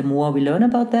this is, the more we learn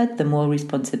about that, the more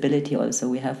responsibility also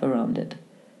we have around it.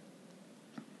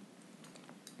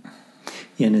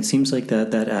 Yeah, and it seems like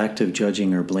that act of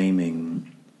judging or blaming,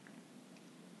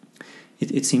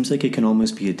 it seems like it can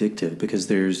almost be addictive, because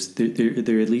there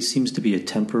at least seems to be a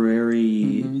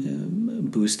temporary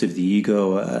boost of the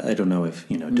ego. I don't know if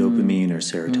dopamine or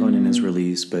serotonin is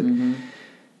released, but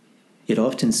it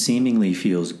often seemingly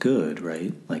feels good,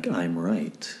 right? Like, I'm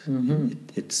right.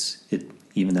 It's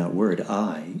even that word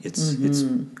 "I."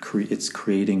 It's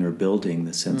creating or building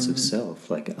the sense of self.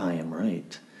 Like, I am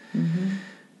right.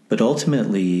 But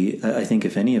ultimately, I think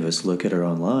if any of us look at our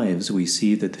own lives, we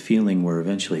see that the feeling we're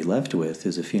eventually left with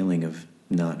is a feeling of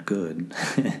not good.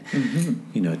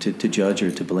 To judge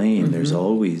or to blame, there's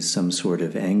always some sort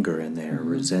of anger in there,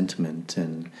 resentment,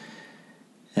 and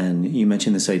you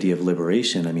mentioned this idea of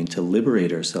liberation. I mean, to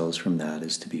liberate ourselves from that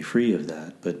is to be free of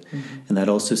that. But and that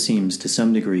also seems to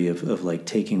some degree of like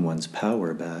taking one's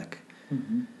power back.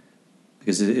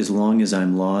 Because as long as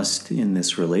I'm lost in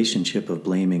this relationship of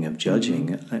blaming, of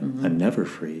judging, I'm never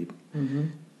free.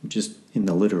 Just in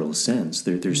the literal sense,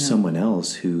 there's someone else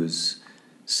who's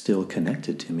still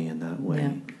connected to me in that way.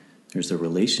 Yeah. There's a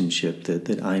relationship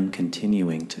that I'm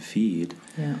continuing to feed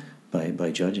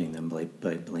by judging them,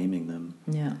 by blaming them.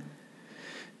 Yeah.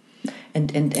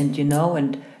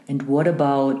 And what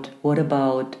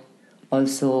about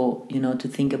also, to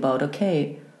think about,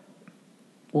 okay,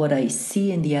 what I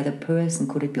see in the other person,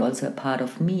 could it be also a part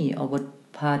of me, or what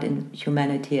part in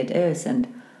humanity it is? And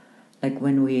like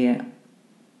when we, I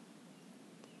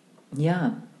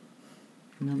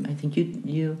think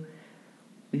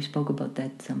we spoke about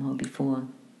that somehow before.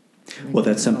 Well,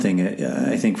 that's something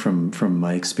I think from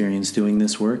my experience doing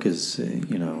this work is, I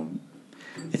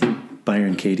think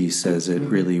Byron Katie says it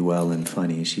really well and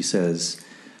funny. She says,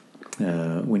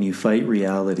 when you fight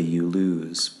reality, you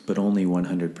lose, but only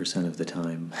 100% of the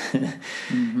time.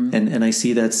 And I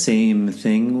see that same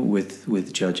thing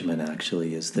with judgment,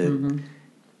 actually, is that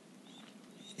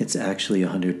it's actually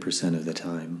 100% of the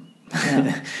time.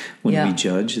 Yeah. When we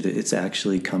judge, that it's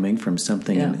actually coming from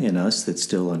something in us that's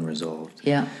still unresolved.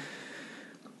 Yeah.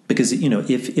 Because,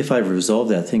 if I resolve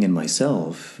that thing in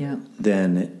myself,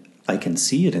 then I can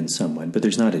see it in someone, but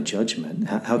there's not a judgment.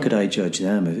 How could I judge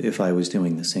them if I was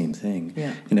doing the same thing?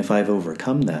 Yeah. And if I've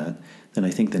overcome that, then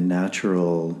I think the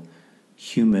natural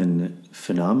human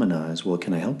phenomena is, well,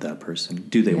 can I help that person?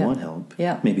 Do they want help?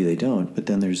 Yeah. Maybe they don't, but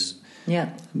then there's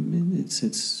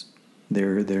it's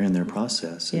they're in their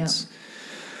process.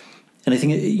 And I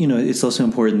think it's also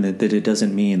important that it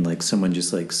doesn't mean like someone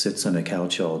just like sits on a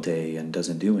couch all day and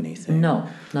doesn't do anything. No,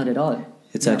 not at all.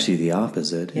 It's actually the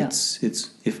opposite. Yeah. It's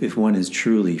if one is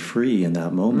truly free in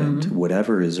that moment,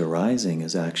 whatever is arising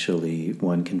is actually,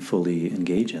 one can fully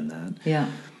engage in that. Yeah.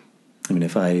 I mean,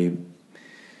 if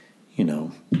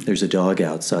there's a dog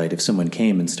outside, if someone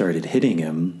came and started hitting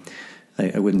him,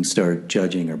 I wouldn't start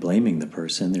judging or blaming the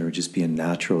person. There would just be a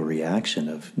natural reaction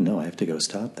of, no, I have to go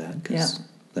stop that because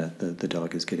the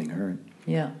dog is getting hurt.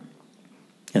 Yeah.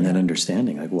 And then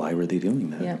understanding, like, why were they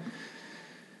doing that? Yeah.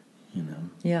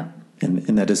 Yeah.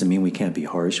 And that doesn't mean we can't be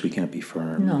harsh, we can't be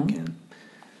firm. No.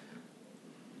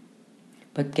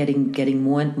 But getting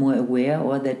more and more aware,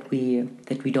 or that we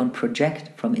don't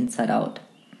project from inside out.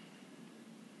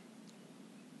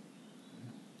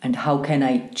 And how can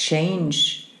I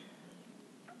change,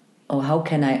 or how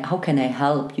can I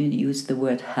help? You use the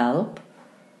word help.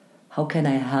 How can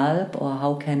I help, or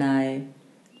how can I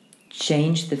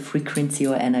change the frequency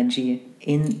or energy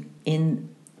in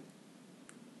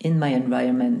my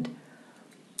environment?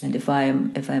 And if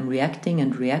I'm reacting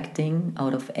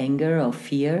out of anger or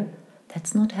fear,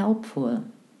 that's not helpful.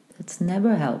 That's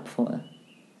never helpful,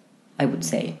 I would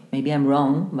say. Maybe I'm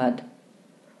wrong, but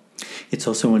it's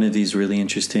also one of these really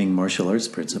interesting martial arts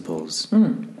principles.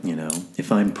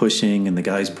 If I'm pushing and the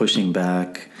guy's pushing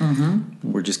back,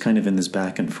 we're just kind of in this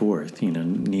back and forth.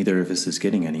 Neither of us is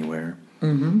getting anywhere.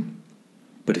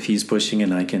 But if he's pushing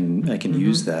and I can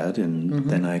use that,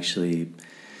 and then I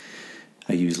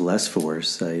use less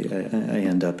force, I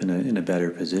end up in a better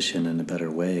position, in a better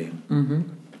way. Mm-hmm.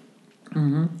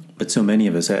 Mm-hmm. But so many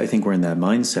of us, I think we're in that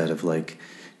mindset of like,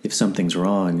 if something's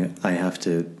wrong, I have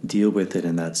to deal with it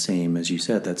in that same, as you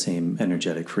said, that same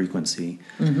energetic frequency,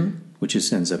 which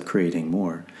just ends up creating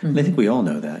more. And I think we all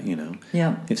know that, you know.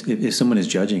 Yeah. If someone is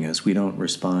judging us, we don't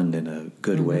respond in a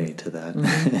good way to that.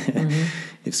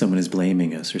 If someone is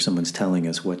blaming us or someone's telling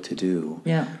us what to do,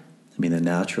 I mean, the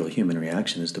natural human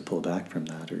reaction is to pull back from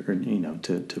that, or you know,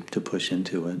 to push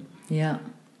into it. Yeah.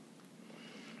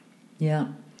 Yeah.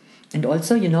 And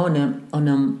also, you know, on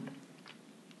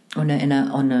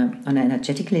an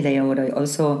energetically layer, what I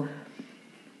also,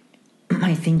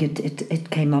 I think it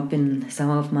came up in some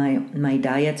of my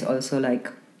diets also, like,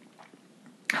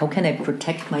 how can I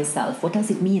protect myself? What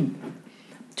does it mean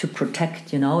to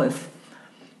protect? You know, if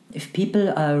people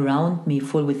are around me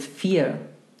full with fear,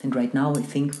 and right now I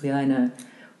think we're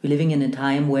living in a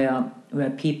time where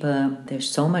people, there's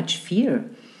so much fear,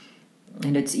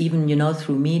 and it's even, you know,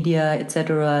 through media,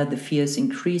 etc. The fear is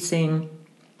increasing,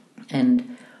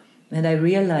 and I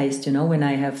realized, you know, when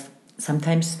I have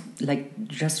sometimes, like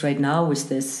just right now with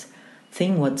this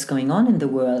thing, what's going on in the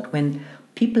world, when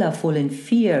people are full in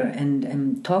fear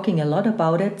and talking a lot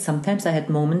about it, sometimes I had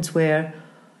moments where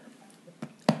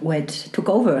it took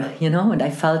over, you know, and I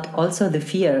felt also the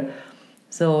fear.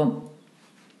 So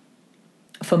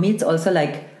for me, it's also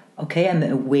like, okay, I'm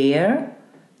aware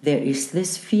there is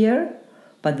this fear,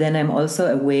 but then I'm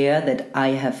also aware that I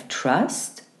have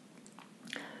trust.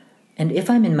 And if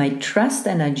I'm in my trust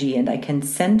energy and I can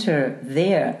center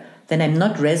there, then I'm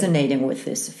not resonating with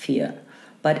this fear.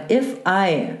 But if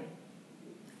I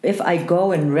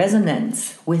go in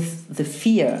resonance with the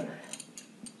fear,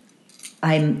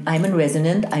 I'm in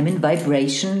resonance, I'm in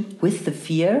vibration with the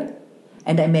fear,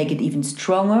 and I make it even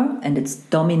stronger, and it's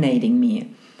dominating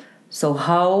me. So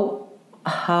how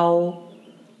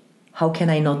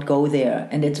can I not go there?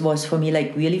 And it was for me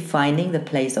like really finding the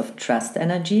place of trust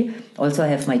energy. Also, I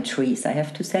have my trees, I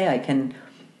have to say. I can,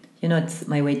 you know, it's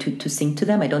my way to sing to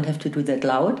them. I don't have to do that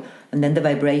loud. And then the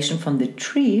vibration from the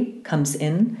tree comes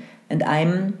in, and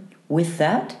I'm with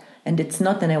that. And it's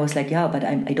not, then I was like, yeah, but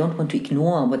I don't want to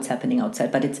ignore what's happening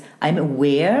outside. But I'm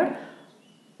aware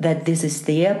that this is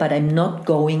there, but I'm not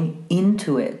going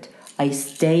into it. I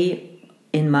stay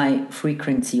in my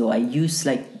frequency, or I use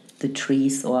like the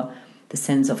trees or the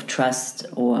sense of trust,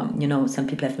 or, you know, some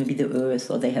people have maybe the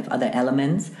earth, or they have other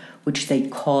elements which they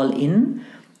call in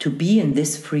to be in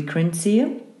this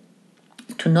frequency,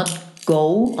 to not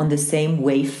go on the same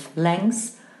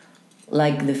wavelengths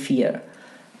like the fear.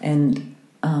 And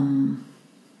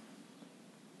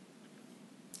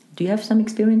do you have some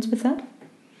experience with that?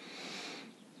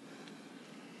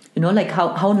 You know, like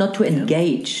how not to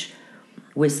engage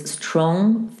with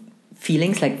strong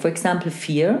feelings, like, for example,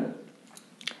 fear.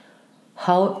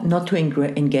 How not to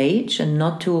engage and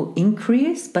not to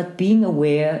increase, but being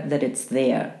aware that it's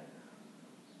there.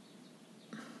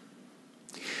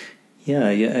 Yeah,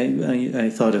 I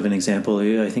thought of an example.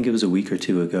 I think it was a week or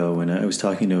two ago when I was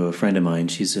talking to a friend of mine.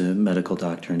 She's a medical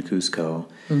doctor in Cusco,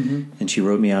 and she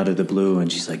wrote me out of the blue,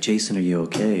 and she's like, "Jason, are you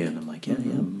okay?" And I'm like, "Yeah,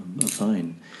 I'm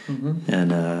fine."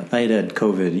 And I had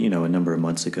COVID, you know, a number of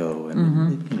months ago,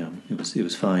 and you know, it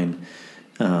was fine.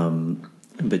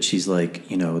 But she's like,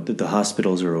 you know, the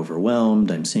hospitals are overwhelmed.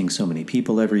 I'm seeing so many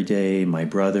people every day. My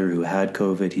brother, who had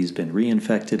COVID, he's been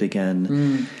reinfected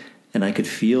again. And I could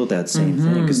feel that same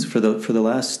thing, because for the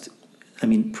last, I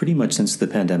mean, pretty much since the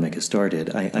pandemic has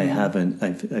started,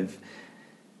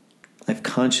 I've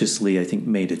consciously, I think,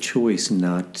 made a choice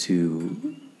not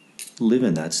to live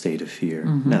in that state of fear.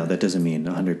 Now, that doesn't mean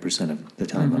 100% of the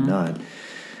time I'm not.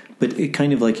 But it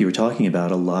kind of, like you were talking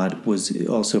about, a lot was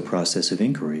also a process of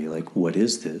inquiry. Like, what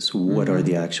is this? What are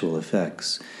the actual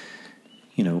effects?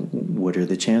 You know, what are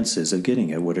the chances of getting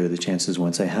it? What are the chances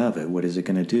once I have it? What is it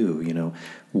going to do? You know,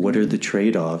 what are the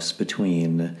trade-offs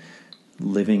between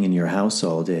living in your house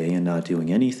all day and not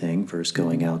doing anything versus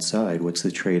going outside? What's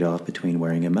the trade-off between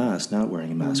wearing a mask, not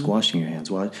wearing a mask, washing your hands?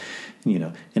 You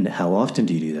know, and how often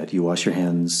do you do that? Do you wash your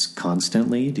hands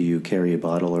constantly? Do you carry a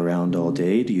bottle around all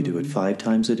day? Do you do it 5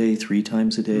 times a day, 3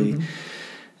 times a day?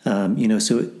 You know,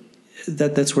 so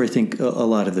that's where I think a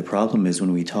lot of the problem is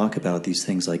when we talk about these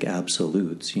things like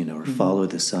absolutes, you know, or follow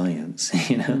the science,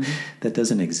 you know, that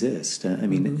doesn't exist. I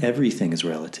mean, everything is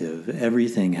relative.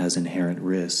 Everything has inherent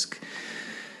risk.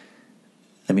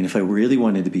 I mean, if I really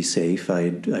wanted to be safe,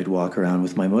 I'd walk around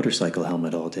with my motorcycle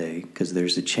helmet all day, because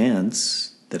there's a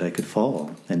chance that I could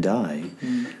fall and die,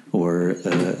 or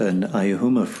an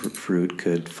ayahuma fruit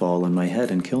could fall on my head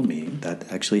and kill me.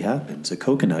 That actually happens. A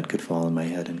coconut could fall on my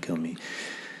head and kill me.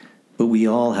 But we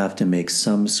all have to make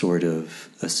some sort of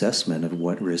assessment of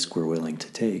what risk we're willing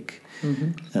to take.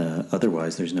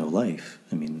 Otherwise, there's no life.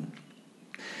 I mean,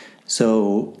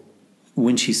 so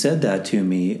when she said that to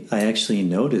me, I actually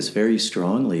noticed very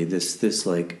strongly this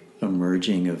like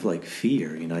emerging of like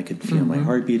fear. You know, I could feel my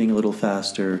heart beating a little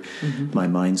faster. My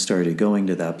mind started going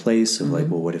to that place of like,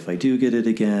 well, what if I do get it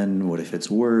again? What if it's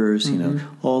worse? You know,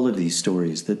 all of these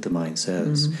stories that the mind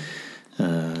says.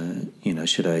 You know,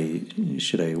 should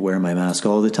I wear my mask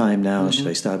all the time now? Should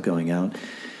I stop going out?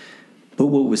 But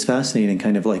what was fascinating,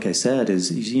 kind of like I said,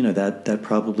 is, you know, that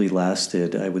probably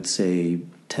lasted, I would say,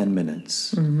 10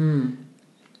 minutes. And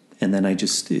then I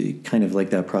just kind of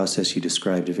like that process you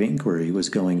described of inquiry was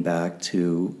going back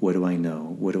to, what do I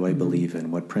know? What do I believe in?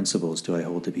 What principles do I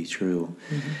hold to be true?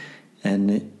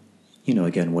 And, you know,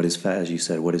 again, what is fast, as you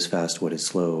said, what is fast, what is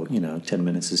slow? You know, 10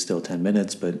 minutes is still 10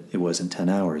 minutes, but it wasn't 10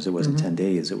 hours. It wasn't 10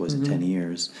 days. It wasn't 10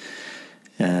 years.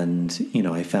 And, you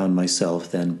know, I found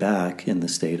myself then back in the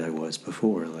state I was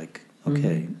before. Like,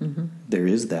 okay, there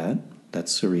is that.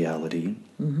 That's a reality.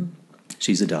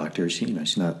 She's a doctor.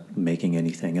 She's not making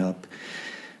anything up.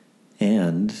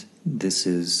 And this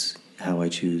is how I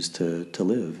choose to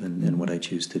live and what I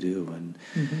choose to do. And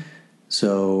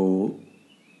so,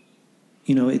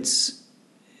 you know,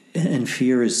 and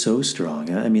fear is so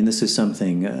strong. I mean, this is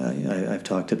something I've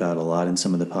talked about a lot in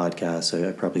some of the podcasts.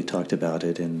 I probably talked about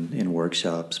it in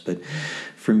workshops. But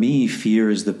for me, fear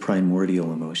is the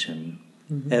primordial emotion.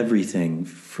 Everything,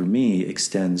 for me,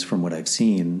 extends from what I've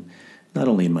seen, not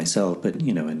only in myself, but,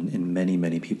 you know, in many,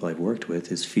 many people I've worked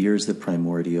with, is fear is the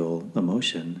primordial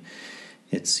emotion.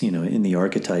 It's, you know, in the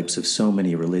archetypes of so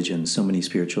many religions, so many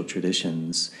spiritual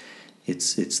traditions,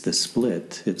 it's the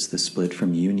split. It's the split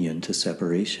from union to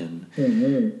separation.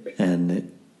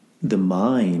 And the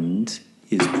mind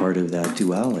is part of that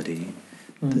duality.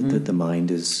 The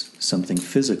mind is something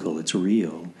physical. It's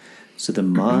real. So the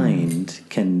mind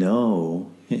can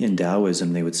know, in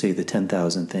Taoism, they would say the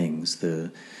 10,000 things,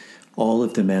 all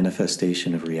of the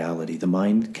manifestation of reality. The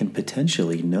mind can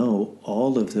potentially know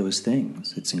all of those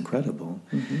things. It's incredible.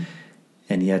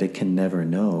 And yet it can never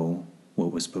know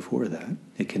what was before that.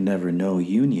 It can never know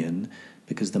union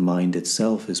because the mind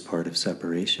itself is part of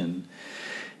separation.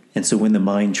 And so when the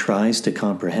mind tries to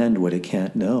comprehend what it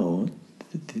can't know,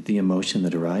 the emotion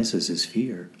that arises is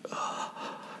fear.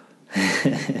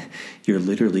 You're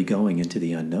literally going into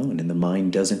the unknown, and the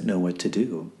mind doesn't know what to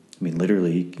do. I mean,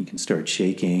 literally, you can start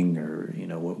shaking or, you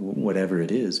know, whatever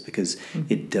it is, because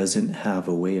it doesn't have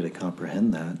a way to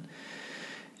comprehend that.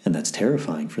 And that's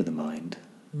terrifying for the mind,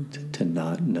 to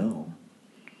not know.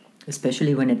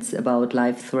 Especially when it's about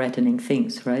life-threatening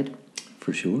things, right?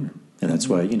 For sure. And that's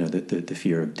why, you know, the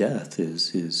fear of death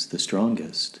is the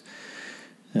strongest.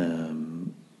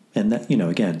 And that, you know,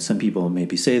 again, some people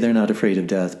maybe say they're not afraid of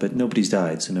death, but nobody's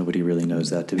died, so nobody really knows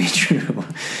that to be true.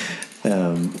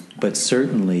 But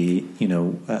certainly, you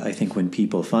know, I think when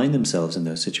people find themselves in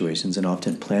those situations, and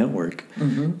often plant work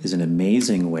is an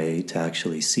amazing way to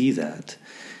actually see that.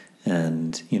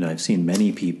 And, you know, I've seen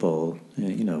many people,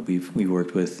 you know, we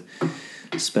worked with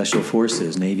special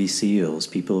forces, Navy SEALs,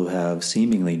 people who have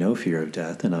seemingly no fear of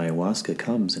death, and ayahuasca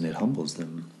comes and it humbles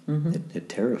them. It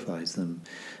terrifies them. I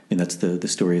mean, that's the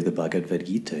story of the Bhagavad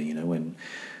Gita, you know, when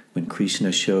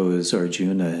Krishna shows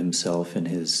Arjuna himself in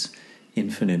his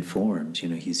infinite forms, you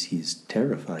know, he's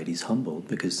terrified, he's humbled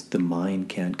because the mind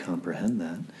can't comprehend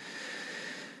that.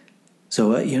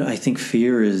 So, you know, I think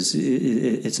fear it's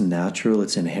natural,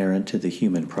 it's inherent to the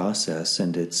human process,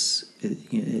 and it's I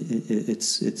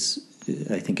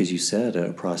think, as you said,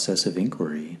 a process of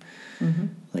inquiry.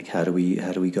 Like, how do we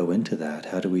go into that?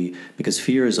 Because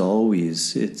fear is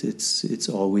always it's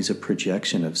always a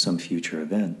projection of some future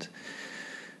event,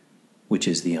 which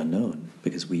is the unknown,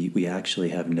 because we actually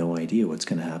have no idea what's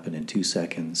going to happen in 2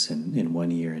 seconds, in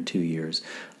 1 year, in 2 years.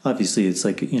 Obviously, it's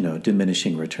like, you know,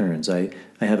 diminishing returns. I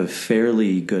have a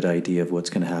fairly good idea of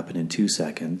what's going to happen in 2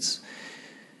 seconds.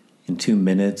 In 2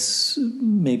 minutes,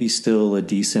 maybe still a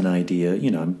decent idea.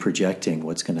 You know, I'm projecting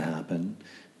what's going to happen.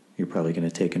 You're probably going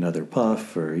to take another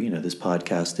puff, or, you know, this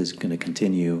podcast is going to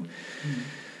continue.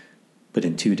 But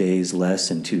in 2 days less,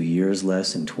 in 2 years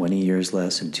less, in 20 years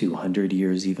less, in 200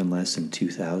 years even less, in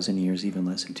 2,000 years even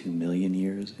less, in 2 million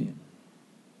years.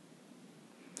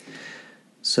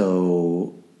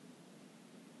 So,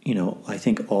 you know, I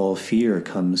think all fear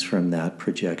comes from that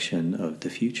projection of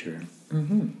the future.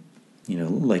 You know,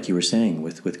 like you were saying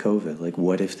with COVID, like,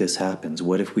 what if this happens?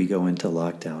 What if we go into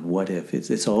lockdown? What if?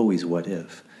 It's always what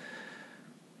if.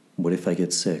 What if I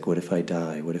get sick? What if I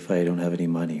die? What if I don't have any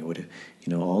money? What if,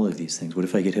 you know, all of these things. What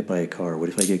if I get hit by a car? What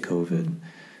if I get COVID?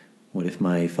 What if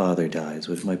my father dies?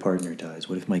 What if my partner dies?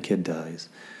 What if my kid dies?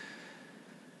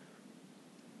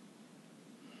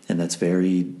 And that's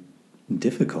very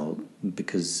difficult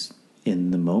because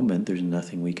in the moment there's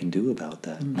nothing we can do about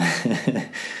that.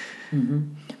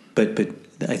 But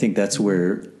I think that's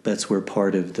where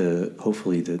part of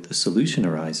hopefully the solution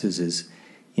arises is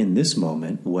in this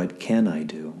moment, what can I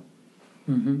do?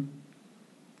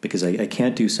 Because I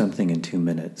can't do something in 2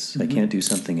 minutes. I can't do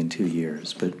something in 2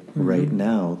 years. But right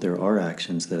now, there are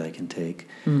actions that I can take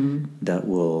that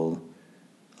will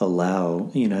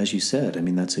allow, as you said, I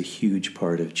mean, that's a huge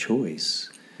part of choice.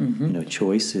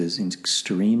 Choice is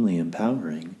extremely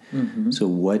empowering. So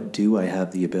what do I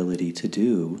have the ability to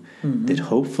do that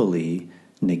hopefully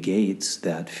negates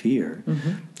that fear?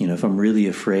 If I'm really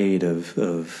afraid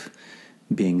of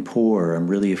being poor, I'm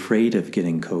really afraid of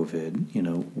getting COVID,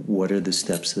 what are the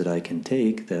steps that I can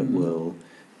take that will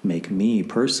make me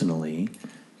personally,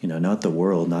 not the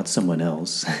world, not someone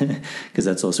else, because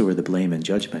that's also where the blame and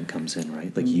judgment comes in,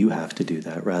 right? Like you have to do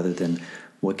that rather than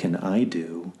what can I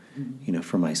do,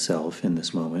 for myself in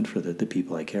this moment, for the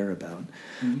people I care about.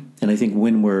 And I think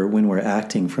when we're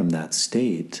acting from that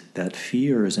state, that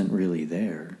fear isn't really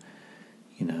there.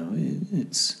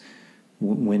 It's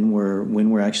when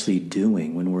we're actually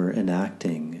doing, when we're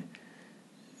enacting,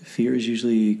 fear is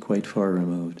usually quite far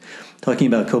removed. Talking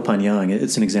about Koh-Phangan,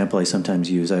 it's an example I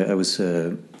sometimes use. I was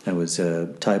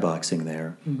Thai boxing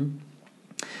there.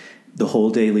 The whole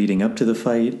day leading up to the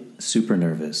fight, super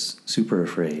nervous, super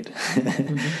afraid.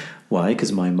 Why?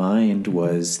 Because my mind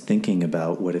was thinking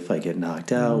about what if I get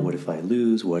knocked out? What if I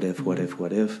lose? What if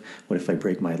I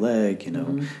break my leg?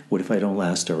 What if I don't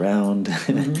last a round?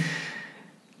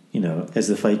 As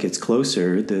the fight gets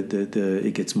closer,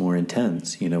 it gets more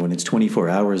intense. When it's 24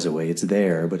 hours away, it's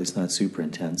there, but it's not super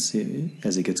intense.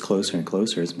 As it gets closer and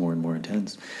closer, it's more and more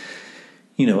intense.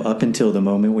 Up until the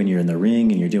moment when you're in the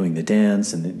ring and you're doing the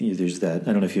dance, and there's that, I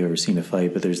don't know if you've ever seen a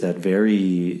fight, but there's that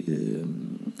very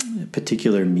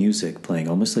particular music playing,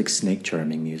 almost like snake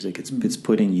charming music. It's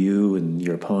putting you and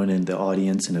your opponent, the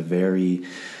audience, in a very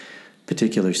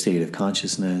particular state of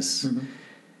consciousness.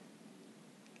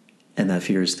 And that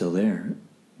fear is still there.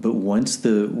 But once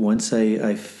the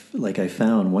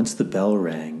bell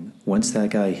rang, once that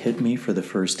guy hit me for the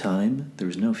first time, there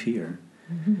was no fear.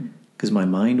 Because my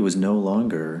mind was no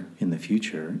longer in the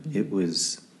future. It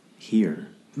was here.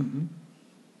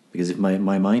 Because if my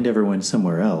mind ever went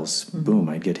somewhere else, boom,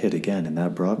 I'd get hit again. And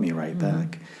that brought me right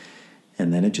back.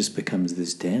 And then it just becomes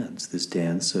this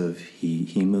dance of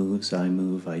he moves, I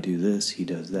move, I do this, he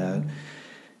does that.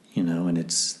 And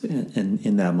it's, and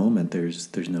in that moment,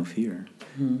 there's no fear.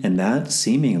 And that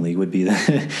seemingly would be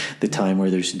the time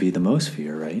where there should be the most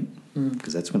fear, right?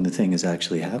 Because that's when the thing is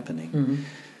actually happening.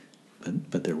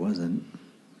 But there wasn't.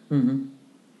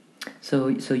 So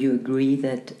you agree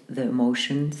that the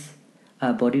emotions,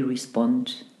 our body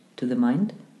respond to the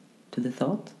mind, to the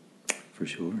thought? For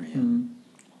sure, yeah.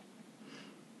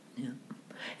 Yeah.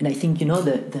 And I think,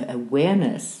 the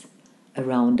awareness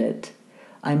around it,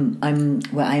 I'm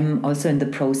also in the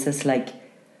process, like,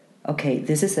 okay,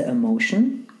 this is an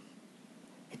emotion.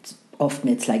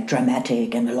 It's like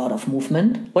dramatic and a lot of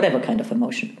movement, whatever kind of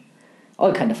emotion,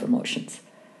 all kind of emotions.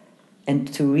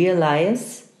 And to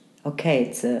realize, okay,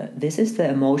 this is the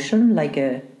emotion, like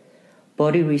a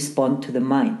body respond to the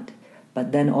mind.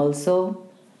 But then also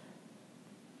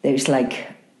there's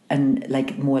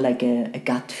more like a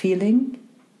gut feeling,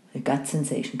 a gut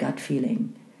sensation, gut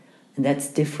feeling. And that's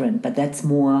different, but that's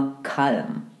more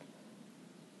calm.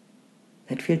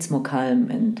 That feels more calm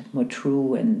and more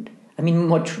true. And I mean,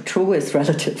 more true is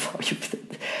relative,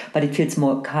 but it feels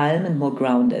more calm and more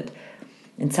grounded.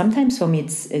 And sometimes for me,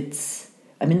 it's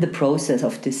I'm in the process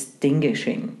of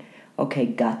distinguishing, okay,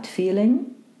 gut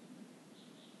feeling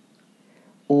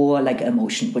or like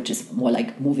emotion, which is more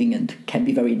like moving and can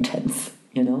be very intense,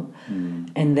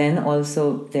 And then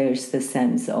also there's the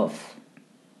sense of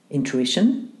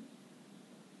intuition,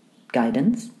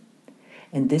 guidance,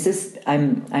 and this is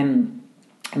I'm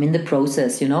in the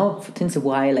process, since a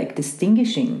while, like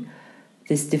distinguishing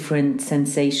these different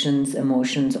sensations,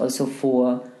 emotions, also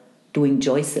for doing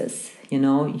choices,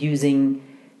 using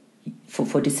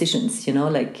for decisions,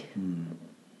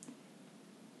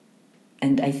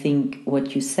 And I think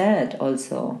what you said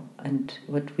also, and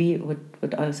what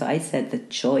also I said, the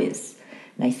choice,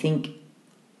 and I think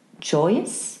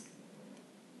choice.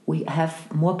 We have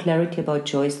more clarity about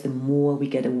choice the more we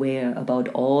get aware about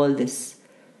all this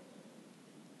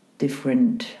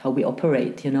different, how we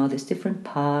operate, these different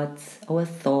parts, our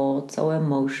thoughts, our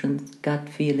emotions, gut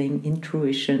feeling,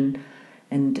 intuition,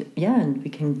 and we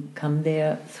can come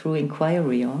there through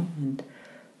inquiry, and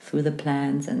through the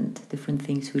plants and different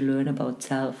things we learn about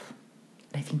self.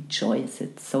 I think choice,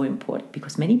 it's so important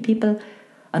because many people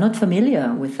are not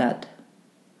familiar with that.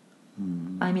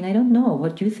 I mean, I don't know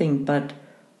what you think, but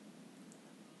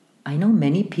I know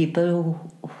many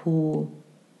people who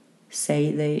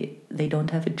say they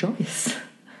don't have a choice.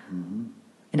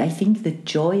 And I think the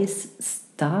choice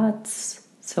starts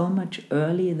so much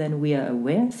earlier than we are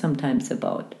aware sometimes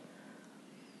about.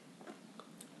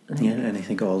 Yeah, and I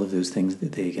think all of those things,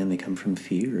 they come from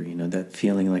fear, that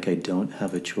feeling like I don't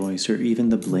have a choice, or even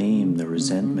the blame, the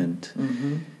resentment.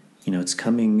 It's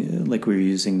coming, like we were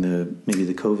using maybe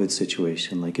the COVID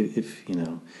situation, like if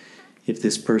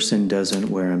this person doesn't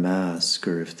wear a mask,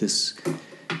 or if this,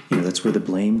 that's where the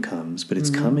blame comes, but it's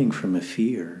coming from a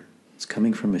fear. It's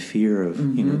coming from a fear of,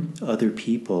 other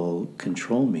people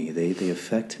control me, they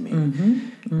affect me,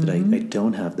 that I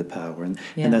don't have the power. And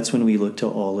that's when we look to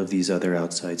all of these other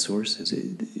outside sources.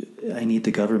 I need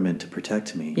the government to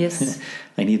protect me. Yes.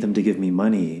 I need them to give me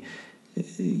money.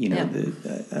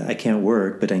 I can't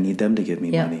work, but I need them to give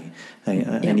me money.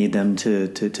 I need them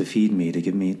to feed me,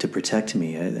 to protect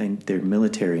me. Their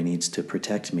military needs to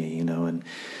protect me, and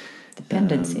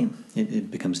dependency. It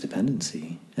becomes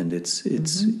dependency, and it's.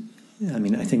 I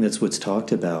mean, I think that's what's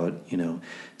talked about.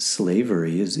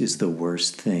 Slavery is the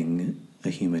worst thing a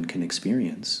human can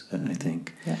experience. I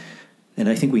think, and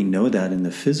I think we know that in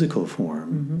the physical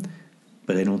form.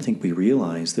 But I don't think we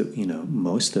realize that,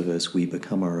 most of us, we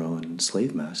become our own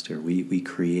slave master. We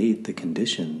create the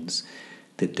conditions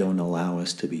that don't allow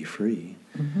us to be free.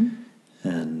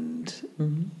 And,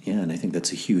 and I think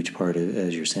that's a huge part of,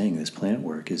 as you're saying, this plant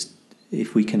work is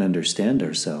if we can understand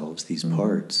ourselves, these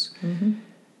parts,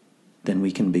 then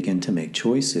we can begin to make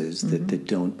choices that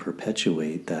don't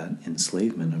perpetuate that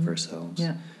enslavement of ourselves.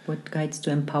 Yeah, what guides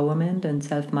to empowerment and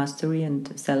self-mastery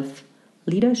and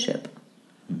self-leadership.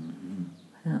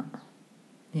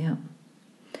 Yeah.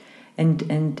 And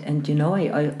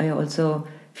I also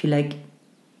feel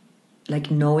like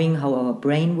knowing how our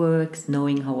brain works,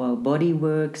 knowing how our body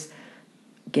works,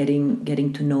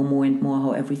 getting to know more and more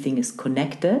how everything is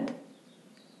connected,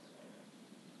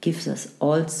 gives us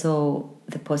also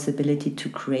the possibility to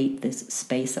create this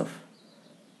space of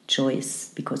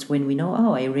choice. Because when we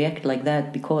know, I react like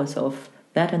that because of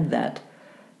that and that,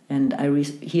 and I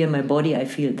hear my body, I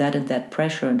feel that and that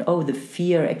pressure, and the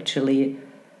fear actually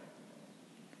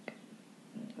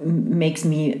makes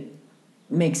me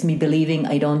believing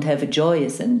I don't have a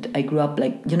choice. And I grew up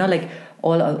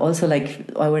also like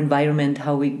our environment,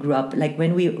 how we grew up, like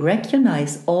when we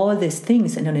recognize all these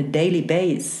things and on a daily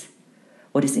basis,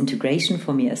 what is integration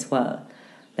for me as well,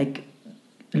 like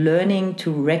learning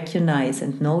to recognize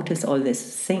and notice all these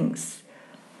things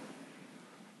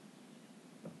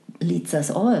leads us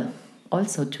all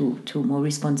also to more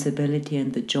responsibility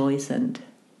and the joys and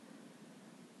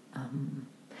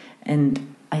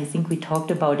I think we talked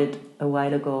about it a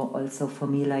while ago also. For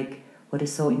me, like what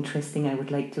is so interesting I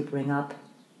would like to bring up,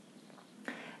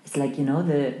 it's like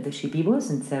the shibibos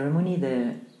in ceremony,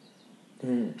 the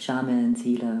shamans,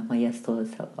 healer, maestros,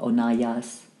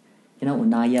 onayas.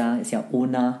 Onaya is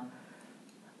ona,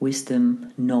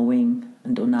 wisdom, knowing,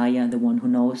 and onaya, the one who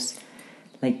knows.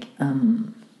 Like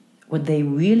what they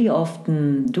really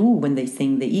often do when they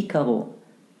sing the Icaro,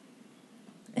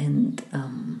 and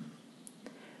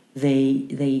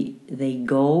they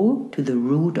go to the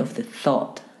root of the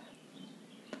thought,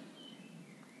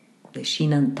 the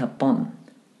Shinan Tapon,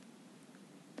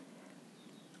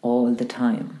 all the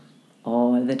time.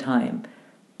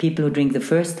 People who drink the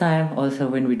first time, also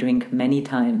when we drink many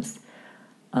times,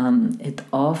 it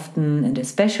often, and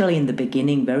especially in the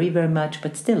beginning, very, very much,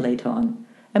 but still later on.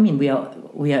 I mean, we are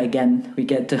again, we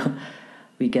get it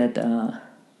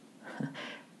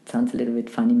sounds a little bit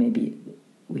funny, maybe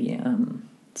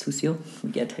sucio, we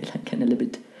get like a little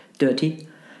bit dirty,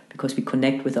 because we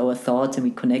connect with our thoughts and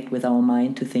we connect with our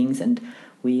mind to things, and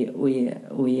we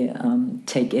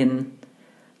take in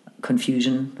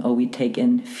confusion, or we take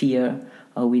in fear,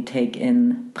 or we take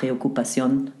in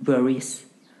preocupación, worries,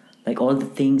 like all the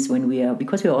things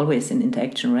because we're always in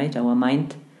interaction, right? Our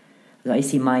mind, I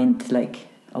see mind like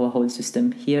our whole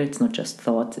system here. It's not just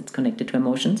thoughts, it's connected to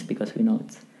emotions, because we know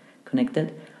it's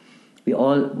connected. We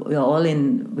are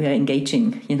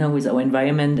engaging, with our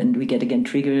environment, and we get again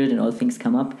triggered and all things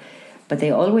come up. But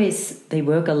they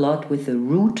work a lot with the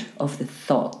root of the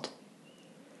thought.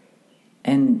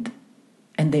 And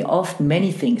they often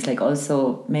many things, like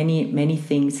also many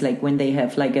things, like when they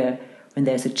have when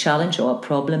there's a challenge or a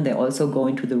problem, they also go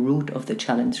into the root of the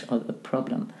challenge or the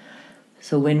problem.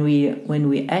 So when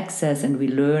we access and we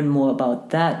learn more about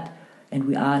that, and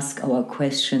we ask our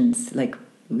questions, like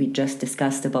we just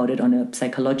discussed about it on a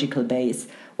psychological base.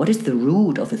 What is the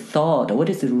root of a thought, or what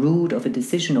is the root of a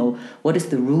decision, or what is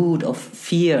the root of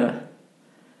fear?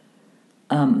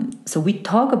 So we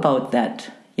talk about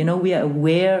that. We are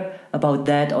aware about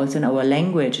that also in our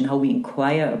language and how we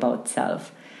inquire about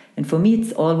self. And for me,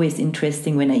 it's always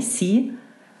interesting when I see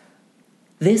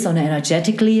this on an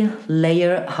energetically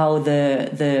layer, how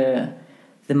the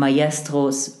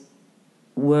maestros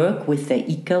work with their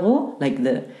Icaro, like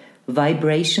the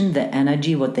vibration, the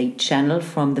energy, what they channel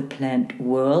from the plant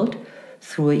world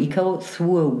through a Icaro,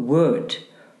 through a word.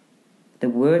 The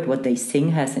word, what they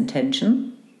sing, has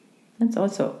intention. That's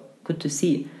also good to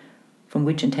see. From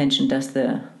which intention does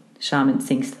the shaman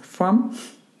sing from?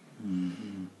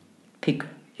 Mm-hmm. Pick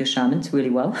your shamans really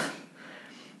well.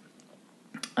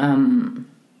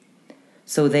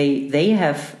 So they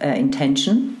have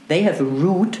intention. They have a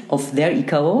root of their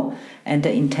Icaro and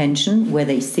the intention where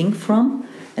they sing from,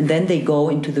 and then they go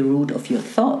into the root of your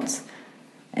thoughts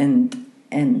and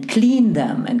clean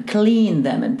them and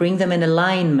bring them in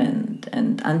alignment,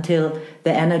 and until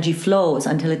the energy flows,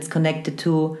 until it's connected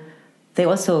to. They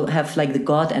also have like the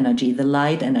God energy, the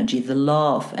light energy, the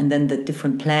love, and then the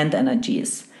different plant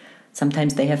energies.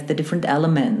 Sometimes they have the different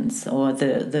elements or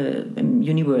the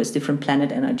universe, different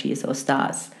planet energies or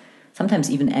stars. Sometimes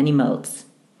even animals.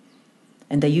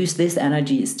 And they use these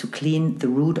energies to clean the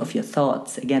root of your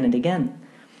thoughts again and again.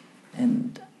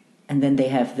 And then they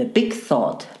have the big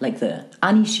thought, like the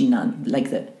Anishinan, like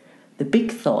the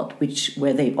big thought,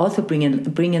 where they also bring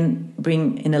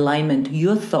in alignment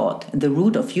your thought and the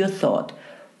root of your thought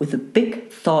with the big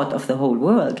thought of the whole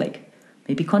world, like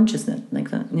maybe consciousness, like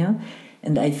that,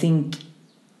 And I think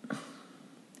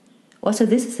also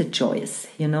this is a choice,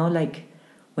 like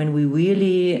when we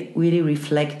really, really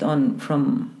reflect on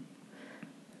from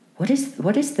what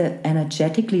is the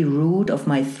energetically root of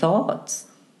my thoughts,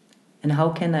 and how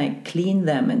can I clean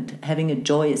them, and having a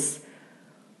choice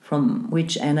from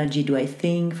which energy do I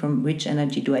think, from which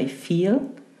energy do I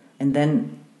feel, and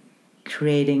then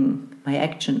creating my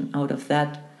action out of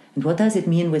that. And what does it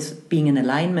mean with being in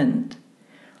alignment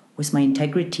with my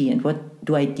integrity, and what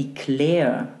do I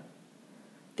declare?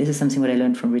 This is something what I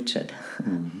learned from Richard.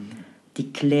 Mm-hmm.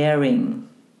 Declaring,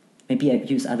 maybe I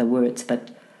use other words,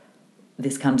 but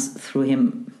this comes through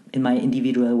him in my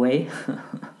individual way.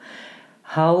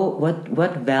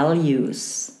 What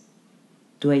values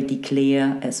do I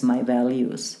declare as my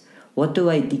values? What do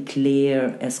I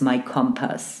declare as my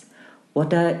compass? What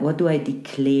do I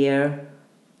declare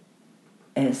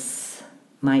as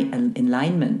my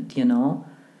alignment,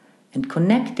 And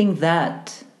connecting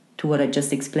that to what I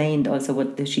just explained, also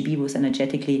what the Shibibus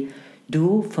energetically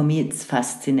do, for me it's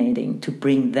fascinating to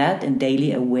bring that in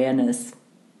daily awareness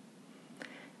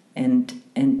and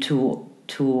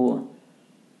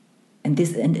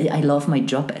I love my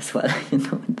job as well,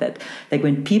 that like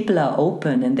when people are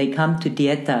open and they come to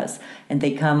dietas and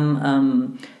they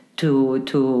come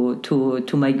to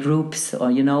my groups,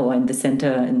 or or in the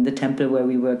center, in the temple where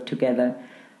we work together,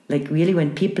 like really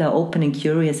when people are open and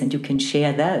curious, and you can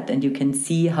share that, and you can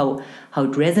see how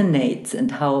it resonates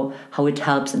and how it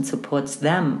helps and supports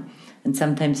them. And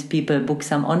sometimes people book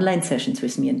some online sessions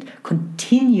with me and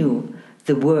continue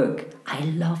the work. I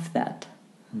love that.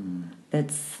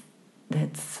 That's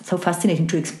so fascinating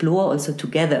to explore also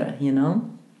together,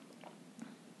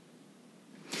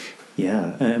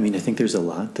 Yeah, I mean, I think there's a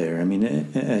lot there. I mean,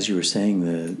 as you were saying,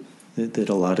 that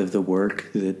a lot of the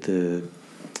work that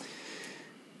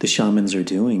the shamans are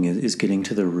doing is getting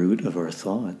to the root of our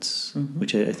thoughts, mm-hmm.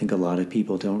 which I think a lot of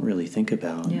people don't really think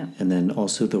about. Yeah. And then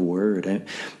also the word.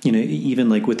 Even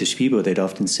like with the Shipibo, they'd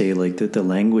often say like that the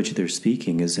language they're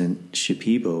speaking isn't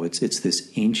Shipibo. It's this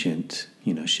ancient,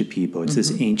 Shipibo. It's mm-hmm.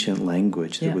 this ancient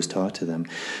language that was taught to them,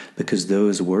 because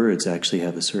those words actually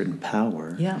have a certain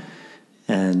power. Yeah.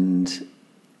 And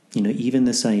even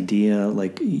this idea,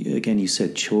 like, again, you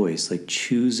said choice, like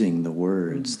choosing the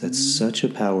words, mm-hmm. that's such a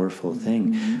powerful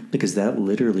thing, mm-hmm. because that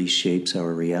literally shapes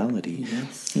our reality.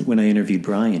 Yes. When I interviewed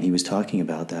Brian, he was talking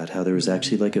about that, how there was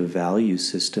actually like a value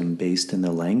system based in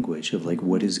the language of like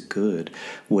what is good,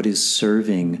 what is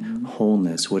serving mm-hmm.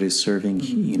 wholeness, what is serving,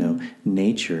 mm-hmm.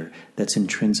 Nature, that's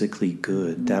intrinsically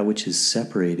good, mm-hmm. that which is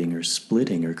separating or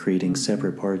splitting or creating mm-hmm.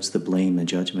 separate parts, the blame, the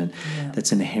judgment,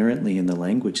 that's inherently in the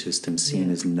language system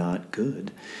seen as not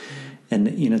good. And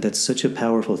that's such a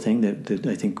powerful thing that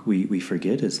I think we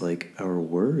forget, is like our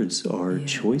words are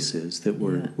choices that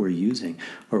we're using.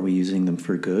 Are we using them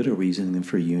for good? Are we using them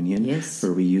for union? Yes.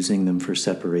 Or are we using them for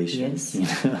separation? Yes.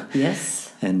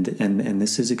 Yes. And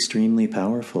this is extremely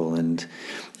powerful. And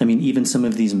I mean, even some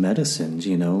of these medicines,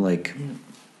 like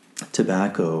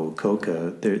tobacco,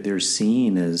 coca, they're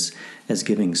seen as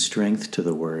giving strength to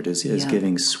the word, as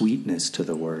giving sweetness to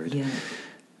the word. Yeah.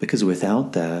 Because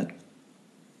without that,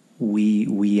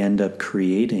 we end up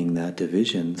creating that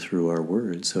division through our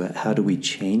words. So how do we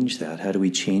change that? How do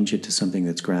we change it to something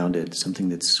that's grounded, something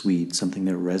that's sweet, something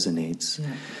that resonates?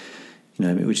 Yeah.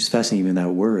 Which is fascinating, even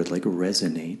that word, like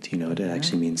resonate, it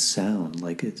actually means sound,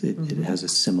 like it has a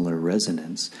similar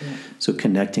resonance. Yeah. So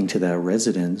connecting to that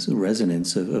resonance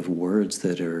of words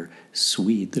that are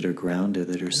sweet, that are grounded,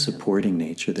 that are supporting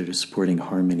nature, that are supporting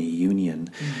harmony,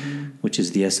 union, which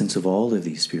is the essence of all of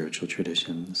these spiritual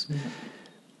traditions. Yeah.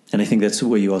 And I think that's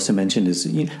what you also mentioned is,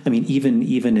 even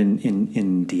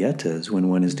in dietas, when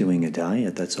one is doing a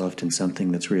diet, that's often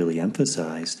something that's really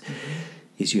emphasized,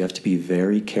 is you have to be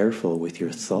very careful with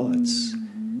your thoughts.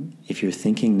 If you're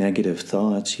thinking negative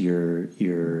thoughts, you're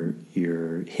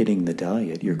hitting the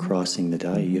diet, you're crossing the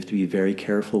diet. You have to be very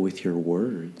careful with your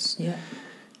words. Yeah.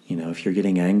 If you're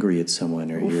getting angry at someone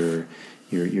or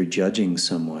you're judging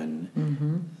someone,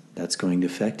 that's going to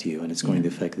affect you, and it's going to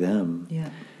affect them.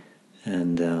 Yeah.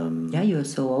 And you're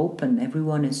so open.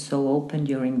 Everyone is so open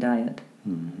during diet.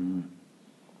 You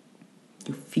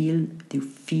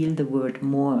feel the word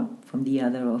more from the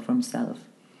other or from self.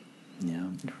 Yeah.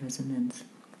 It resonates.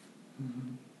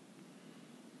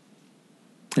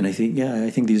 And I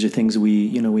think these are things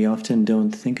we often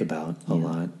don't think about a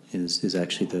lot. Is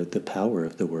actually the power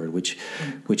of the word, which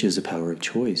is a power of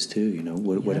choice too.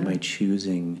 What am I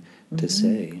choosing to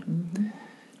say?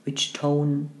 Which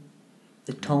tone?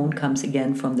 The tone comes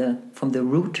again from the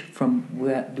root. From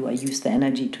where do I use the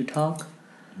energy to talk?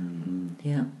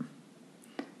 Yeah.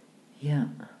 Yeah.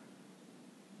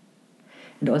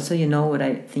 And also, what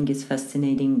I think is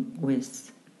fascinating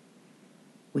with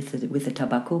the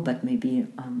tobacco, but maybe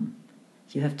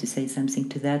you have to say something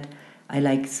to that. I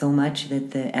like so much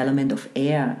that the element of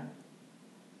air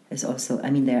is also,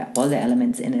 there are all the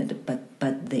elements in it,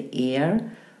 but the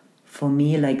air, for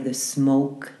me, like the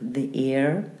smoke, the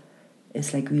air,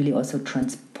 is like really also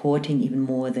transporting even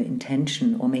more the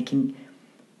intention, or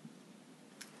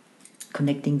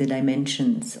connecting the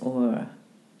dimensions, or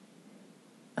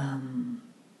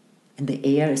and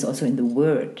the air is also in the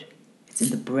word, it's in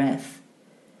the breath.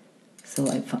 So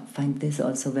I find this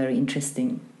also very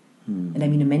interesting. And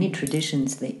in many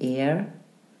traditions, the air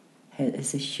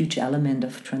is a huge element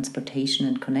of transportation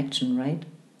and connection, right?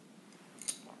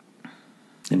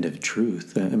 And of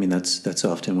truth. That's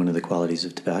often one of the qualities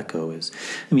of tobacco. Is,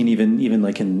 even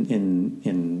like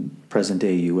in present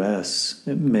day U.S.,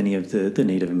 many of the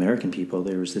Native American people,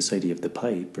 there was this idea of the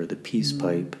pipe or the peace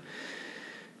pipe.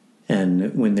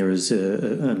 And when there was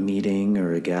a meeting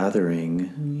or a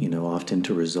gathering, often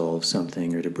to resolve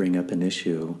something or to bring up an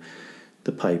issue,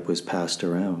 the pipe was passed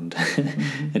around,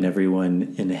 and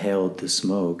everyone inhaled the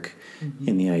smoke.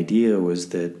 And the idea was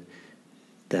that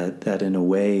in a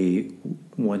way,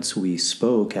 once we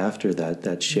spoke after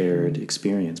that shared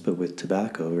experience, but with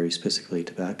tobacco, very specifically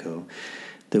tobacco,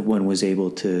 that one was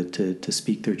able to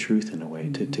speak their truth in a way,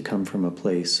 to come from a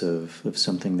place of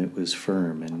something that was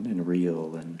firm and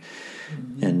real, and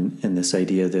this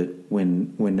idea that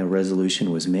when a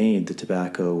resolution was made, the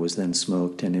tobacco was then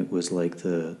smoked, and it was like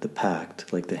the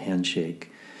pact, like the handshake.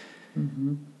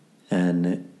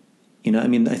 And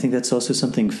I think that's also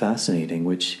something fascinating,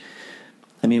 which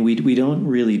we don't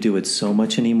really do it so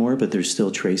much anymore, but there's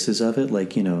still traces of it,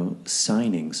 like,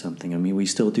 signing something. We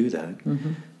still do that.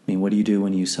 What do you do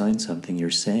when you sign something?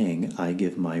 You're saying, I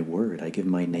give my word, I give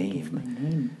my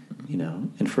name.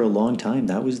 And for a long time,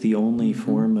 that was the only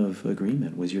form of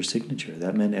agreement, was your signature.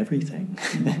 That meant everything.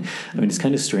 It's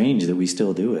kind of strange that we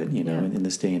still do it, in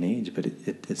this day and age, but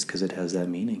it's because it has that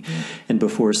meaning. And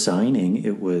before signing,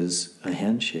 it was a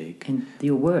handshake. And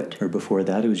your word. Or before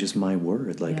that, it was just my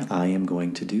word, like, I am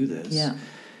going to do this. Yeah.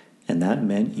 And that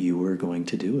meant you were going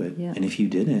to do it. Yeah. And if you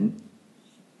didn't,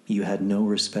 you had no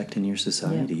respect in your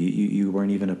society. Yeah. You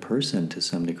weren't even a person to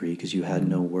some degree, because you had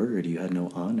no word, you had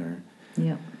no honor.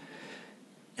 Yeah.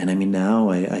 And now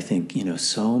I think,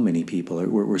 so many people,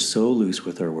 we're so loose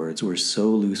with our words, we're so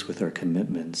loose with our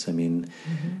commitments.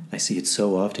 I see it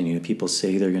so often, people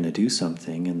say they're going to do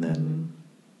something, and then,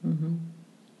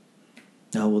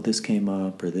 oh, well, this came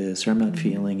up, or this, or I'm not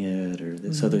feeling it, or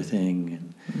this other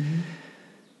thing.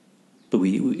 But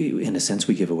we, in a sense,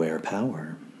 we give away our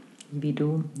power. We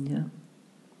do, yeah.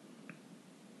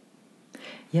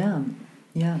 Yeah,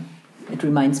 yeah. It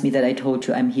reminds me that I told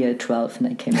you I'm here at 12 and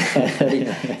I came at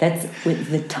 12:30. That's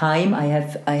with the time. I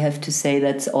have to say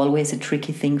that's always a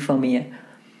tricky thing for me.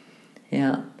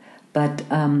 Yeah, but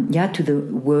to the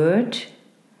word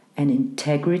and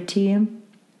integrity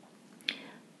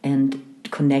and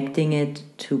connecting it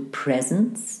to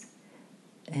presence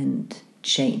and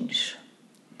change.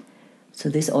 So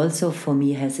this also for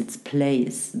me has its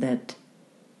place, that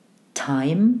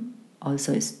time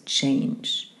also is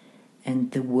change,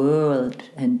 and the world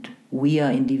and we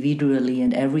are individually,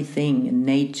 and everything in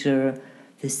nature,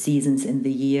 the seasons in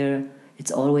the year,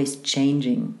 it's always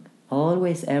changing.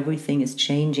 Always everything is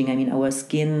changing. I mean, our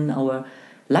skin,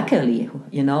 luckily,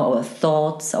 our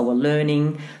thoughts, our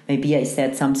learning. Maybe I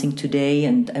said something today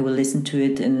and I will listen to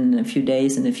it in a few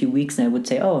days, in a few weeks, and I would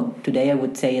say, oh, today I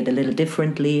would say it a little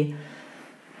differently.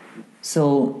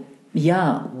 So,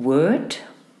 yeah, word,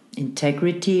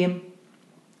 integrity,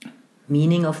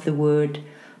 meaning of the word,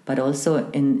 but also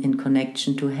in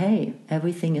connection to, hey,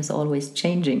 everything is always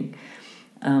changing.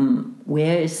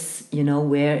 Where is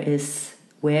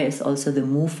also the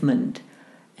movement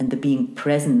and the being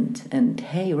present? And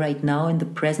hey, right now in the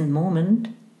present moment,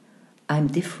 I'm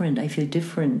different. I feel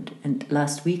different. And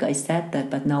last week I said that,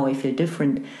 but now I feel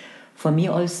different. For me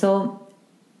also,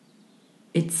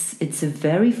 it's a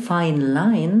very fine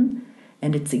line,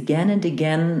 and it's again and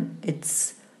again.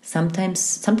 It's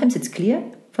sometimes it's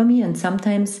clear for me, and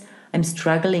sometimes I'm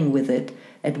struggling with it.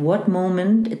 At what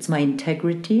moment it's my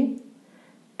integrity,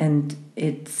 and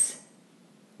it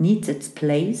needs its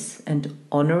place, and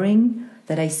honoring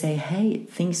that I say, hey,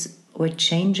 things were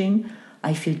changing,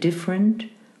 I feel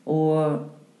different, or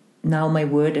now my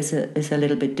word is a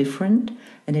little bit different,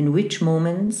 and in which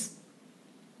moments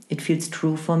it feels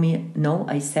true for me. No,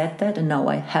 I said that and now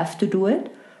I have to do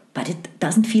it, but it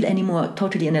doesn't feel anymore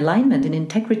totally in alignment, in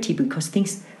integrity, because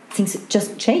things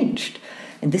just changed.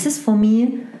 And this is for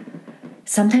me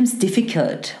sometimes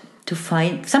difficult to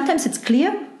find. Sometimes it's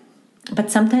clear,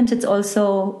 but sometimes it's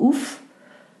also oof,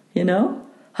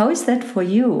 How is that for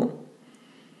you?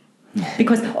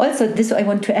 Because also this I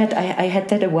want to add, I had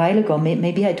that a while ago.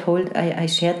 Maybe I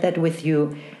shared that with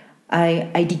you.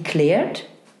 I declared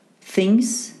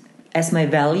things as my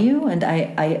value, and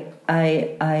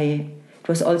it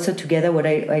was also together what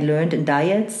I learned in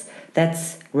diets.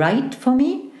 That's right for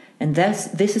me, and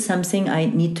this is something I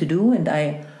need to do, and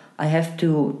I have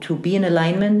to be in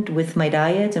alignment with my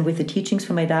diet and with the teachings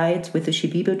for my diets, with the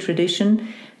Shipibo tradition,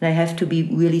 and I have to be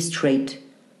really straight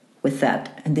with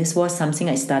that. And this was something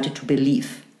I started to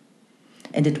believe.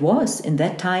 And it was in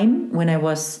that time when I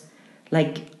was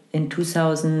like in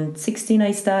 2016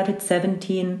 I started,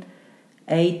 17,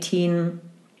 18,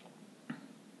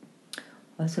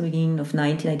 also beginning of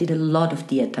 19, I did a lot of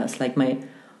dietas. Like my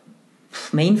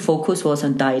main focus was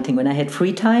on dieting. When I had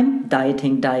free time,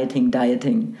 dieting.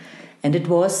 And it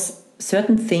was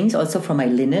certain things also from my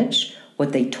lineage,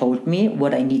 what they told me,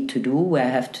 what I need to do, where I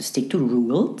have to stick to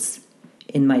rules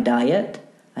in my diet.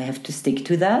 I have to stick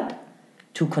to that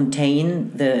to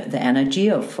contain the energy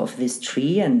of this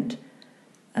tree, and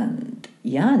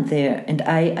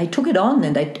I took it on,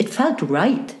 and it felt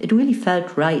right. It really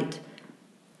felt right.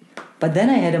 But then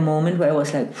I had a moment where I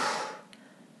was like,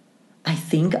 I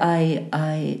think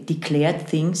I declared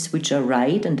things which are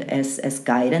right and as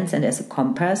guidance and as a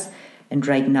compass, and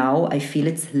right now I feel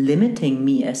it's limiting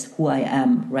me as who I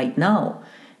am right now.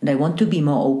 And I want to be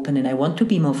more open, and I want to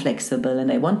be more flexible,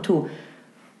 and I want to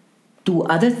do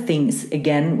other things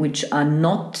again which are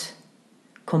not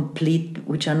completely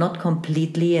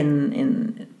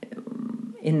in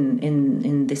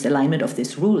this alignment of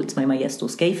these rules my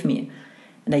maestros gave me.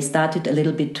 And I started a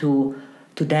little bit to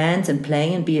dance and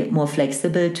play and be more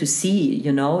flexible, to see,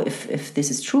 if this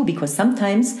is true. Because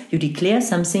sometimes you declare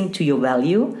something to your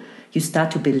value, you start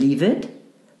to believe it,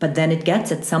 but then it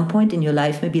gets at some point in your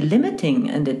life maybe limiting,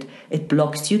 and it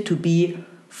blocks you to be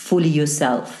fully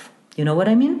yourself. You know what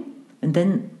I mean? And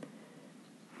then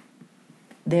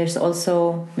there's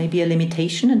also maybe a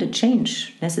limitation and a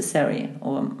change necessary,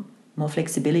 or more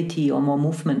flexibility or more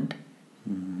movement.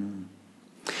 Mm-hmm.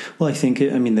 Well, I think,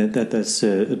 that's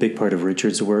a big part of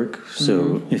Richard's work.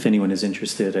 So if anyone is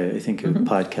interested, I think a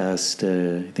podcast,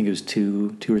 I think it was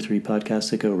two or three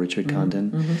podcasts ago, Richard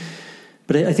Condon. Mm-hmm.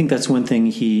 But I think that's one thing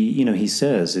he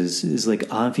says is like,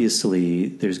 obviously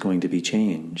there's going to be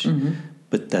change,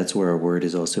 but that's where our word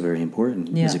is also very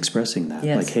important, is expressing that.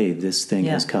 Yes. Like, hey, this thing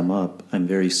has come up. I'm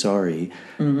very sorry.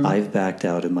 Mm-hmm. I've backed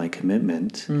out of my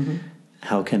commitment. Mm-hmm.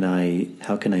 How can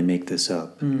I make this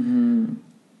up? Mm-hmm.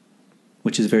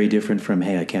 Which is very different from,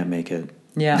 hey, I can't make it.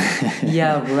 Yeah,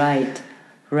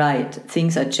 right.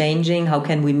 Things are changing. How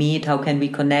can we meet? How can we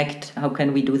connect? How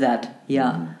can we do that?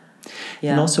 Yeah. Mm-hmm.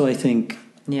 Yeah. And also, I think,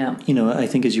 I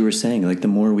think as you were saying, like the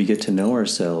more we get to know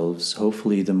ourselves,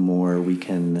 hopefully the more we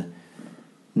can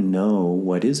know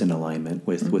what is in alignment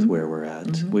with where we're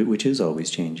at, which is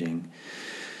always changing.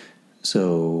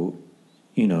 So,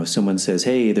 if someone says,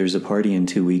 hey, there's a party in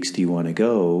 2 weeks, do you want to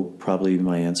go? Probably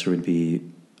my answer would be,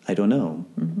 I don't know.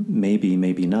 Mm-hmm. Maybe,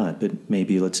 maybe not. But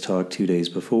maybe let's talk 2 days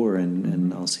before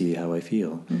and I'll see how I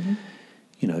feel. Mm-hmm.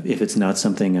 If it's not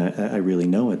something I really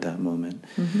know at that moment.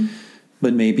 Mm-hmm.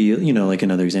 But maybe, like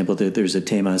another example, there's a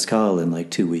Temazcal in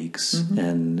like 2 weeks, mm-hmm.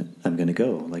 and I'm going to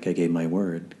go. Like I gave my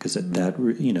word, because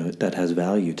mm-hmm. that has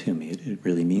value to me. It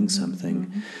really means mm-hmm. something.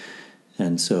 Mm-hmm.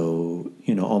 And so,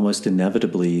 almost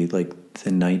inevitably, like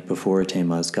the night before a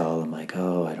Temazcal, I'm like,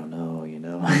 oh, I don't know,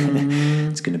 mm-hmm.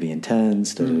 it's going to be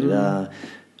intense, da-da-da-da.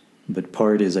 But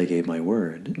part is I gave my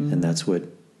word, mm-hmm. and that's what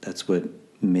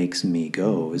makes me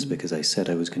go, mm-hmm. is because I said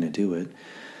I was going to do it.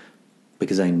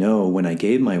 Because I know when I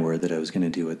gave my word that I was going to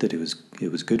do it, that it was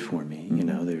good for me.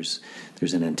 Mm-hmm.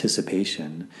 There's an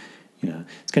anticipation.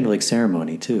 It's kind of like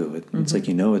ceremony too. It's mm-hmm. like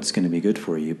it's going to be good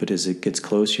for you, but as it gets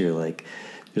closer, you're like,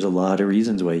 there's a lot of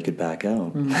reasons why you could back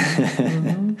out.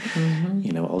 Mm-hmm.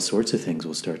 Mm-hmm. All sorts of things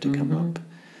will start to mm-hmm. come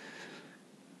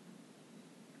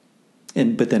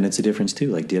up. But then it's a difference too.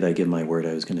 Like, did I give my word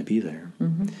I was going to be there?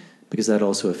 Mm-hmm. Because that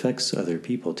also affects other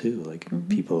people too. Like mm-hmm.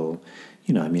 people.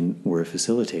 We're a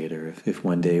facilitator. If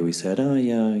one day we said, oh,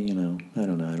 yeah, I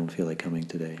don't know, I don't feel like coming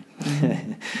today,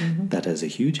 mm-hmm. that has a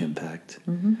huge impact.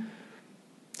 Mm-hmm.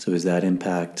 So is that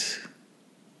impact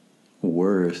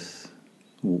worth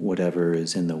whatever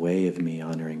is in the way of me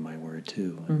honoring my word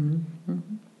too? Mm-hmm.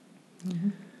 Mm-hmm. Mm-hmm.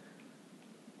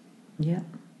 Yeah.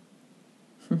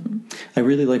 Mm-hmm. I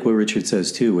really like what Richard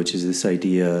says too, which is this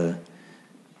idea,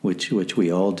 which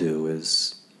we all do,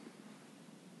 is...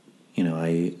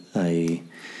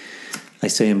 I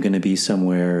say I'm going to be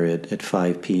somewhere at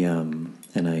 5 p.m.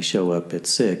 and I show up at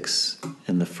 6,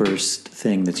 and the first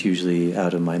thing that's usually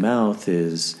out of my mouth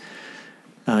is,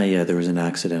 there was an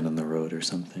accident on the road or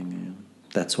something.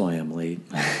 That's why I'm late.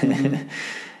 Mm-hmm.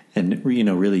 And,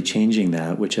 really changing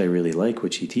that, which I really like,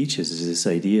 which he teaches, is this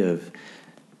idea of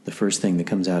the first thing that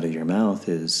comes out of your mouth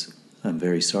is, I'm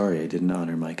very sorry, I didn't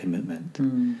honor my commitment.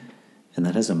 Mm. And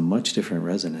that has a much different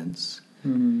resonance.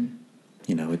 Mm.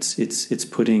 It's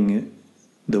putting,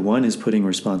 the one is putting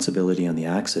responsibility on the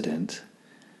accident,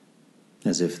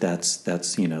 as if that's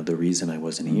the reason I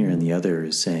wasn't here, mm-hmm. and the other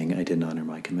is saying I didn't honor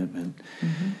my commitment.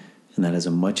 Mm-hmm. And that has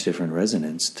a much different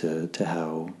resonance to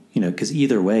how, because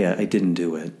either way I didn't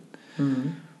do it.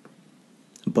 Mm-hmm.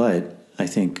 But I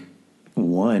think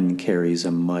one carries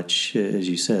a much, as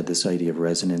you said, this idea of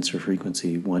resonance or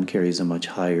frequency, one carries a much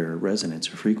higher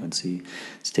resonance or frequency.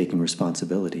 It's taking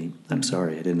responsibility. Mm-hmm. I'm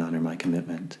sorry, I didn't honor my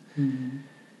commitment. Mm-hmm.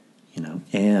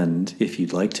 And if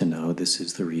you'd like to know, this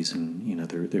is the reason,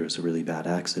 there was a really bad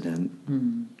accident.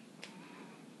 Mm-hmm.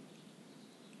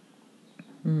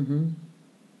 Mm-hmm.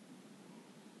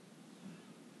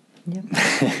 Yep.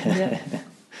 Yeah.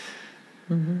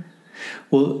 Mm-hmm.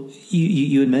 Well,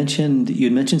 you had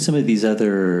mentioned some of these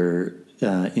other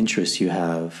interests you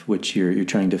have, which you're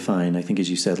trying to find. I think, as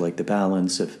you said, like the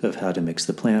balance of how to mix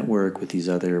the plant work with these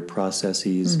other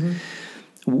processes. Mm-hmm.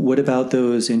 What about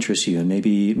those interest you? And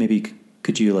maybe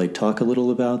could you talk a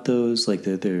little about those? Like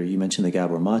you mentioned the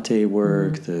Gabor Mate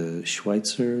work, mm-hmm. the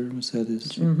Schweitzer, was that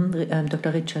his? Mm-hmm.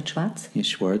 Dr. Richard Schwartz. Yeah,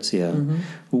 Schwartz, yeah. Mm-hmm.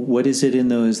 What is it in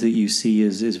those that you see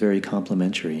is very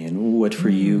complementary, and what for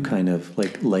you kind of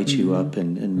lights you up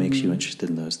and makes you interested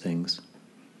in those things?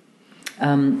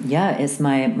 As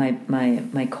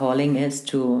my calling is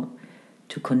to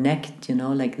connect,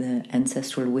 like the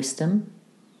ancestral wisdom,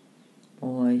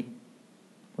 or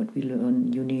what we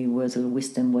learn, universal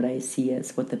wisdom, what I see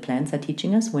as what the plants are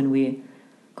teaching us when we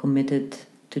committed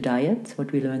to diet,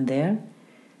 what we learn there,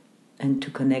 and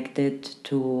to connect it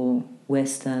to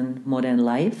Western modern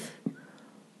life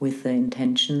with the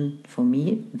intention for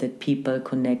me that people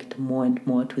connect more and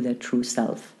more to their true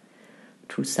self.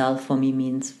 True self for me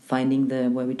means finding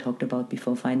where we talked about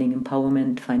before, finding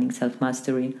empowerment, finding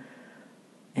self-mastery,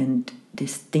 and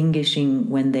distinguishing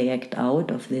when they act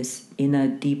out of this inner,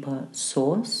 deeper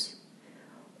source,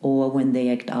 or when they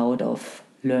act out of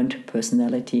learned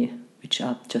personality, which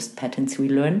are just patterns we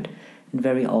learned, and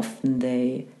very often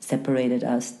they separated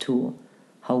us to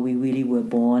how we really were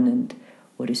born and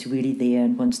what is really there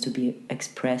and wants to be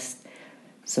expressed.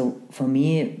 So for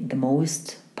me, the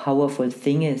most powerful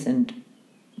thing is, and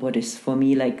what is for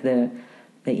me the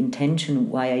intention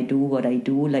why I do what I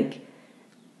do,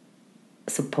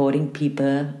 supporting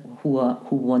people who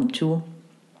want to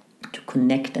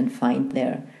connect and find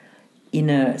their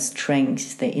inner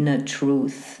strengths, their inner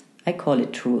truth. I call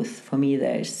it truth. For me,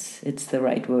 it's the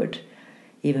right word,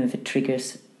 even if it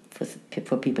triggers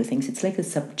for people things. It's like a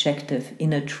subjective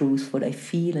inner truth, what I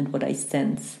feel and what I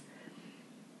sense,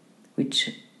 which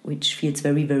feels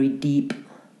very, very deep,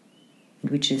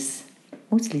 and which is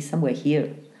mostly somewhere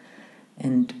here.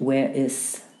 And where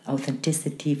is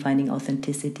authenticity, finding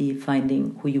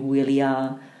who you really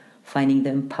are, finding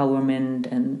the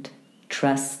empowerment and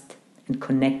trust and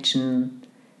connection,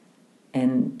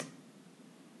 and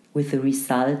with the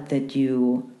result that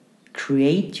you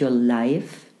create your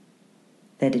life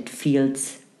that it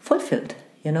feels fulfilled,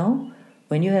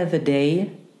 When you have a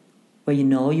day where you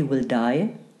know you will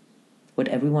die, what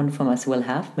everyone from us will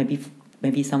have,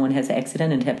 maybe someone has an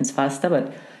accident and it happens faster,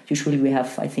 but usually we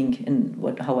have, I think,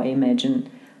 how I imagine,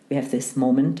 we have this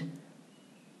moment,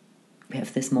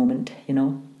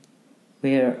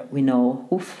 where we know,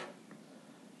 oof,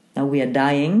 now we are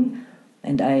dying.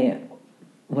 And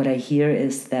what I hear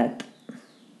is that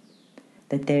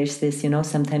there's this,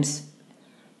 sometimes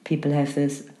people have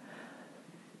this,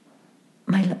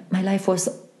 my life was,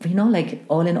 like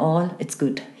all in all, it's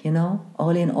good,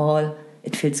 all in all,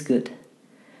 it feels good.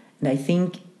 And I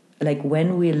think like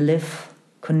when we live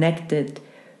connected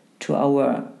to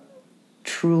our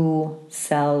true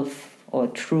self or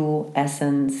true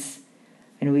essence,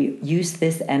 and we use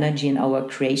this energy in our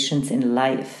creations in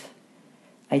life,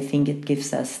 I think it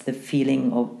gives us the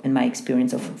feeling of, in my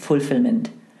experience, of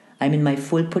fulfillment. I'm in my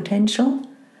full potential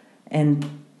and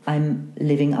I'm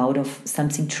living out of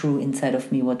something true inside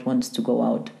of me, what wants to go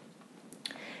out.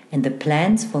 And the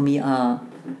plants for me are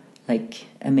like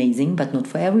amazing, but not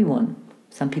for everyone.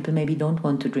 Some people maybe don't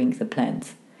want to drink the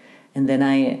plants. And then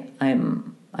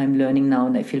I'm learning now,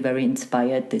 and I feel very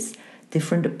inspired, this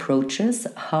different approaches.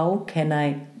 How can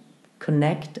I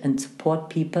connect and support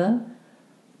people?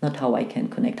 Not how I can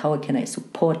connect. How can I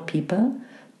support people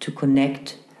to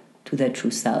connect to their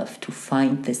true self, to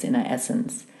find this inner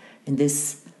essence? And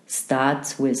this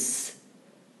starts with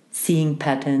seeing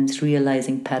patterns,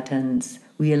 realizing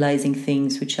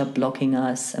things which are blocking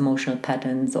us, emotional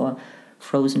patterns or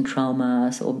frozen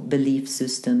traumas or belief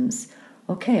systems.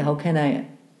 Okay, how can I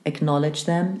acknowledge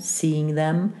them, seeing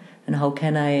them, and how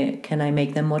can I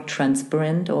make them more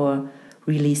transparent, or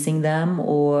releasing them,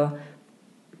 or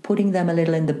putting them a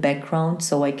little in the background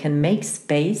so I can make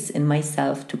space in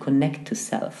myself to connect to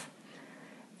self.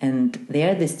 And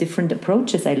there are these different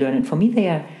approaches I learned, and for me they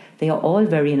are all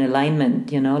very in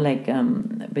alignment, like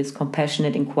with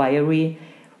compassionate inquiry,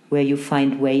 where you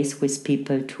find ways with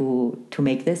people to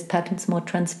make these patterns more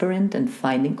transparent, and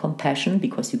finding compassion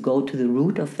because you go to the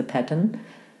root of the pattern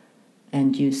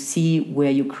and you see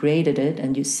where you created it,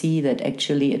 and you see that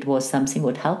actually it was something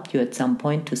what helped you at some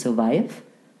point to survive.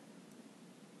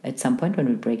 At some point when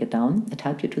we break it down, it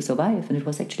helped you to survive, and it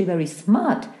was actually very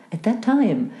smart at that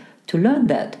time to learn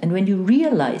that. And when you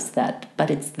realize that, but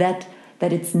it's that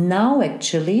it's now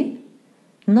actually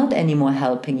not anymore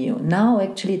helping you. Now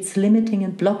actually it's limiting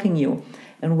and blocking you.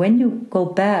 And when you go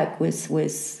back with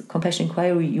compassion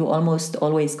inquiry, you almost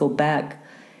always go back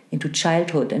into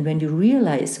childhood. And when you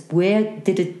realize where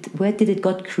did it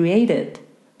got created,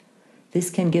 this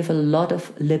can give a lot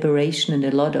of liberation and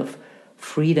a lot of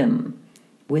freedom,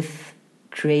 with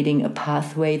creating a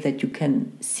pathway that you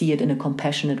can see it in a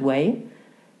compassionate way,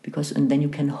 and then you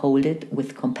can hold it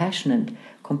with compassion. And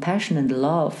compassion and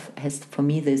love has, for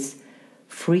me, this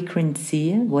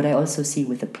frequency, what I also see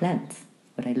with the plants,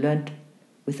 what I learned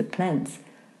with the plants.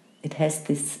 It has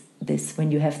this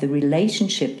when you have the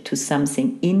relationship to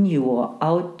something in you or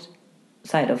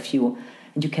outside of you,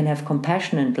 and you can have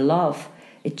compassion and love,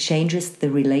 it changes the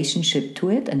relationship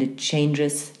to it, and it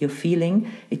changes your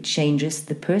feeling, it changes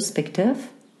the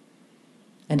perspective,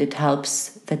 and it helps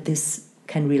that this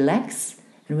can relax.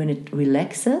 And when it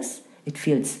relaxes, it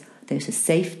feels there's a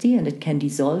safety, and it can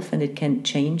dissolve, and it can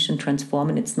change and transform,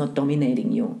 and it's not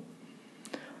dominating you.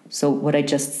 So what I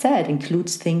just said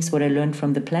includes things what I learned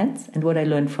from the plants and what I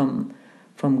learned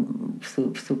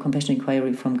through compassion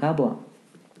inquiry from Gabor.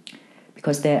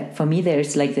 Because for me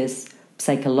there's like this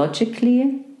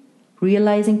psychologically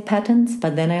realizing patterns,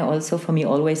 but then I also, for me,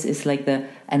 always is like the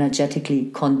energetically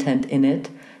content in it,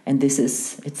 and this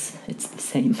is it's the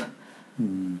same.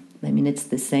 I mean, it's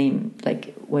the same.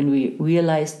 Like when we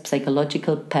realize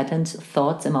psychological patterns,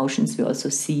 thoughts, emotions, we also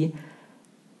see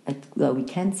we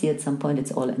can see at some point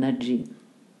it's all energy.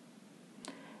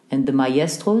 And the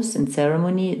maestros in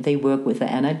ceremony, they work with the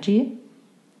energy,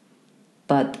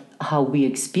 but how we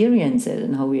experience it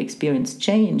and how we experience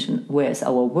change and where's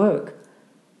our work,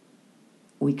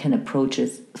 we can approach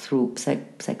it through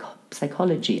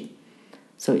psychology.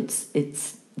 So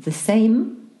it's the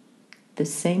same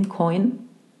coin,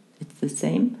 it's the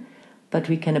same, but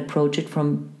we can approach it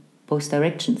from both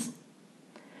directions.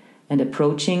 And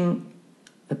approaching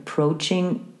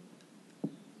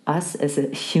us as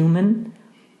a human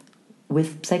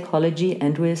with psychology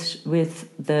and with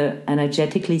the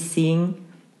energetically seeing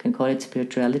can call it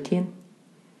spirituality,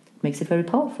 makes it very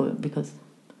powerful, because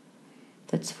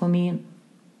that's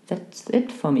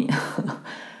it for me.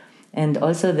 And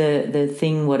also the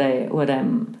thing where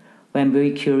I'm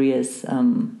very curious,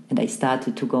 and I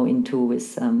started to go into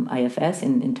with IFS,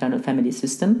 in internal family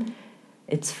system.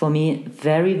 It's for me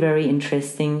very, very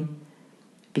interesting,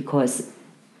 because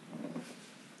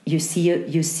you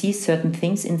see certain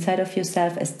things inside of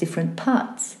yourself as different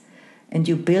parts, and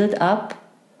you build up.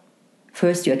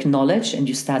 First, you acknowledge and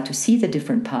you start to see the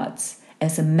different parts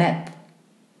as a map,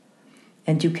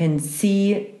 and you can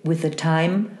see with the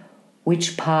time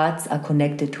which parts are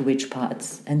connected to which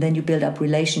parts, and then you build up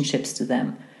relationships to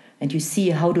them, and you see,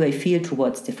 how do I feel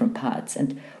towards different parts,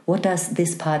 and what does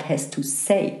this part has to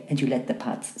say, and you let the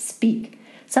parts speak.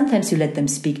 Sometimes you let them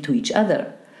speak to each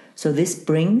other, so this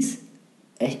brings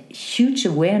a huge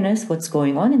awareness what's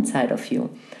going on inside of you.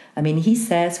 I mean, he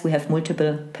says we have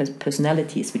multiple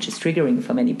personalities, which is triggering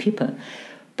for many people,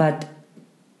 but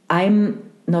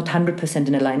I'm not 100%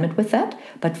 in alignment with that.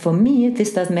 But for me,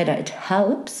 this doesn't matter. It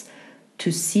helps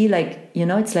to see,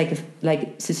 it's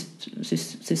like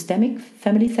systemic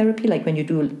family therapy. Like when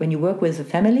you work with a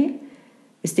family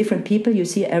with different people, you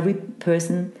see every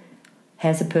person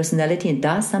has a personality and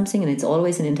does something, and it's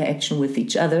always an interaction with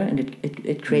each other, and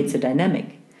it creates a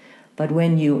dynamic. But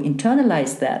when you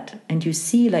internalize that and you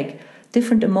see like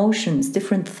different emotions,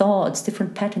 different thoughts,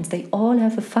 different patterns, they all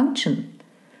have a function,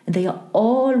 and they are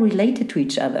all related to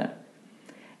each other.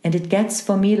 And it gets,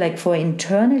 for me, like for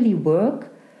internally work,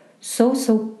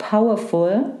 so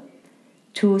powerful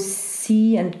to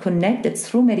see and connect. It's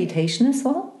through meditation as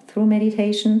well. Through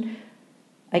meditation,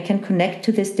 I can connect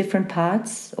to these different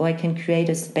parts, or I can create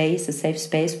a safe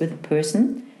space with a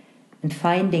person, and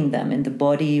finding them in the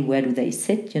body. Where do they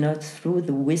sit? Through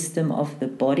the wisdom of the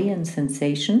body and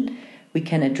sensation, we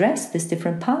can address these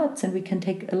different parts, and we can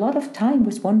take a lot of time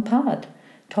with one part,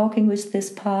 talking with this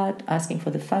part, asking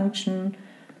for the function.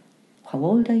 How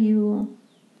old are you?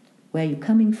 Where are you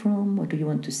coming from? What do you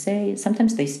want to say?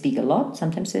 Sometimes they speak a lot,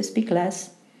 sometimes they speak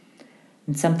less.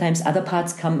 And sometimes other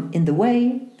parts come in the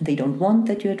way, and they don't want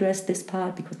that you address this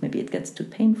part because maybe it gets too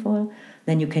painful.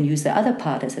 Then you can use the other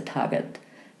part as a target,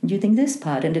 and using this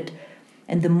part.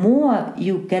 And the more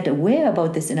you get aware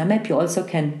about this inner map, you also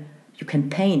can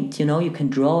paint, you can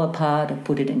draw a part or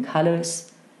put it in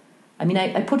colors. I mean,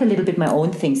 I put a little bit my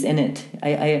own things in it.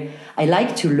 I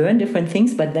like to learn different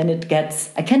things, but then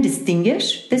I can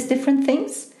distinguish these different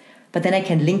things, but then I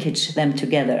can linkage them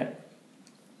together.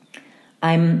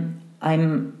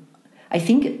 I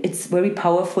think it's very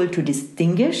powerful to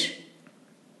distinguish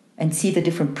and see the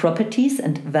different properties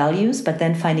and values, but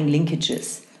then finding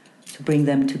linkages to bring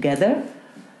them together.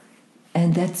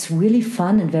 And that's really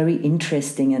fun and very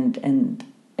interesting,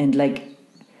 and like,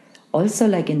 also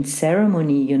like in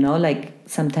ceremony, like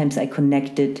sometimes I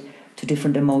connected to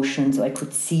different emotions, or I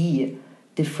could see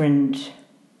different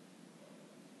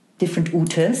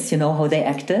utas, how they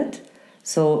acted.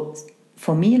 So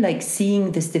for me, like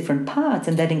seeing these different parts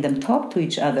and letting them talk to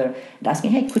each other and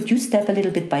asking, hey, could you step a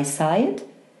little bit by side?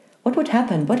 What would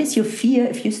happen? What is your fear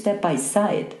if you step by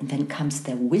side? And then comes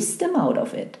the wisdom out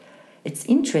of it. It's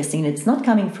interesting. It's not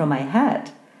coming from my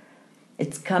head.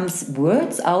 It comes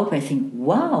words out where I think,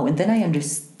 wow, and then I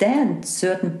understand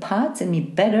certain parts in me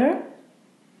better,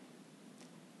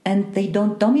 and they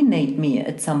don't dominate me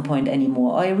at some point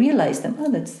anymore. Or I realize them,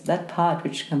 that's that part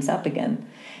which comes up again.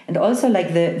 And also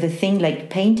like the thing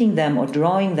like painting them or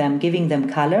drawing them, giving them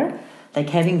color, like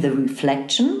having the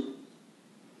reflection.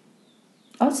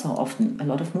 Also often a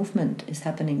lot of movement is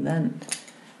happening then.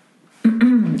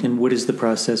 And what is the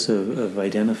process of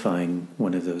identifying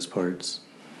one of those parts?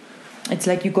 It's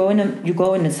like you go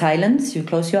in a silence, you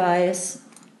close your eyes.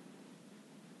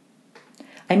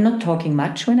 I'm not talking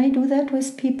much when I do that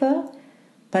with people,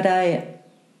 but I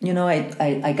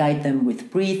guide them with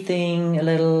breathing a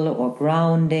little or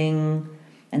grounding,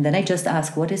 and then I just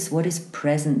ask, what is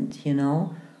present,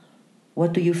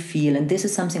 What do you feel? And this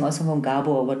is something also from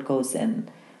Gabor, what goes in.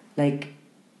 Like,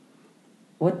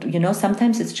 what,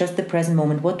 sometimes it's just the present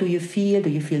moment. What do you feel? Do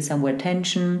you feel somewhere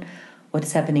tension? What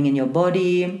is happening in your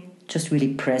body? Just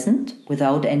really present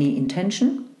without any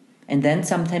intention. And then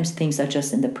sometimes things are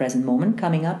just in the present moment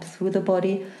coming up through the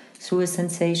body, through a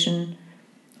sensation.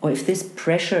 Or if this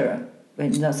pressure,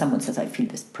 when someone says, I feel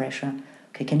this pressure,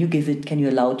 okay, can you give it, can you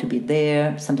allow it to be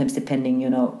there? Sometimes depending,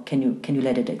 can you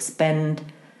let it expand?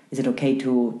 Is it okay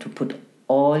to put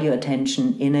all your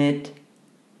attention in it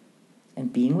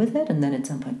and being with it? And then at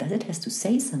some point, does it have to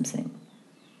say something?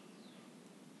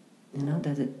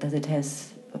 Does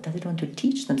it want to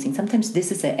teach something? Sometimes this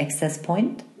is an access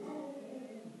point.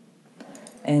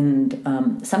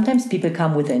 And sometimes people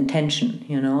come with the intention,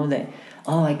 they,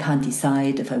 I can't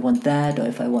decide if I want that or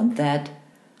if I want that.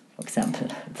 For example,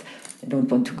 I don't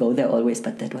want to go there always,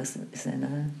 but that is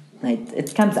another night.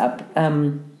 It comes up.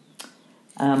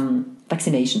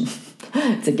 Vaccination.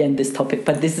 It's again this topic,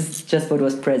 but this is just what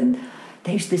was present.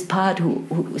 There's this part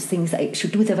who thinks I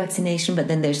should do the vaccination, but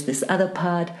then there's this other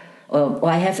part.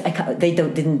 They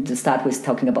didn't start with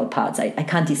talking about parts. I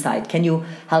can't decide. Can you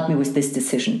help me with this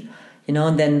decision?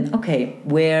 And then, okay,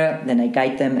 where? Then I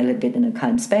guide them a little bit in a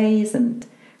calm space and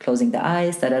closing the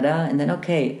eyes, and then,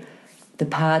 okay, the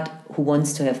part who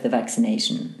wants to have the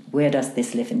vaccination, where does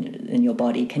this live in your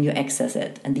body? Can you access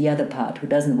it? And the other part who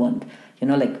doesn't want,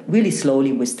 like really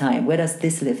slowly with time, where does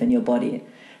this live in your body?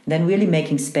 And then really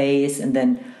making space and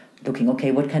then looking,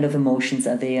 okay, what kind of emotions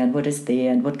are there and what is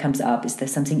there and what comes up? Is there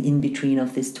something in between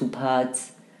of these two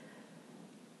parts?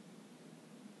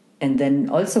 And then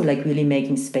also like really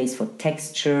making space for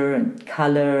texture and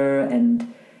color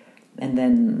and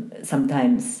then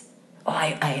sometimes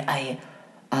I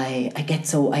get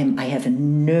so I have a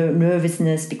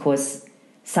nervousness because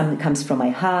some comes from my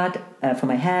heart, from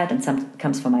my head, and some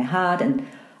comes from my heart, and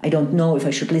I don't know if I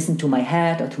should listen to my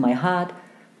head or to my heart.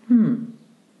 And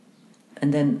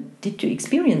then, did you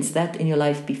experience that in your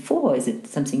life before? Is it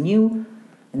something new?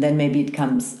 And then maybe it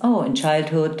comes, in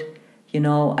childhood,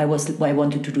 I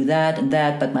wanted to do that and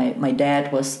that, but my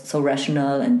dad was so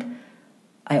rational, and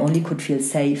I only could feel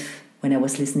safe when I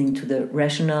was listening to the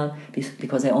rational,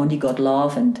 because I only got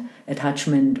love and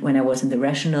attachment when I was in the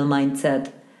rational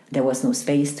mindset. There was no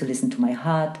space to listen to my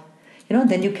heart.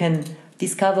 Then you can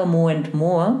discover more and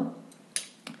more,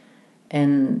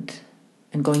 and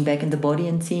going back in the body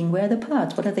and seeing where are the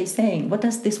parts, what are they saying? What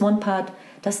does this one part,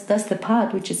 does the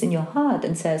part which is in your heart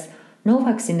and says, no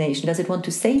vaccination, does it want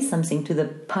to say something to the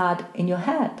part in your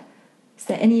head? Is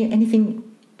there anything,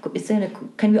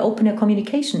 can we open a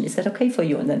communication? Is that okay for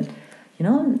you? And then,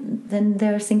 then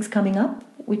there are things coming up,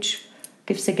 which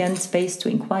gives again space to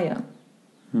inquire.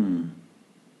 And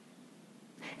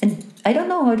I don't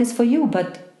know how it is for you,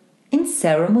 but in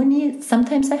ceremony,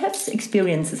 sometimes I have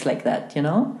experiences like that,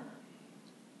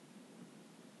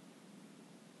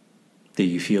 That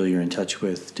you feel you're in touch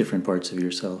with different parts of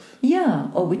yourself. Yeah,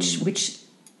 or which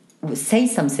say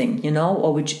something,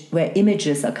 or where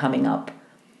images are coming up.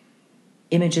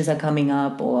 Images are coming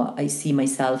up, or I see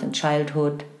myself in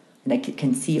childhood, and I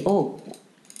can see,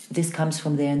 this comes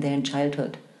from there and there in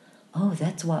childhood. Oh,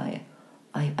 that's why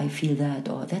I feel that,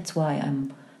 or that's why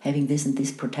I'm having this and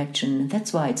this protection, and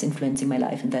that's why it's influencing my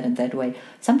life in that and that way.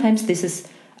 Sometimes this is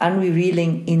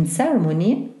unrevealing in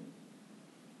ceremony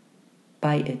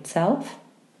by itself.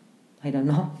 I don't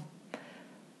know.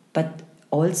 But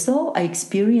also I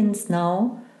experience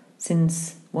now,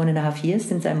 since 1.5 years,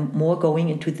 since I'm more going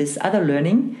into this other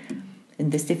learning, in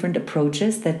these different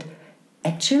approaches, that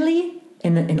actually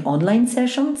in online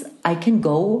sessions, I can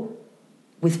go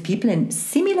with people in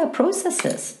similar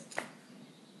processes.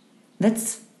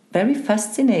 That's very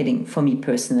fascinating for me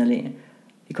personally.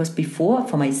 Because before,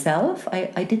 for myself,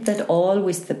 I did that all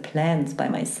with the plants by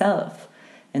myself.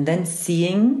 And then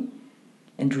seeing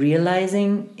and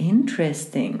realizing,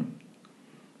 interesting.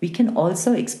 We can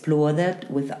also explore that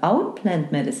without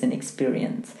plant medicine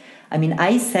experience. I mean,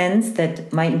 I sense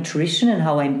that my intuition and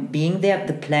how I'm being there,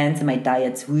 the plants and my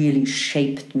diets really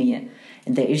shaped me.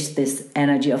 And there is this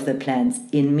energy of the plants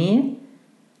in me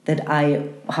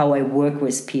how I work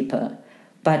with people.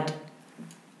 But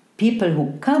people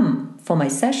who come for my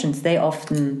sessions, they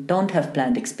often don't have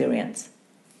plant experience.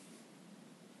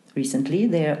 Recently,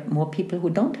 there are more people who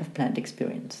don't have plant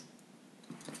experience.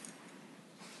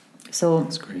 So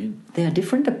that's great. There are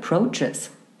different approaches.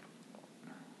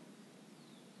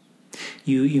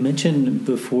 You mentioned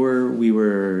before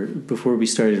we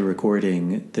started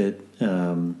recording that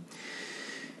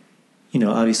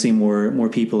obviously more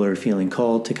people are feeling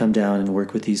called to come down and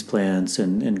work with these plants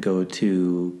and go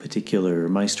to particular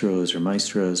maestros or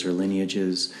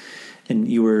lineages, and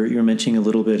you were mentioning a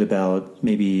little bit about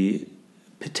maybe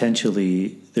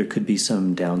potentially there could be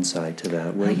some downside to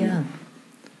that. What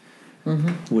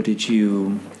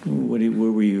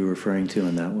were you referring to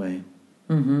in that way?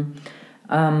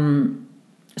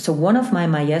 So one of my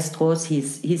maestros,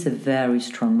 he's a very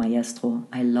strong maestro.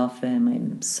 I love him.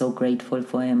 I'm so grateful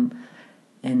for him.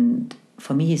 And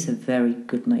for me, he's a very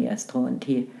good maestro, and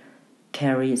he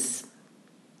carries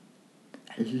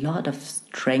a lot of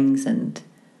strength, and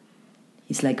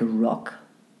he's like a rock.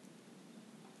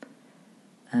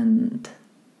 And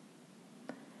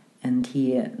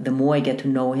the more I get to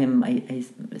know him, I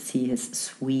see his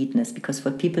sweetness, because for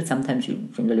people sometimes you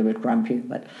feel a little bit grumpy,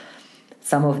 but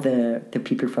some of the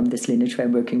people from this lineage who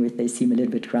I'm working with, they seem a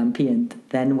little bit grumpy. And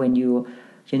then when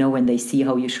when they see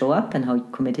how you show up and how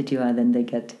committed you are, then they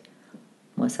get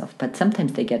more soft. But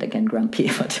sometimes they get again grumpy.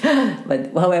 But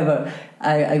however,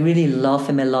 I really love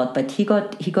him a lot. But he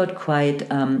got quite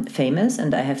famous,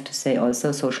 and I have to say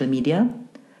also social media.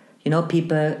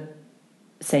 People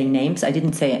saying names. I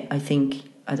didn't say. I think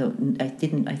I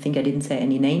didn't say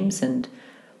any names and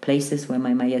places where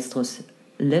my maestros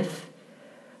live,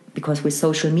 because with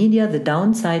social media, the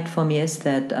downside for me is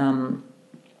that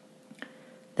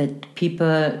that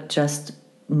people just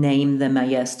name the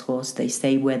maestros. They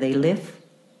say where they live.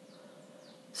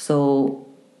 So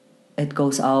it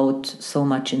goes out so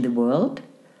much in the world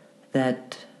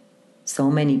that so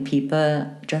many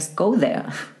people just go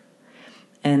there.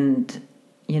 And,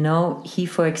 he,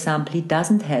 for example, he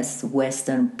doesn't have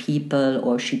Western people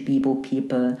or Shipibo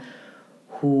people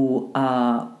who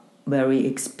are very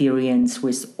experienced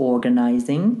with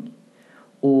organizing,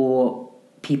 or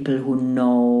people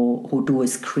who do a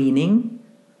screening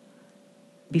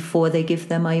before they give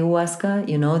them ayahuasca.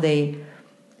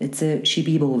 It's a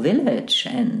Shipibo village,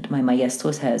 and my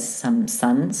maestros has some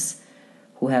sons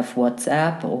who have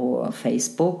WhatsApp or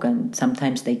Facebook, and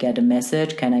sometimes they get a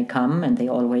message, can I come? And they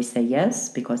always say yes,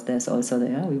 because there's also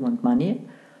we want money,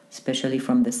 especially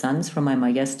from the sons, from my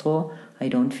maestro. I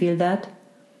don't feel that.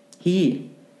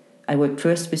 I worked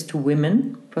first with 2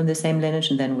 women from the same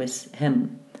lineage and then with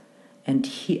him. And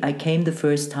I came the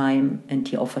first time and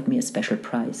he offered me a special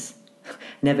prize.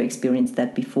 Never experienced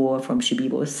that before from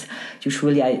Shibibos.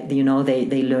 Usually,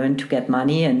 they learn to get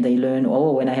money, and they learn,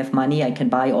 when I have money, I can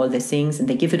buy all the things, and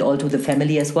they give it all to the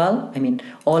family as well. I mean,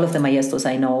 all of the maestros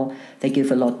I know, they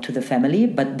give a lot to the family,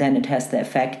 but then it has the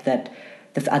effect that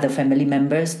the other family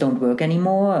members don't work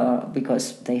anymore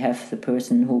because they have the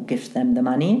person who gives them the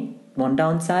money. One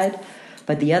downside.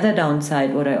 But the other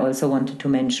downside, what I also wanted to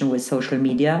mention with social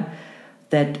media,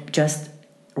 that just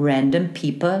random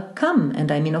people come. And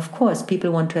I mean, of course,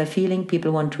 people want to have feeling,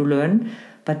 people want to learn,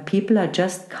 but people are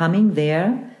just coming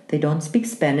there. They don't speak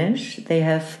Spanish. They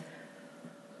have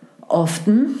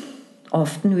often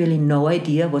really no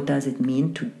idea what does it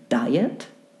mean to diet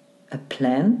a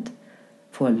plant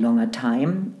for a longer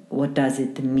time. What does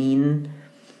it mean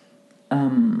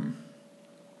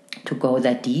to go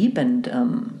that deep?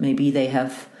 And maybe they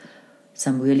have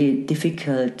some really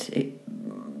difficult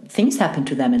things happen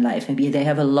to them in life. Maybe they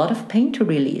have a lot of pain to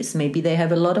release. Maybe they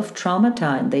have a lot of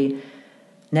traumata, and they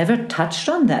never touched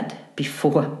on that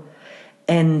before.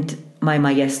 And my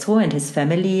maestro and his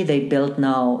family, they had built a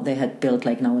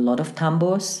lot of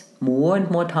tambos, more and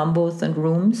more tambos and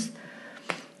rooms.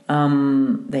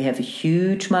 They have a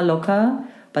huge maloka,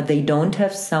 but they don't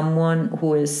have someone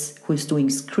who is doing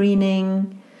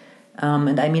screening.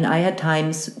 And I mean, I had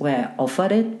times where I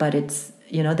offered it, but it's,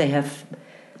 they have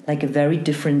a very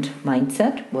different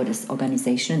mindset, what is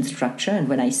organization and structure. And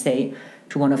when I say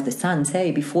to one of the sons,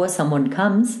 hey, before someone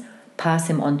comes, pass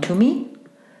him on to me,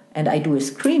 and I do a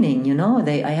screening,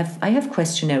 I have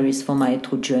questionnaires for my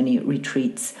True Journey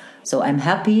retreats. So I'm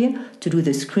happy to do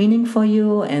the screening for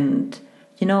you, and,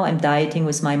 I'm dieting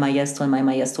with my maestro, and my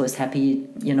maestro is happy,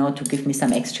 to give me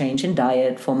some exchange in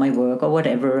diet for my work or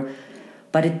whatever.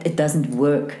 But it doesn't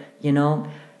work,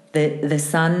 The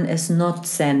son is not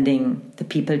sending the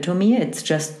people to me. It's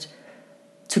just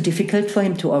too difficult for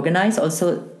him to organize.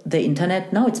 Also, the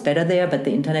internet, now it's better there, but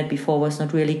the internet before was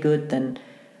not really good. Then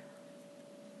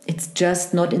it's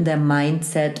just not in their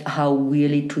mindset how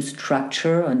really to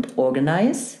structure and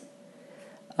organize.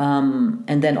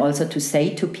 And then also to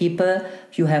say to people,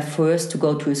 you have first to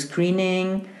go to a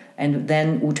screening, and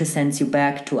then Ute sends you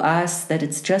back to us, that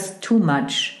it's just too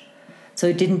much. So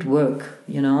it didn't work,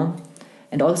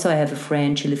 And also I have a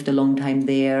friend, she lived a long time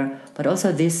there, but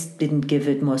also this didn't give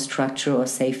it more structure or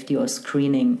safety or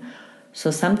screening.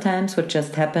 So sometimes what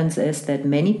just happens is that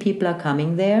many people are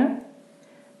coming there,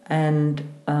 and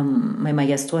my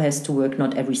maestro has to work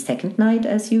not every second night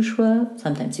as usual.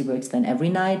 Sometimes he works then every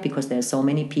night because there are so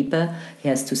many people. He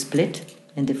has to split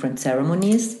in different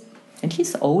ceremonies. And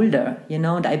he's older,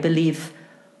 and I believe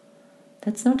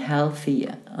that's not healthy.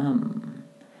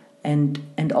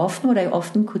 And often, what I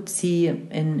often could see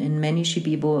in many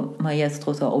Shipibo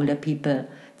maestros or older people,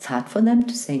 it's hard for them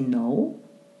to say no.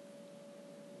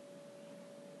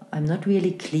 I'm not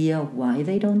really clear why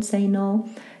they don't say no.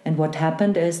 And what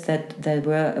happened is that there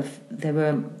were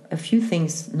a few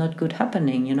things not good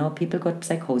happening. People got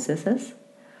psychoses,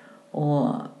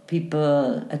 or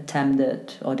people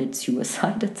attempted or did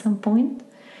suicide at some point.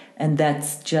 And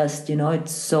that's just,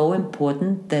 it's so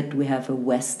important that we have a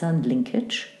Western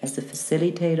linkage as a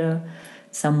facilitator,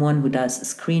 someone who does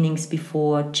screenings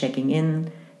before, checking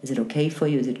in, Is it okay for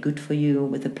you? Is it good for you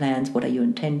with the plants? What are your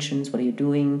intentions? What are you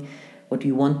doing? What do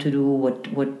you want to do?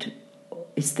 What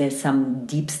is there some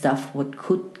deep stuff? What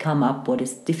could come up? What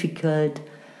is difficult?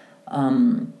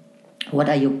 What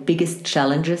are your biggest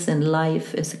challenges in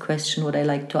life is a question what I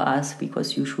like to ask,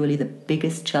 because usually the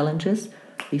biggest challenges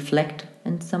reflect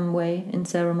in some way in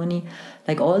ceremony.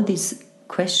 Like all these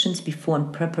questions before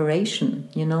in preparation,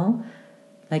 you know?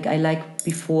 Like I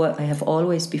have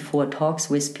always before talks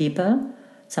with people,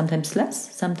 sometimes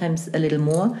less, sometimes a little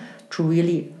more, to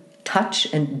really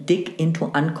touch and dig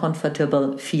into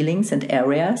uncomfortable feelings and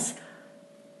areas.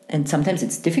 And sometimes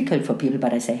it's difficult for people,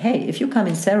 but I say, hey, if you come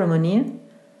in ceremony,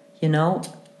 you know,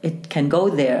 it can go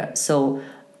there. So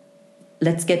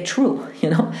let's get true, you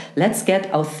know, let's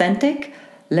get authentic,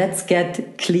 let's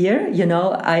get clear. You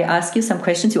know, I ask you some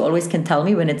questions, you always can tell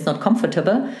me when it's not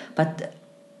comfortable, but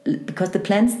because the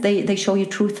plants, they show you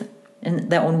truth in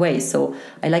their own way. So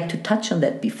I like to touch on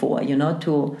that before, you know,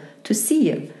 to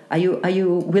see, are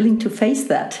you willing to face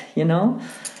that, you know?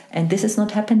 And this is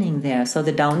not happening there. So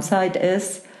the downside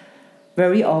is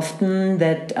very often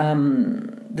that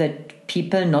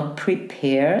people not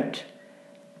prepared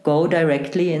go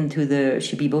directly into the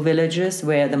Shipibo villages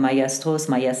where the maestros,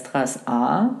 maestras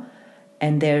are,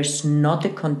 and there's not a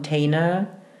container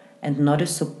and not a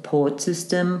support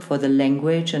system for the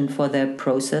language and for their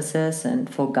processes and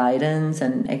for guidance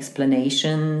and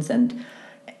explanations and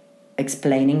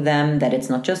explaining them that it's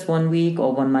not just 1 week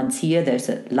or 1 month here, there's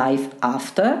a life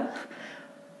after,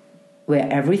 where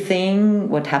everything,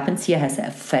 what happens here has an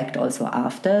effect also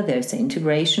after. There's an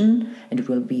integration and it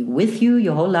will be with you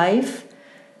your whole life.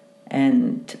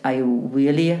 And are you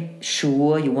really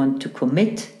sure you want to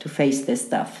commit to face this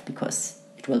stuff? Because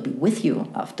it will be with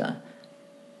you after.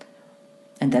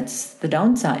 And that's the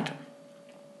downside.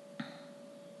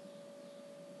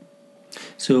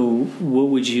 So what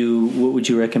would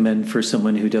you recommend for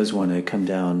someone who does want to come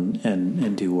down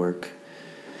and do work?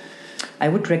 I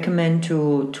would recommend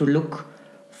to look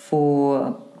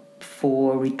for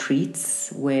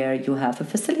retreats where you have a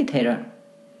facilitator.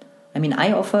 I mean,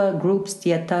 I offer groups,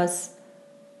 dietas.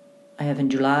 I have in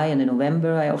July and in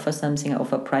November I offer something. I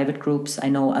offer private groups. I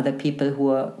know other people who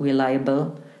are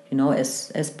reliable, you know,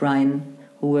 as Brian,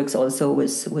 who works also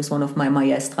with one of my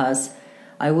maestras.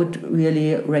 I would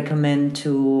really recommend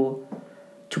to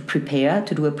prepare,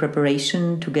 to do a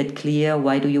preparation, to get clear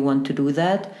why do you want to do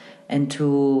that, and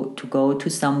to go to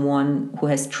someone who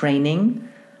has training,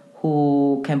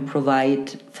 who can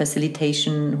provide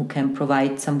facilitation, who can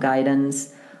provide some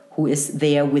guidance, who is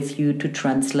there with you to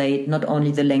translate not only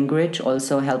the language,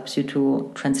 also helps you to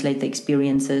translate the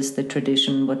experiences, the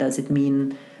tradition, what does it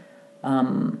mean,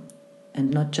 and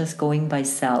not just going by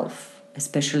self,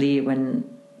 especially when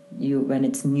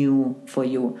it's new for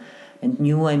you. And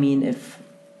new, I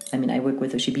work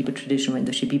with the Shipibo tradition when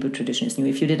the Shipibo tradition is new.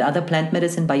 If you did other plant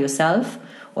medicine by yourself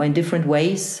or in different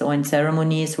ways or in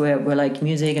ceremonies where like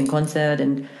music and concert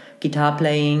and guitar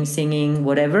playing, singing,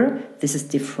 whatever, this is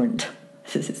different.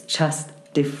 This is just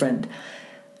different.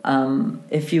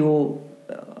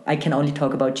 I can only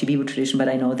talk about Shipibo tradition, but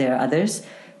I know there are others.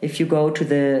 If you go to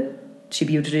the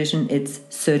Shipibo tradition, it's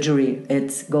surgery.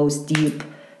 It goes deep.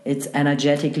 It's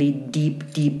energetically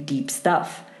deep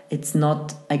stuff. It's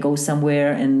not I go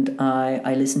somewhere and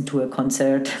I listen to a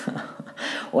concert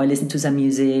or I listen to some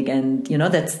music, and you know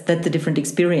that's a different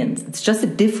experience. It's just a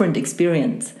different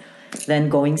experience than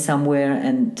going somewhere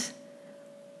and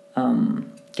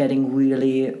getting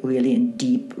really, really in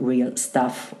deep, real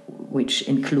stuff, which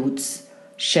includes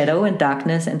shadow and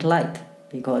darkness and light,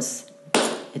 because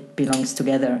it belongs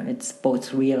together. It's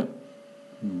both real.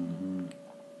 Mm-hmm.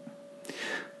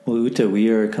 Well, Ute, we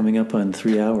are coming up on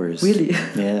 3 hours. Really?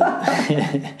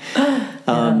 Yeah.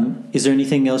 Is there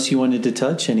anything else you wanted to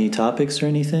touch? Any topics or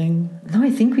anything? No,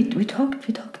 I think we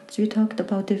talked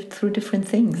about it through different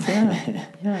things. Yeah.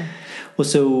 Yeah. Well,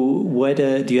 so what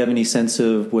do you have any sense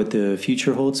of what the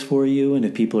future holds for you, and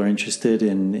if people are interested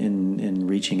in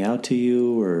reaching out to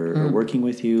you or working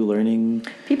with you, learning?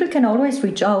 People can always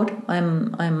reach out.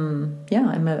 I'm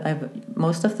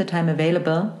most of the time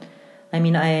available. I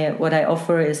mean, what I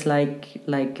offer is like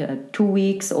 2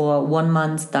 weeks or 1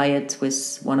 month diets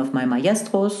with one of my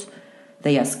maestros.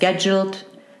 They are scheduled,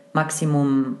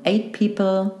 maximum 8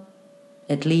 people,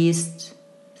 at least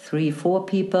 3-4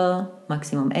 people,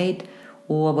 maximum 8.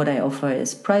 Or what I offer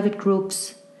is private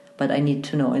groups, but I need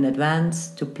to know in advance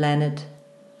to plan it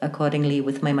accordingly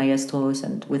with my maestros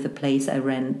and with the place I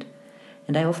rent.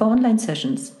 And I offer online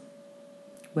sessions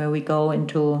where we go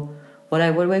into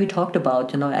where we talked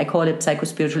about, you know, I call it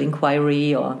psychospiritual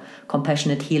inquiry or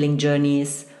compassionate healing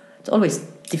journeys. It's always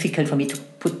difficult for me to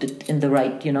put it in the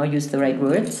right, use the right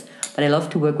words. But I love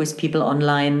to work with people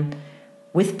online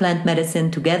with plant medicine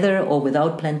together or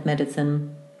without plant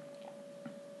medicine.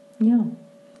 Yeah.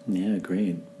 Yeah,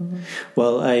 great.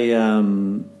 Well, I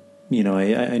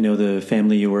know the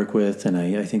family you work with, and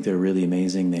I think they're really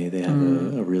amazing. They have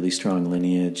a really strong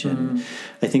lineage, and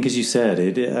I think, as you said,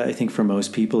 I think for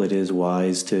most people it is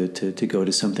wise to go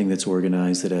to something that's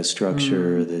organized, that has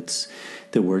structure,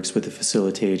 that works with a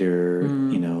facilitator.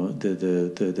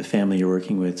 The family you're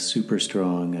working with, super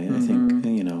strong. I think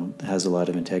has a lot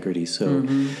of integrity. So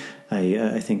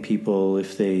I think people,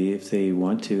 if they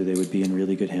want to, they would be in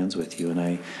really good hands with you. And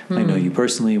I know you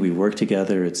personally. We work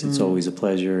together. It's always a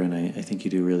pleasure, and I think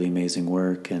you do really amazing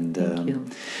work. And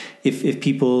if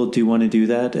people do want to do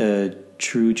that,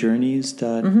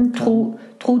 truejourneys.com?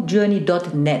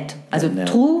 truejourney.net. Also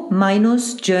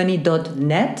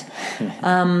true-journey.net.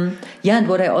 And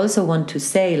what I also want to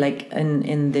say, like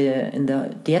in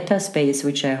the dieta space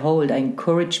which I hold, I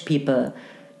encourage people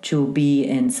to be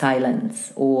in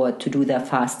silence or to do their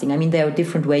fasting. I mean, there are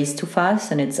different ways to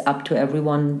fast, and it's up to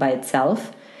everyone by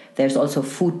itself. There's also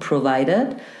food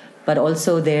provided, but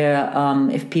also there,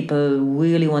 if people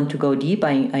really want to go deep,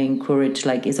 I encourage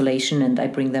like isolation, and I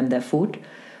bring them their food.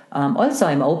 Also,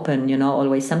 I'm open,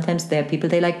 always. Sometimes there are people,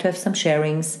 they like to have some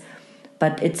sharings,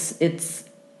 but it's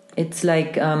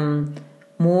like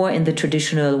more in the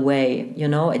traditional way,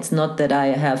 It's not that I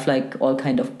have like all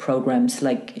kind of programs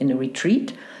like in a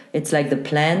retreat. It's like the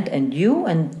plant and you,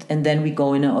 and then we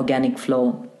go in an organic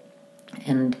flow.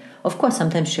 And of course,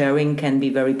 sometimes sharing can be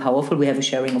very powerful. We have a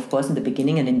sharing, of course, in the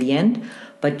beginning and in the end.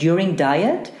 But during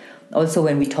diet, also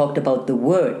when we talked about the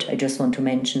word, I just want to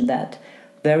mention that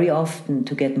very often,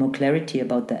 to get more clarity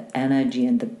about the energy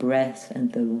and the breath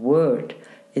and the word,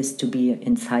 is to be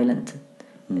in silence.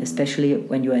 Especially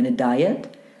when you're in a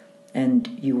diet and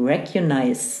you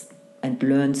recognize and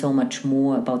learn so much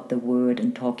more about the word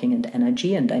and talking and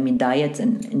energy. And I mean, diets,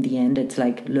 and in the end, it's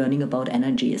like learning about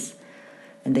energies.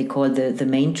 And they call the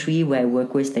main tree where I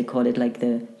work with, they call it like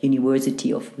the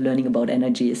university of learning about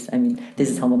energies. I mean, this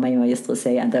is how my maestro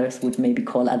say. Others would maybe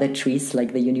call other trees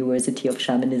like the university of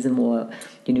shamanism or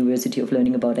university of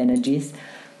learning about energies.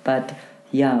 But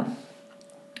yeah.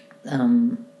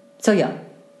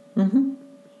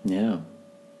 Yeah.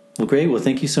 Well, great. Well,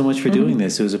 thank you so much for doing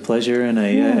this. It was a pleasure, and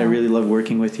I really love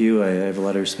working with you. I have a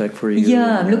lot of respect for you.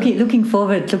 Yeah, I'm looking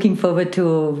forward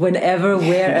to whenever,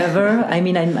 wherever. I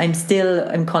mean, I'm still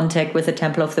in contact with the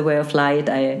Temple of the Way of Light.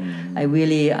 I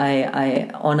really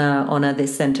honor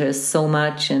this center so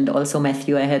much, and also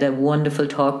Matthew. I had a wonderful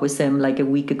talk with him like a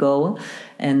week ago,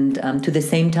 and to the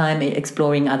same time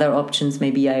exploring other options.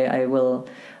 Maybe I will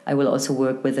also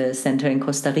work with a center in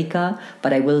Costa Rica,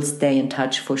 but I will stay in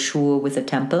touch for sure with the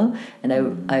temple, and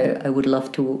I would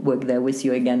love to work there with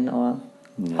you again, or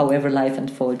however life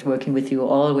unfolds. Working with you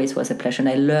always was a pleasure, and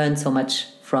I learned so much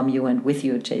from you and with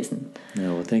you, Jason.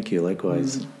 Yeah, well, thank you.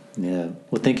 Likewise. Yeah.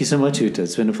 Well, thank you so much, Uta.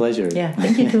 It's been a pleasure. Yeah,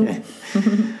 thank you too.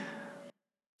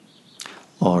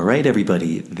 All right,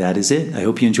 everybody, that is it. I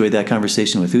hope you enjoyed that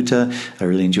conversation with Uta. I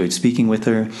really enjoyed speaking with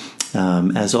her.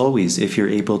 As always, if you're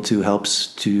able to help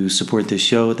to support this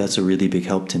show, that's a really big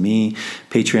help to me.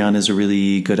 Patreon is a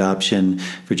really good option.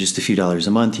 For just a few dollars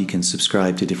a month, you can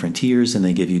subscribe to different tiers, and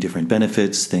they give you different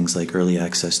benefits, things like early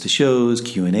access to shows,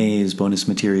 Q&As, bonus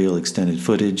material, extended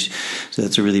footage. So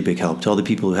that's a really big help. To all the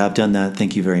people who have done that,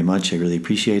 thank you very much. I really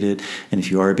appreciate it. And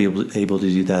if you are able to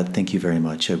do that, thank you very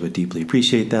much. I would deeply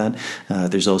appreciate that.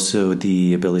 There's also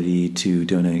the ability to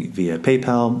donate via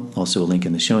PayPal, also a link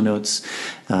in the show notes.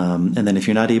 And then if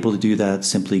you're not able to do that,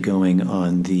 simply going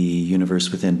on the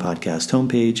Universe Within podcast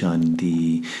homepage on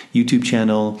the YouTube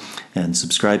channel and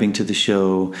subscribing to the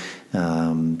show,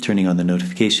 turning on the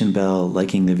notification bell,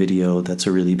 liking the video, that's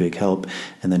a really big help.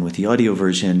 And then with the audio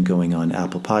version, going on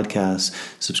Apple Podcasts,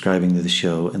 subscribing to the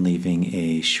show, and leaving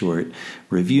a short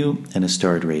review and a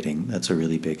starred rating. That's a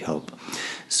really big help.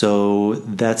 So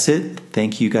that's it.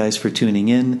 Thank you guys for tuning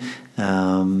in.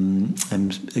 I'm,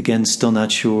 again, still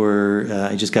not sure.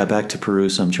 I just got back to Peru,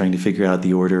 so I'm trying to figure out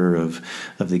the order of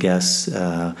the guests.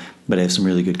 But I have some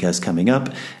really good guests coming up.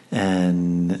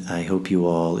 And I hope you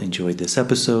all enjoyed this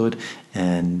episode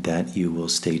and that you will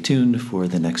stay tuned for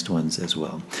the next ones as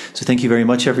well. So thank you very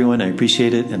much, everyone. I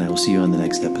appreciate it, and I will see you on the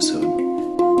next episode.